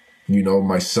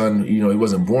 my son, he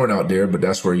wasn't born out there, but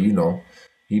that's where,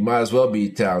 he might as well be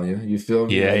Italian. You feel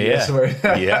me? Yeah.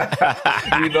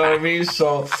 You know what I mean?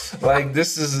 So, like,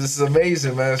 this is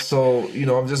amazing, man. So,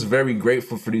 I'm just very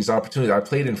grateful for these opportunities. I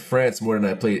played in France more than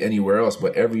I played anywhere else,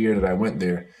 but every year that I went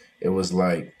there, it was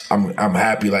like, I'm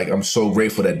happy. Like, I'm so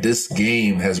grateful that this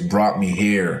game has brought me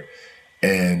here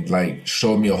and, like,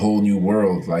 showed me a whole new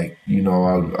world. Like,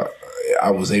 I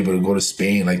was able to go to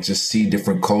Spain, like just see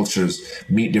different cultures,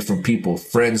 meet different people,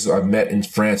 friends I've met in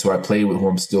France who I played with, who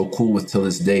I'm still cool with till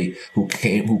this day, who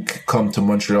come to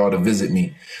Montreal to visit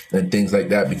me and things like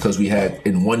that. Because we had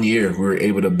in 1 year, we were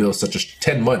able to build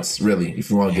 10 months, really, if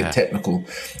you want to get technical,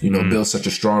 build such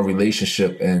a strong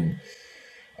relationship. And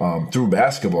through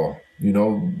basketball,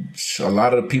 a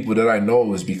lot of the people that I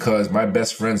know is because my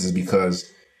best friends is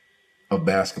because of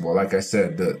basketball. Like I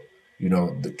said, the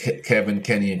Kevin,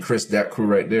 Kenny, and Chris, that crew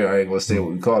right there. I ain't gonna say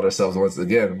what we called ourselves once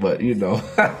again, but them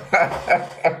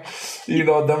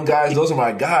guys, those are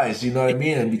my guys, you know what I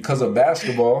mean? And because of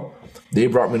basketball, they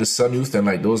brought me to Sun Youth, and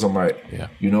like those are my,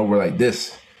 we're like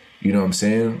this, you know what I'm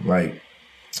saying? Like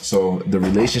So the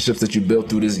relationships that you built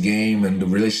through this game and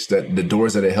the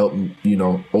doors that it helped,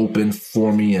 open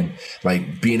for me, and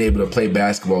like being able to play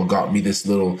basketball got me this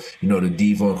little, the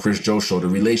Devo and Kris Joseph show, the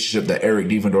relationship that Eric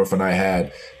Devendorf and I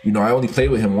had. I only played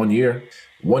with him 1 year,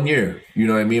 you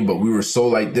know what I mean? But we were so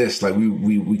like this, like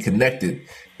we connected.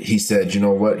 He said, you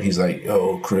know what? He's like,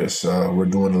 yo, Kris, we're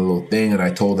doing a little thing. And I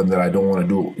told them that I don't want to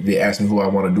do it. They asked me who I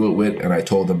want to do it with. And I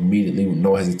told them immediately, with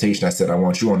no hesitation, I said, I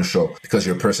want you on the show because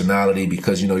your personality,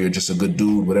 because, you're just a good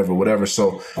dude, whatever.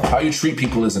 So how you treat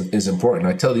people is important.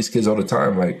 I tell these kids all the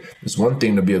time, like, it's one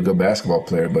thing to be a good basketball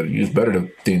player, but it's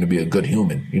better thing to be a good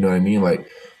human. You know what I mean? Like,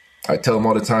 I tell them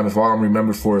all the time, if all I'm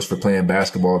remembered for is for playing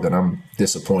basketball, then I'm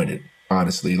disappointed,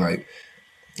 honestly. Like,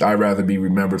 I'd rather be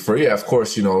remembered for, of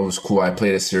course, it was cool. I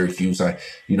played at Syracuse. I,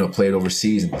 played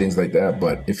overseas and things like that.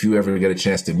 But if you ever get a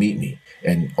chance to meet me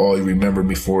and all you remember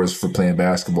me for is for playing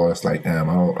basketball, it's like, damn,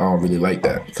 I don't really like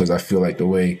that, because I feel like the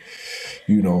way,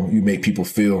 you make people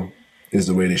feel is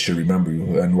the way they should remember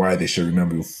you and why they should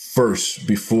remember you first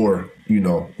before,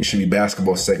 it should be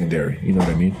basketball secondary. You know what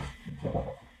I mean?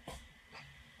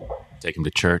 Take him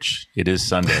to church. It is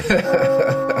Sunday.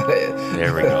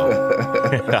 There we go.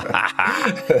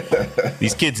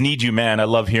 These kids need you, man. I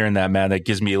love hearing that, man. That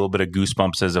gives me a little bit of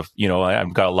goosebumps as I've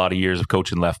got a lot of years of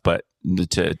coaching left, but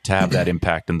to have that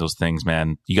impact and those things,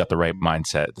 man, you got the right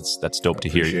mindset. That's dope to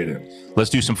hear. It. Let's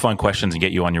do some fun questions and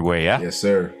get you on your way, yeah? Yes,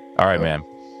 sir. All right, man.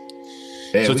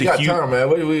 Hey, so we got time, man.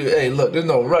 Hey, look, there's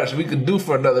no rush. We could do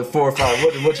for another 4 or 5.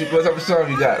 What type of time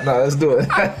you got? No, let's do it.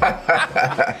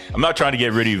 I'm not trying to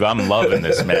get rid of you. I'm loving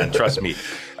this, man. Trust me.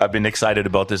 I've been excited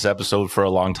about this episode for a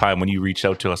long time. When you reached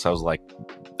out to us, I was like,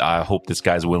 I hope this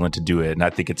guy's willing to do it. And I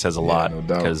think it says a lot, no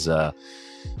doubt, because it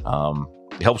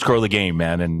helps grow the game,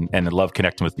 man. And I love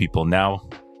connecting with people. Now,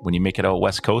 when you make it out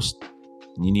West Coast,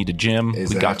 you need a gym.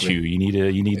 Exactly. We got you. You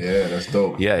need. Yeah, that's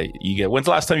dope. Yeah, when's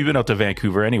the last time you've been out to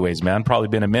Vancouver? Anyways, man, probably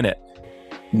been a minute.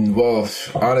 Well,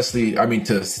 honestly, I mean,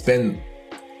 to spend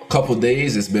a couple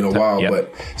days, it's been a while. Yep.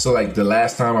 But so like the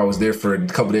last time I was there for a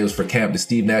couple days was for camp, the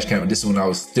Steve Nash camp. And this is when I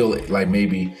was still like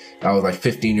I was like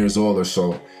 15 years old or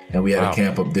so, and we had a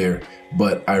camp up there.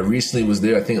 But I recently was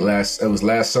there. I think it was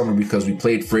last summer, because we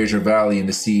played Fraser Valley in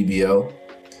the CEBL.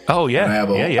 Oh yeah, I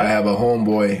have a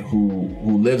homeboy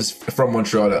who lives from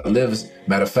Montreal that lives.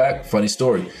 Matter of fact, funny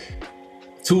story.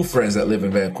 2 friends that live in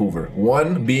Vancouver.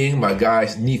 One being my guy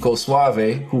Nico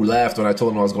Suave, who laughed when I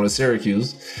told him I was going to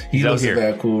Syracuse. He lives in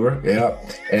Vancouver, yeah.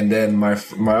 And then my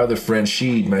other friend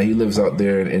Sheed, man, he lives out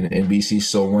there in BC.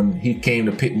 So when he came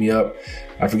to pick me up,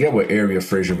 I forget what area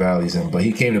Fraser Valley's in, but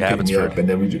he came to pick me up, and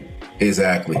then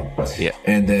exactly. Yeah.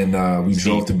 And then we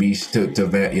drove to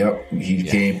Van. Yep. He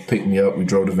came, picked me up. We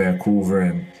drove to Vancouver,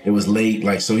 and it was late.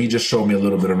 Like, so he just showed me a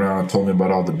little bit around, told me about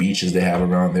all the beaches they have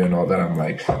around there and all that. I'm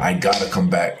like, I gotta come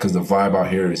back, because the vibe out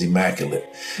here is immaculate.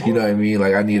 You know what I mean?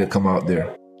 Like, I need to come out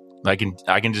there. I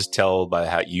can just tell by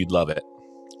how you'd love it.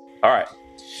 All right.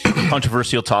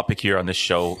 Controversial topic here on this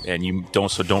show, and you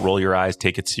don't roll your eyes.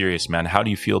 Take it serious, man. How do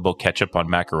you feel about ketchup on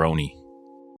macaroni?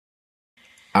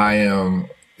 I am,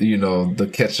 the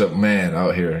ketchup man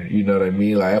out here. You know what I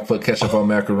mean? Like, I put ketchup on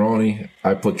macaroni.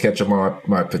 I put ketchup on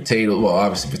my potatoes. Well,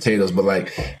 obviously potatoes, but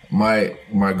like my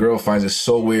girl finds it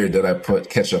so weird that I put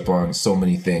ketchup on so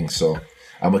many things. So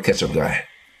I'm a ketchup guy.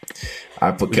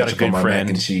 I put ketchup on my mac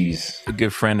and cheese. A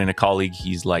good friend and a colleague.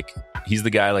 He's the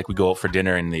guy, like, we go out for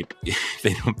dinner and they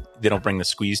don't bring the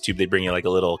squeeze tube. They bring you like a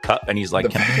little cup, and he's like,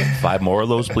 "Can I get 5 more of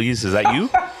those, please? Is that you?"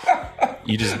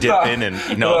 You just dip in and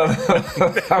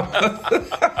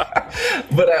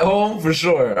But at home, for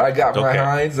sure, I got my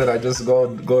Heinz and I just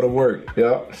go to work.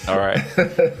 Yeah. All right.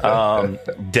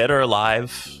 Dead or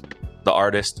alive, the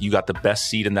artist, you got the best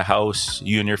seat in the house.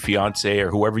 You and your fiance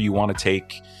or whoever you want to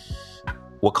take.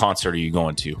 What concert are you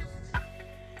going to?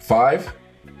 5?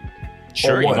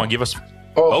 Sure. You want to give us?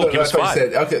 Give us 5.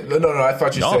 You said, okay. No. I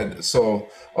thought you said so.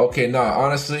 Okay.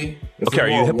 Honestly. Okay. Are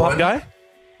you a hip hop guy?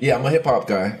 Yeah, I'm a hip hop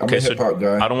guy. I'm a hip hop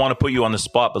guy. I don't want to put you on the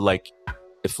spot, but like,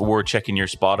 if we're checking your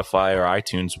Spotify or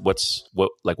iTunes, what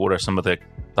are some of the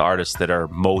artists that are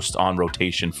most on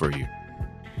rotation for you?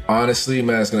 Honestly,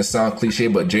 man, it's gonna sound cliche,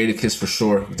 but Jadakiss for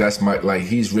sure. That's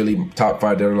he's really top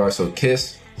 5 dead or alive. So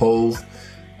Kiss, Hove,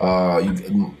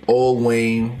 Old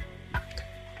Wayne.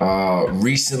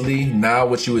 Recently, now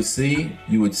what you would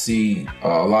see a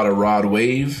lot of Rod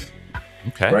Wave.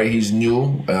 Okay. Right, he's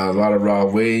new. A lot of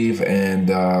Rod Wave, and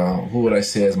who would I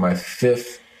say as my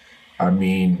 5th? I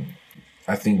mean,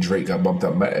 I think Drake got bumped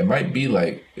up. It might be who's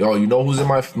in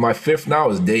my 5th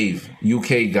now is Dave,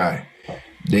 UK guy.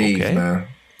 Dave, man.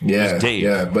 Yeah, Dave.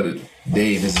 yeah, but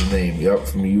Dave is his name. Yep,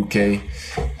 from the UK.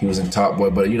 He was in Top Boy,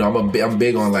 but I'm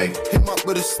big on like. Hit him up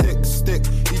with a stick.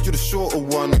 Need you the shorter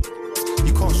one.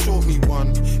 You can't short me one.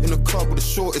 In the club with the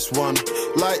shortest one.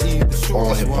 Lighty, the shortest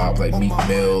all hip hop, like one. Meek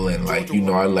Mill and like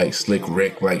I like Slick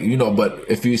Rick, like but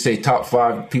if you say top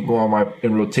 5 people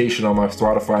in rotation on my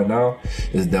Spotify now,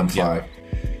 is them 5.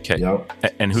 Okay. Yep.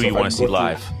 And who you want to see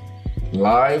live?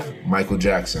 Live, Michael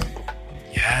Jackson.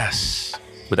 Yes.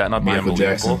 Would that not be Michael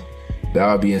unbelievable? Jackson.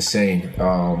 That would be insane.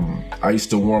 I used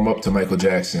to warm up to Michael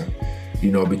Jackson.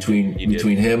 Between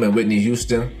him and Whitney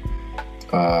Houston,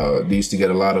 they used to get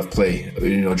a lot of play.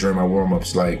 During my warm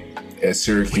ups, like at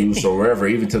Syracuse or wherever.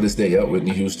 Even to this day,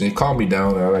 Whitney Houston, it calmed me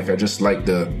down. I just like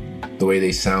the way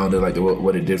they sounded, like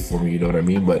what it did for me. You know what I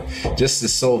mean? But just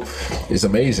it's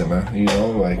amazing,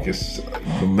 man. Like it's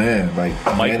the man. Like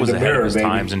Mike was ahead of his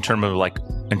times in terms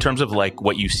of like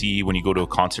what you see when you go to a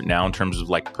concert now. In terms of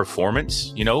like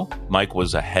performance, Mike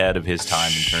was ahead of his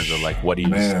time in terms of like what he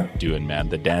was doing, man.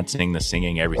 The dancing, the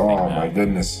singing, everything. Oh man. My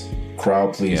goodness,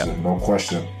 crowd pleaser, no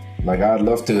question. Like I'd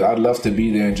love to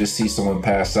be there and just see someone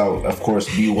pass out. Of course,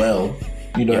 be well.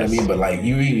 You know what I mean? But like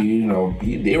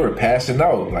they were passing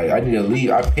out. Like I need to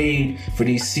leave. I paid for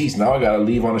these seats. Now I gotta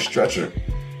leave on a stretcher.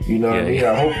 You know what I mean?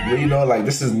 I hope like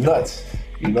this is nuts.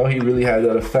 He really had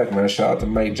that effect, man. Shout out to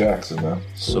Mike Jackson, man.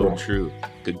 So true.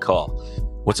 Good call.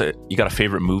 You got a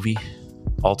favorite movie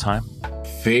all time?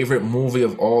 Favorite movie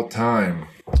of all time?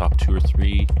 Top 2 or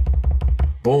 3?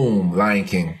 Boom, Lion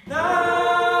King.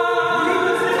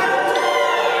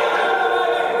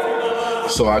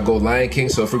 So I go Lion King.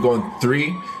 So if we're going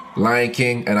 3, Lion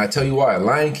King, and I tell you why.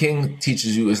 Lion King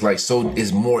teaches you is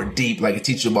more deep. Like it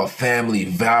teaches you about family,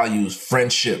 values,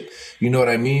 friendship. You know what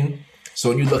I mean? So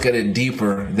when you look at it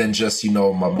deeper than just,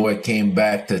 my boy came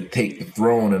back to take the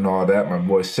throne and all that, my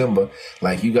boy Simba,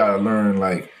 like you gotta learn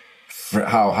like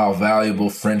how valuable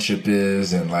friendship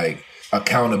is and like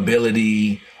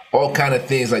accountability, all kind of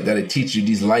things like that. It teaches you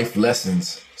these life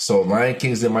lessons. So Lion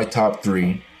King's in my top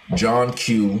 3. John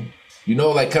Q.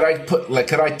 Could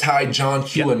I tie John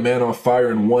Q and Man on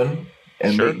Fire in 1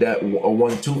 and make that a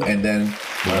 1-2 and then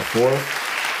my 4th?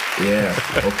 Yeah,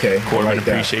 okay. Corbin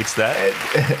appreciates that.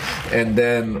 And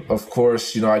then, of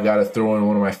course, I got to throw in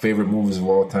one of my favorite movies of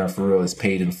all time for real is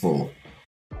Paid in Full.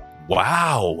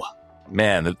 Wow.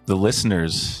 Man, the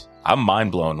listeners, I'm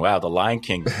mind blown. Wow, The Lion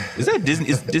King. Is that Disney?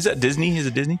 Is that Disney? Is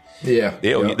it Disney? Yeah.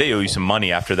 They owe you some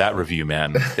money after that review,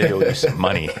 man. They owe you some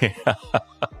money.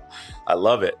 I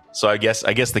love it. So I guess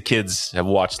the kids have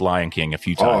watched Lion King a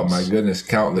few times. Oh my goodness,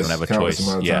 countless. Don't have a countless choice.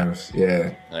 amount of times.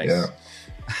 Yeah. Nice. Yeah.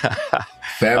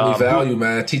 Family value,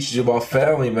 man. It teaches you about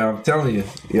family, man. I'm telling you.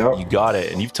 Yep. You got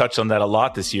it. And you've touched on that a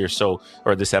lot this year,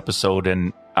 or this episode,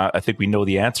 and I think we know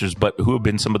the answers, but who have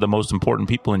been some of the most important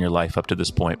people in your life up to this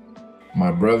point?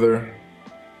 My brother.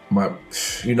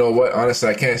 You know what? Honestly,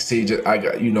 I can't say.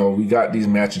 We got these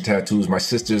matching tattoos. My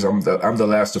sisters, I'm the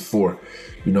last of 4.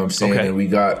 You know what I'm saying? Okay. And we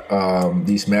got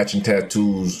these matching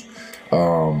tattoos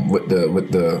with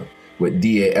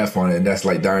DAF on it, and that's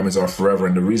like Diamonds Are Forever.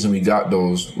 And the reason we got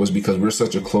those was because we're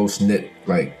such a close knit,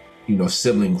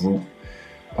 sibling group.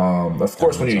 Of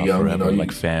course, when you're young, forever,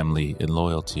 like family and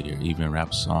loyalty, or even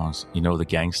rap songs. The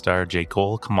Gangstar, J.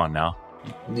 Cole. Come on now.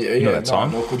 You know that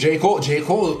song? No, J. Cole.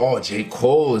 Oh, J.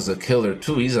 Cole is a killer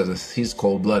too. He's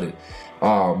cold blooded.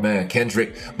 Oh man,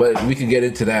 Kendrick. But we can get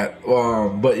into that.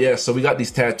 But yeah, so we got these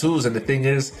tattoos, and the thing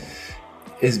is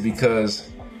because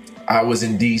I was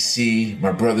in DC,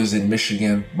 my brother's in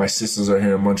Michigan, my sisters are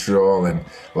here in Montreal, and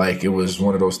like it was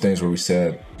one of those things where we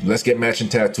said, let's get matching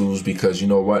tattoos because you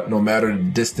know what? No matter the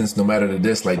distance, no matter the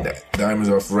this, like that, Diamonds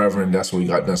Are Forever, and that's what we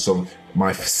got done. So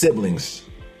my siblings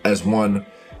as one,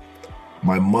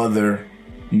 my mother,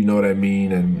 you know what I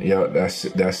mean? And yeah, that's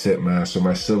it, man. So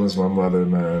my siblings, my mother,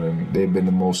 man, and they've been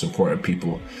the most important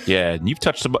people. Yeah, and you've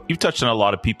touched on a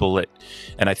lot of people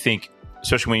and I think,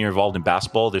 especially when you're involved in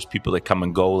basketball, there's people that come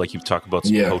and go, like you've talked about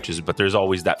some coaches, but there's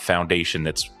always that foundation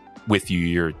that's with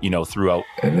you, throughout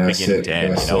beginning to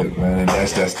end. It, man. And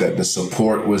that's that. The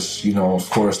support was, of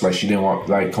course, like she didn't want,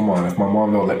 like, come on, if my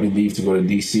mom don't let me leave to go to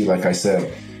DC, like I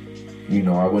said,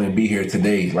 I wouldn't be here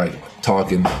today, like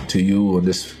talking to you on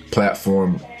this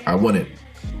platform. I wouldn't.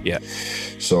 Yeah.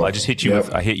 So I just hit you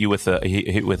with a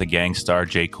Gangstar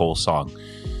J. Cole song.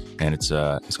 And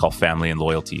it's called Family and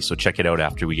Loyalty. So check it out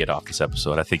after we get off this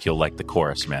episode. I think you'll like the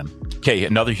chorus, man. Okay,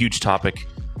 another huge topic.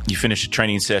 You finish a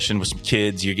training session with some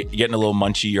kids. You're getting a little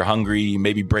munchy. You're hungry. You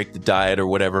maybe break the diet or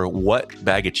whatever. What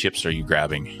bag of chips are you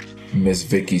grabbing? Miss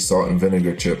Vicky salt and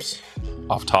vinegar chips.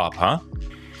 Off top, huh?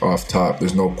 Off top.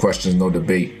 There's no questions, no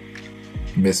debate.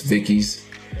 Miss Vicky's.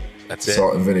 That's it.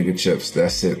 Salt and vinegar chips.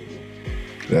 That's it.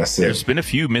 That's it. There's been a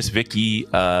few Miss Vicky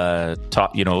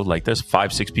top, like there's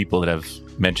 5-6 people that have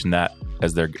mentioned that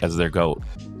as their goat.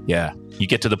 Yeah. You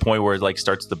get to the point where it like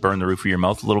starts to burn the roof of your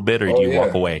mouth a little bit, or do you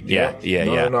walk away? Yeah.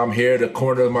 No, I'm here, the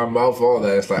corner of my mouth, all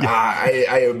that. It's like,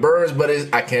 it burns, but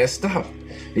I can't stop.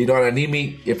 You know what I need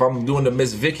me? If I'm doing the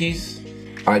Miss Vicky's,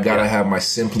 I gotta have my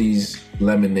Simply's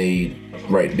lemonade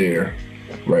right there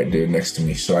next to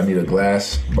me. So I need a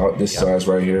glass about this size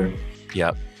right here.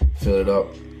 Yep. Fill it up.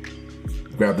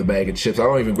 Grab the bag of chips. I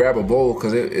don't even grab a bowl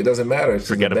because it doesn't matter.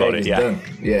 Forget about it. Done.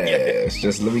 Yeah. It's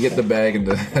just let me get the bag and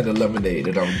the lemonade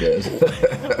and I'm good.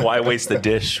 Why waste the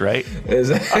dish, right?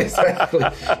 Exactly.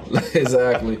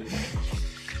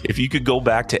 If you could go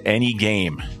back to any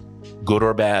game, good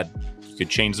or bad, you could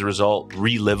change the result,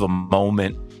 relive a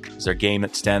moment. Is there a game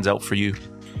that stands out for you?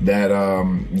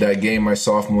 That game my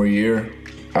sophomore year,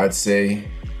 I'd say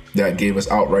that gave us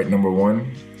outright number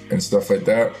one and stuff like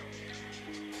that.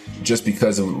 Just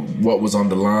because of what was on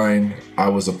the line, I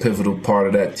was a pivotal part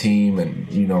of that team, and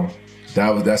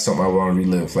that's something I want to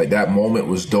relive. Like that moment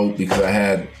was dope because I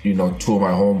had two of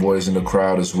my homeboys in the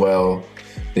crowd as well.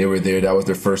 They were there. That was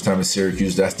their first time in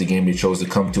Syracuse. That's the game they chose to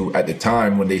come to. At the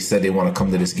time when they said they want to come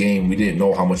to this game, we didn't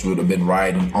know how much we would have been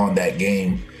riding on that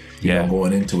game,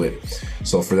 going into it.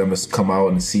 So for them to come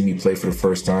out and see me play for the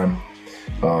first time,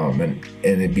 and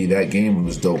it'd be that game, it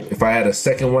was dope. If I had a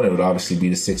second one, it would obviously be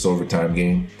the 6 overtime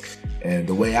game. And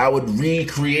the way I would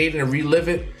recreate it and relive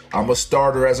it, I'm a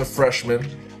starter as a freshman.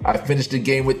 I finished the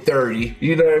game with 30.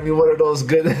 You know what I mean? One of those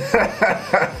good,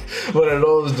 one of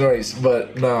those joints.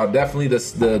 But no, definitely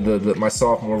the my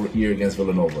sophomore year against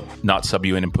Villanova. Not sub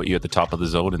you in and put you at the top of the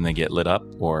zone and then get lit up,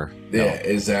 or no? Yeah,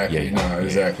 exactly. Yeah. No,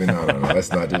 exactly. No.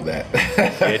 Let's not do that.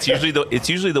 It's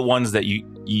usually the ones that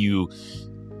you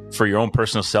for your own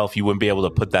personal self, you wouldn't be able to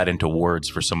put that into words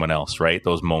for someone else, right?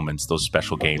 Those moments, those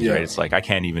special games, right? It's like I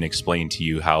can't even explain to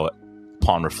you how,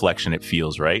 upon reflection, it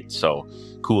feels, right? So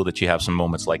cool that you have some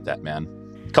moments like that, man.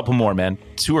 A couple more, man.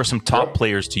 Who are some top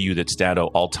players to you that stand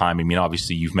out all time? I mean,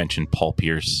 obviously, you've mentioned Paul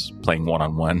Pierce playing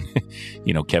one-on-one,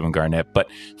 Kevin Garnett. But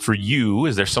for you,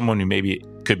 is there someone who maybe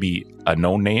could be a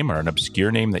known name or an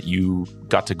obscure name that you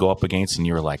got to go up against and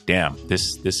you were like, damn,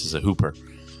 this is a hooper?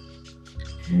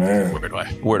 Man,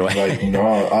 where do I? Like,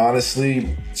 no,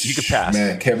 honestly, you could pass.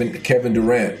 Man, Kevin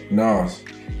Durant, no,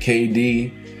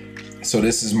 KD. So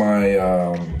this is my,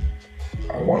 I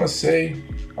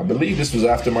believe this was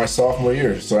after my sophomore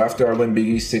year. So after I win Big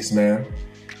East 6 man,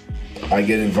 I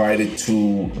get invited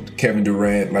to Kevin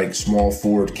Durant, like small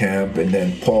forward camp, and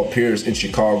then Paul Pierce in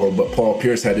Chicago. But Paul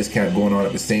Pierce had his camp going on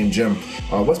at the same gym.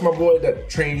 What's my boy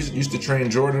that used to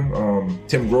train Jordan?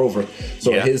 Tim Grover.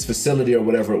 So his facility or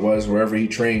whatever it was, wherever he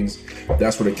trains,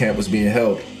 that's where the camp was being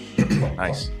held.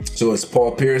 Nice. So it's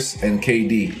Paul Pierce and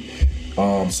KD.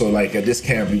 So like at this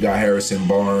camp, we got Harrison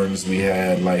Barnes, we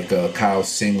had like Kyle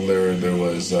Singler, there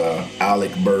was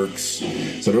Alec Burks.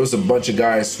 So there was a bunch of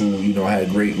guys who went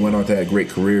on to have great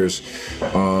careers.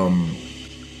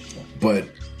 But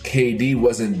KD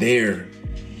wasn't there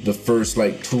the first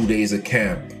like 2 days of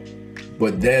camp.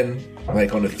 But then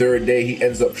like on the third day, he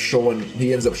ends up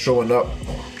showing up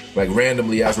like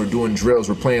randomly as we're doing drills.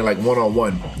 We're playing like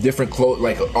one-on-one, different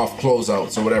like off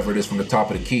closeouts or whatever it is from the top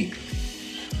of the key.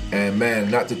 And man,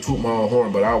 not to toot my own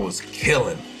horn, but I was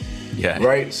killing. Yeah.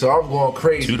 Right. So I'm going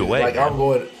crazy. Toot away. Like man.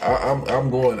 I'm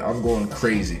going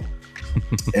crazy.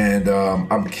 And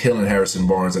I'm killing Harrison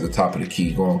Barnes at the top of the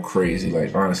key, going crazy,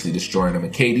 like honestly destroying him.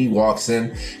 And KD walks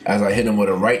in as I hit him with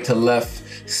a right to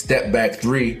left step back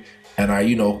 3, and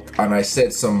I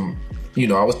said some,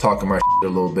 I was talking my shit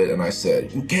a little bit, and I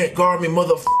said, "You can't guard me,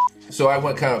 motherfucker." So I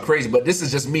went kind of crazy, but this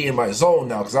is just me in my zone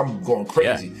now because I'm going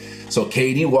crazy. Yeah. So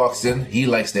KD walks in. He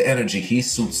likes the energy. He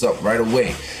suits up right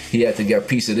away. He had to get a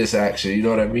piece of this action. You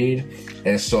know what I mean?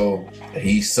 And so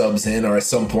he subs in, or at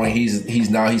some point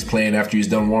he's playing after he's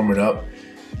done warming up.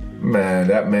 Man,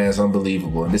 that man's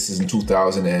unbelievable. And this is in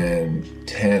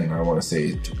 2010, I want to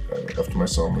say, after my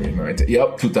sophomore year.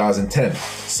 Yep, 2010.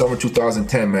 Summer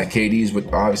 2010, man. KD's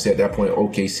with, obviously at that point,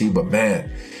 OKC, but man,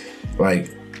 like,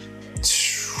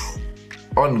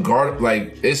 unguarded,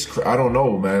 like I don't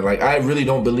know, man. Like I really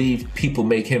don't believe people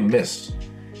make him miss.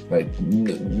 Like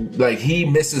he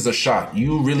misses a shot.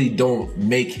 You really don't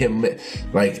make him miss.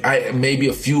 Like maybe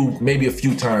a few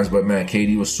times, but man,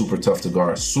 KD was super tough to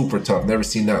guard. Super tough. Never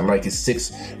seen that. Like it's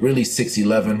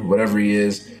 6'11", whatever he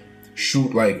is.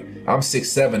 Shoot like I'm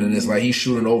 6'7", and it's like he's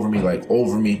shooting over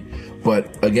me.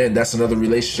 But again, that's another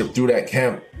relationship through that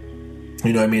camp.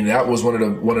 You know what I mean? That was one of the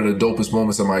dopest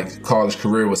moments of my college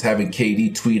career, was having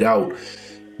KD tweet out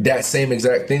that same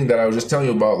exact thing that I was just telling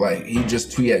you about, like he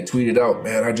had tweeted out,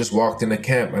 man, I just walked into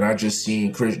camp and I just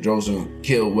seen Kris Joseph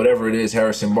kill whatever it is,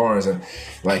 Harrison Barnes, and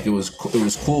like it was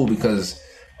cool because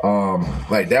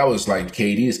like that was like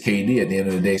KD is KD at the end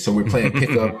of the day. So we're playing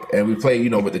pickup and we play,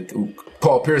 with the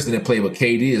Paul Pierce didn't play, but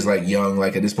KD is like young.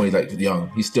 Like at this point, he's like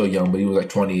young. He's still young, but he was like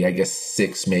 20, I guess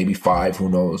 6, maybe 5, who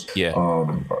knows? Yeah.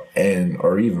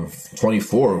 Or even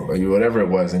 24, or whatever it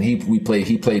was. And he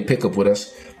played pickup with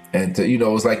us. And it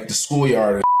was like the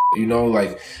schoolyard,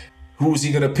 like who's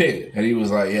he gonna pick? And he was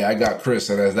like, yeah, I got Kris.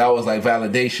 And that was like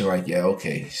validation, like, yeah,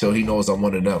 okay. So he knows I'm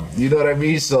one of them. You know what I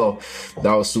mean? So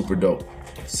that was super dope.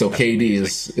 So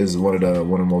KD is one of the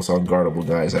most unguardable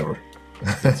guys ever.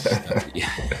 Yeah,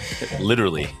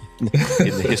 literally in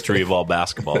the history of all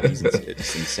basketball.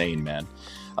 It's insane, man.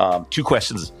 2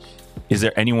 questions. Is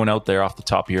there anyone out there off the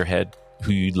top of your head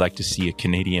who you'd like to see a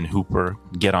Canadian hooper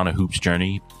get on a hoops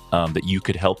journey that you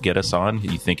could help get us on,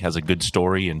 that you think has a good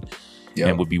story and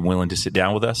would be willing to sit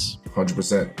down with us?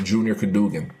 100%. Junior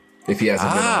Cadogan, if he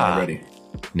hasn't been on already.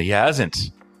 He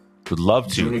hasn't. Would love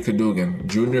to.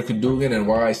 Junior Cadogan, and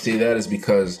why I say that is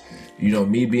because,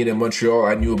 me being in Montreal,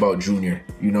 I knew about Junior.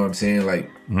 You know what I'm saying? Like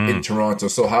in Toronto.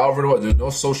 So however, there's no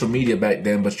social media back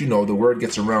then, but the word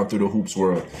gets around through the hoops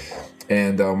world.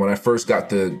 And when I first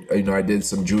got I did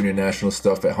some junior national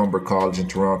stuff at Humber College in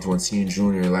Toronto, and seeing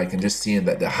Junior, and just seeing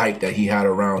that the hype that he had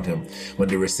around him when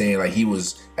they were saying like he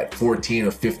was at 14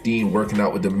 or 15 working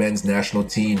out with the men's national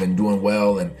team and doing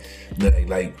well, and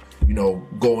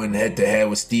going head to head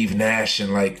with Steve Nash,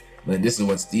 and this is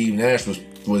when Steve Nash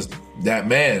was that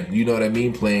man, you know what I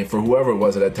mean, playing for whoever it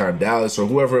was at that time, Dallas or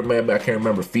whoever it may be, I can't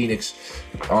remember, Phoenix.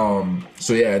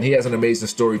 So yeah, and he has an amazing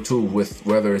story too, with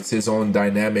whether it's his own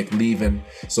dynamic leaving.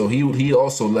 So he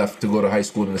also left to go to high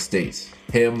school in the States.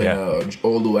 Him and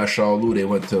Ashaolu, they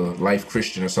went to Life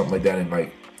Christian or something like that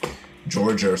in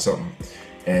Georgia or something.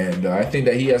 And I think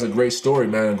that he has a great story,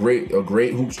 man, a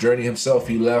great hoops journey himself.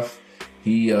 He left.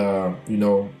 He OG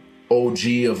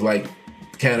of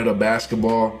Canada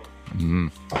basketball. Mm-hmm.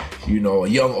 A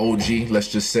young OG, let's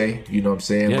just say, you know what I'm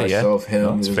saying? Myself,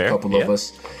 him, there's a couple of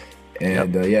us.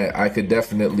 And I could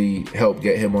definitely help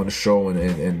get him on the show,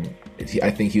 and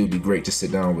I think he would be great to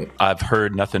sit down with. I've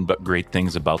heard nothing but great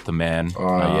things about the man.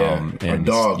 And a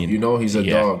dog, he's a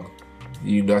dog.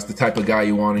 That's the type of guy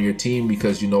you want on your team,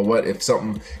 because you know what, if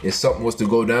something was to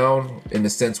go down in the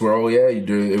sense where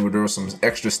there was some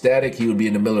extra static, he would be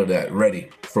in the middle of that, ready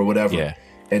for whatever. Yeah.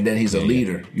 And then he's a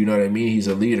leader. You know what I mean? He's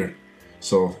a leader.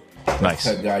 So that's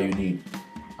the type of guy you need.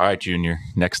 All right, Junior.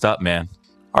 Next up, man.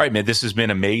 All right, man. This has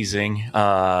been amazing.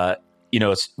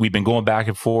 We've been going back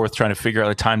and forth trying to figure out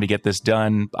a time to get this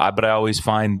done. But I always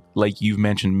find, like you've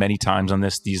mentioned many times on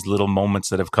this, these little moments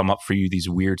that have come up for you, these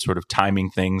weird sort of timing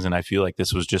things. And I feel like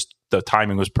this was just, the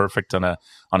timing was perfect on a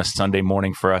Sunday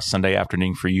morning for us, Sunday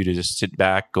afternoon for you to just sit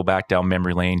back, go back down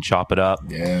memory lane, chop it up,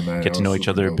 get to know each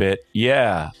other a bit.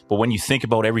 Yeah. But when you think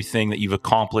about everything that you've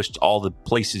accomplished, all the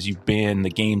places you've been, the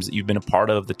games that you've been a part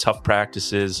of, the tough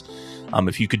practices,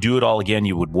 if you could do it all again,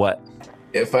 you would what?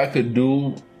 If I could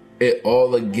do it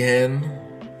all again,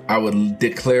 I would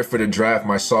declare for the draft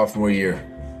my sophomore year.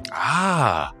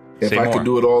 If I could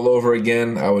do it all over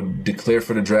again, I would declare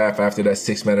for the draft after that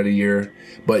 6th man of the year.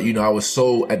 But I was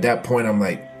so, at that point, I'm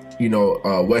like,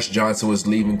 Wes Johnson was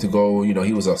leaving to go.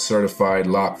 He was a certified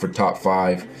lock for top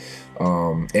 5.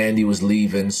 Andy was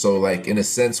leaving. So in a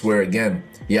sense where, again,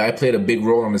 I played a big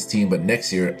role on this team, but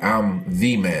next year I'm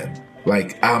the man.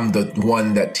 I'm the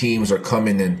one that teams are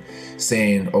coming and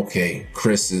saying, okay,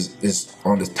 Kris is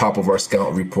on the top of our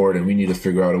scout report and we need to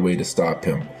figure out a way to stop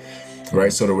him.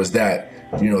 Right? So there was that.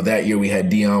 That year we had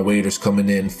Dion Waiters coming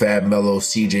in, Fab Mello,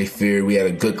 CJ Fear. We had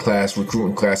a good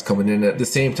recruiting class coming in. At the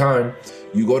same time,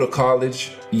 you go to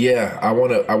college, I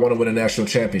want to win a national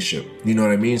championship. You know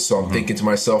what I mean? So I'm thinking to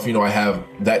myself, I have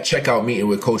that checkout meeting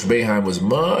with Coach Boeheim was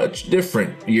much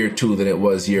different year 2 than it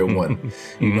was year 1.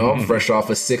 Fresh off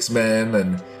a 6-man,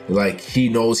 and he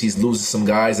knows he's losing some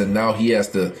guys, and now he has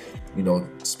to,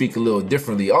 speak a little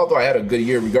differently. Although I had a good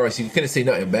year regardless, you couldn't say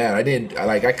nothing bad.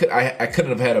 I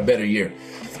couldn't have had a better year.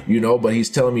 But he's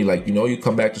telling me you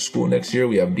come back to school next year.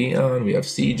 We have Dion, we have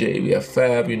CJ, we have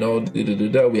Fab, we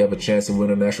have a chance to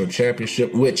win a national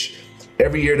championship, which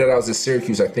every year that I was at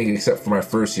Syracuse, I think, except for my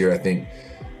first year,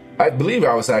 I believe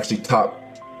I was actually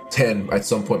top 10 at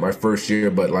some point my first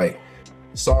year, but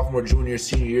sophomore, junior,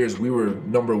 senior years, we were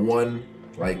number 1,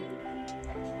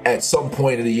 at some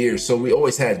point of the year. So we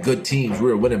always had good teams.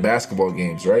 We were winning basketball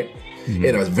games, right?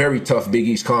 In a very tough Big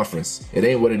East conference. It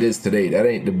ain't what it is today. That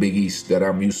ain't the Big East that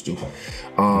I'm used to.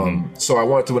 So I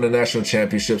wanted to win a national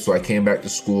championship, so I came back to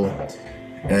school.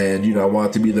 And, I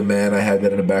wanted to be the man. I had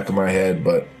that in the back of my head.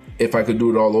 But if I could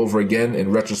do it all over again,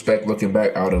 in retrospect, looking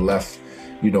back, I would have left,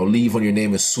 leave when your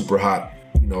name is super hot.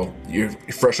 You're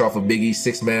fresh off a Big East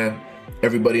 6-man.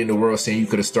 Everybody in the world saying you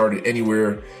could have started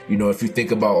anywhere. If you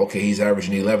think about, okay, he's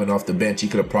averaging 11 off the bench. He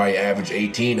could have probably averaged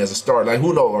 18 as a starter. Like,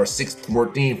 who knows? Or 6,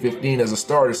 14, 15 as a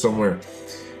starter somewhere.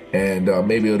 And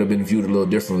maybe it would have been viewed a little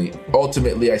differently.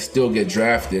 Ultimately, I still get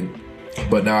drafted.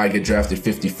 But now I get drafted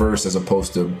 51st as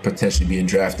opposed to potentially being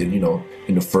drafted,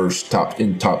 in the first top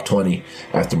 20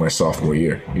 after my sophomore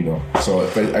year, So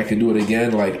if I could do it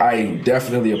again, like, I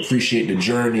definitely appreciate the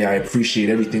journey. I appreciate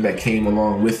everything that came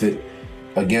along with it.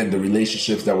 Again, the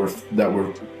relationships that were,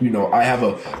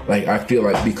 I feel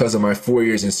like because of my 4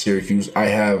 years in Syracuse, I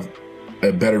have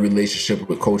a better relationship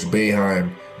with Coach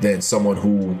Boeheim than someone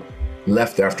who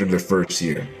left after their first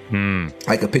year.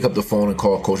 I could pick up the phone and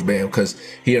call Coach Boeheim because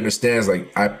he understands,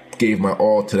 like, I gave my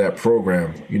all to that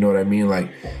program. You know what I mean? Like,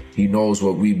 he knows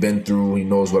what we've been through. He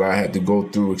knows what I had to go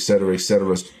through, et cetera,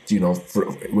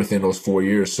 within those 4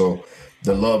 years. So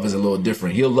the love is a little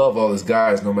different. He'll love all his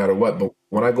guys no matter what. But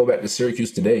when I go back to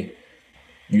Syracuse today,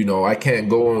 I can't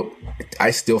go.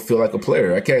 I still feel like a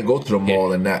player. I can't go to the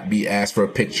mall and not be asked for a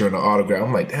picture and an autograph.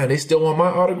 I'm like, damn, they still want my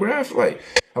autograph? Like,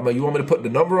 I'm like, you want me to put the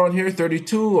number on here,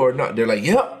 32 or not? They're like,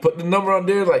 yeah, put the number on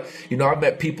there. Like, I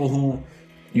met people who,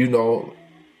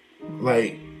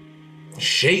 like,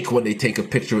 shake when they take a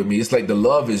picture with me. It's like the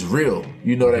love is real.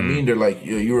 You know what I mean? They're like,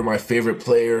 you were my favorite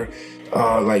player.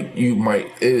 Like, you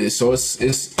might. So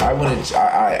it's. I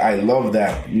love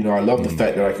that. I love the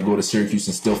fact that I could go to Syracuse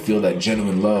and still feel that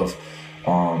genuine love.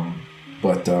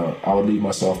 But I would leave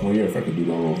my sophomore year if I could do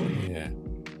that over. Yeah.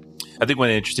 I think one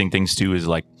of the interesting things too is,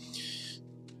 like,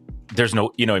 there's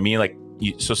no, what I mean? Like,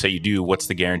 so say you do, what's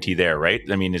the guarantee there, right?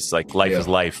 I mean, it's like life is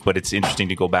life, but it's interesting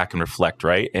to go back and reflect,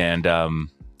 right? And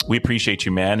we appreciate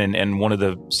you, man. And one of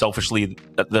the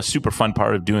super fun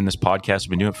part of doing this podcast,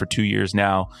 we've been doing it for 2 years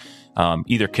now,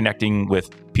 either connecting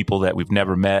with people that we've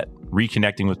never met,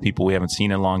 reconnecting with people we haven't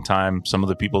seen in a long time. Some of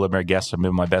the people that are my guests have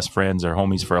been my best friends or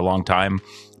homies for a long time.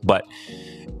 But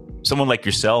someone like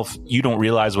yourself, you don't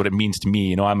realize what it means to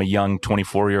me. I'm a young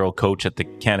 24-year-old coach at the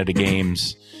Canada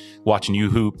Games, watching you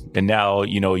hoop, and now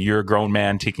you're a grown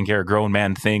man taking care of grown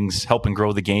man things, helping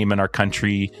grow the game in our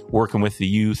country, working with the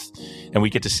youth, and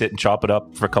we get to sit and chop it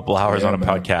up for a couple hours on a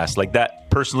podcast like that.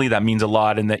 Personally, that means a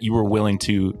lot, and that you were willing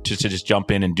to just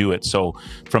jump in and do it. So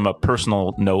from a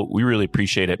personal note, we really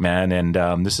appreciate it, man.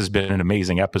 And this has been an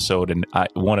amazing episode, and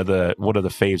one of the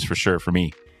faves for sure for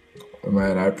me.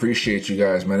 Man, I appreciate you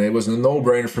guys, man. It was a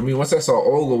no-brainer for me. Once I saw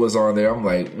Olga was on there, I'm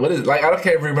like, what is, like, I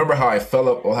can't even remember how I fell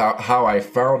up or how I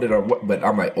found it or what, but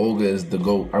I'm like, Olga is the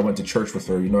GOAT. I went to church with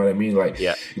her, you know what I mean? Like,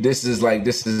 this is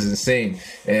insane.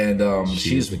 And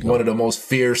she's one of the most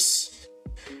fierce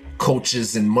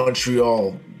coaches in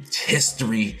Montreal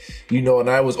history, and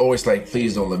I was always like,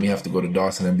 please don't let me have to go to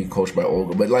Dawson and be coached by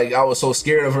Olga. But, like, I was so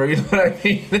scared of her, you know what I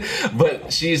mean?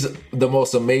 But she's the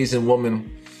most amazing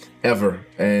woman ever,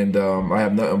 and I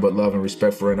have nothing but love and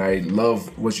respect for her, and I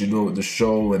love what you do with the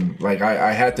show, and, like,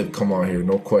 I had to come on here,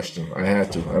 no question. I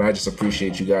had to, and I just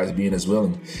appreciate you guys being as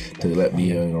willing to let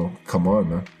me come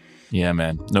on, man. Yeah,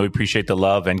 man. No, we appreciate the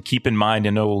love, and keep in mind, I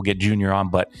know we'll get Junior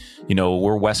on, but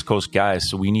we're West Coast guys,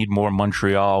 so we need more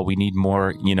Montreal, we need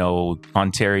more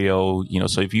Ontario,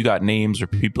 so if you got names or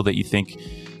people that you think,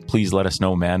 please let us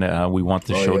know, man. We want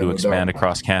the show to expand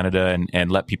across Canada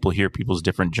and let people hear people's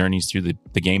different journeys through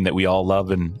the game that we all love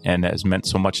and has meant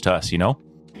so much to us,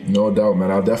 No doubt,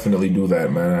 man. I'll definitely do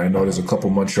that, man. I know there's a couple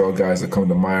Montreal guys that come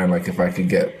to mind. Like, if I could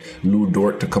get Lou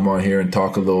Dort to come on here and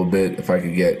talk a little bit, if I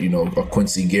could get, a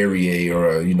Quincy Guerrier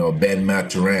or a, Ben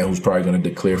Maturin, who's probably going to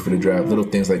declare for the draft, little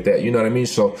things like that. You know what I mean?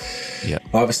 So,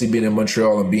 obviously being in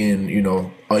Montreal and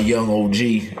being, a young OG,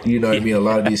 you know what I mean? A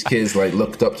lot of these kids, like,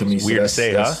 looked up to me. Weird to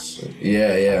say, huh?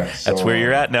 Yeah. So, that's where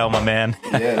you're at now, my man.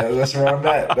 Yeah, that's where I'm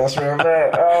at.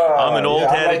 I'm an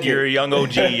old-headed, you're a young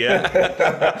OG,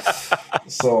 yeah.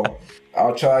 So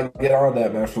I'll try to get on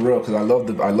that, man, for real, because I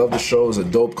love the show. It was a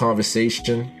dope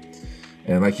conversation,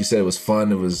 and like you said, it was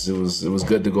fun. It was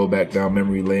good to go back down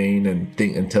memory lane and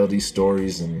think and tell these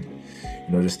stories, and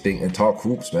just think and talk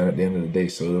hoops, man. At the end of the day,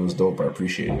 so it was dope. I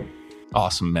appreciate it.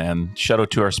 Awesome, man. Shout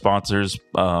out to our sponsors,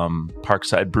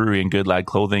 Parkside Brewery and Good Lad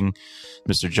Clothing.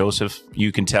 Mr. Joseph,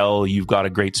 you can tell you've got a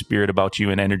great spirit about you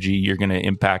and energy. You're going to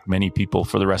impact many people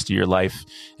for the rest of your life.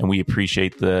 And we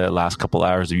appreciate the last couple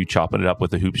hours of you chopping it up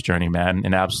with the Hoops Journey, man.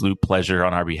 An absolute pleasure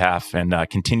on our behalf, and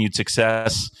continued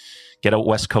success. Get out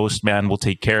West Coast, man. We'll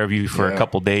take care of you for a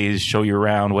couple days, show you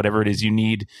around, whatever it is you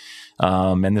need.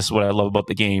 And this is what I love about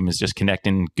the game, is just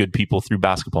connecting good people through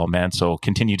basketball, man. So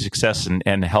continued success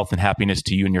and health and happiness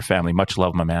to you and your family. Much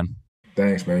love, my man.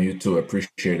 Thanks, man. You too. I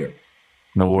appreciate it.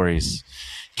 No worries.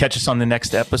 Catch us on the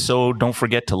next episode. Don't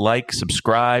forget to like,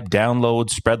 subscribe, download,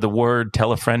 spread the word,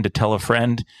 tell a friend to tell a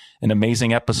friend. An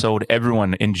amazing episode.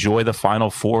 Everyone enjoy the Final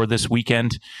Four this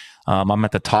weekend. I'm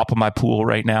at the top of my pool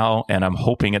right now, and I'm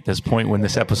hoping at this point when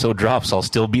this episode drops, I'll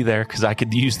still be there because I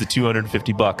could use the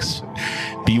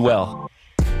 $250. Be well.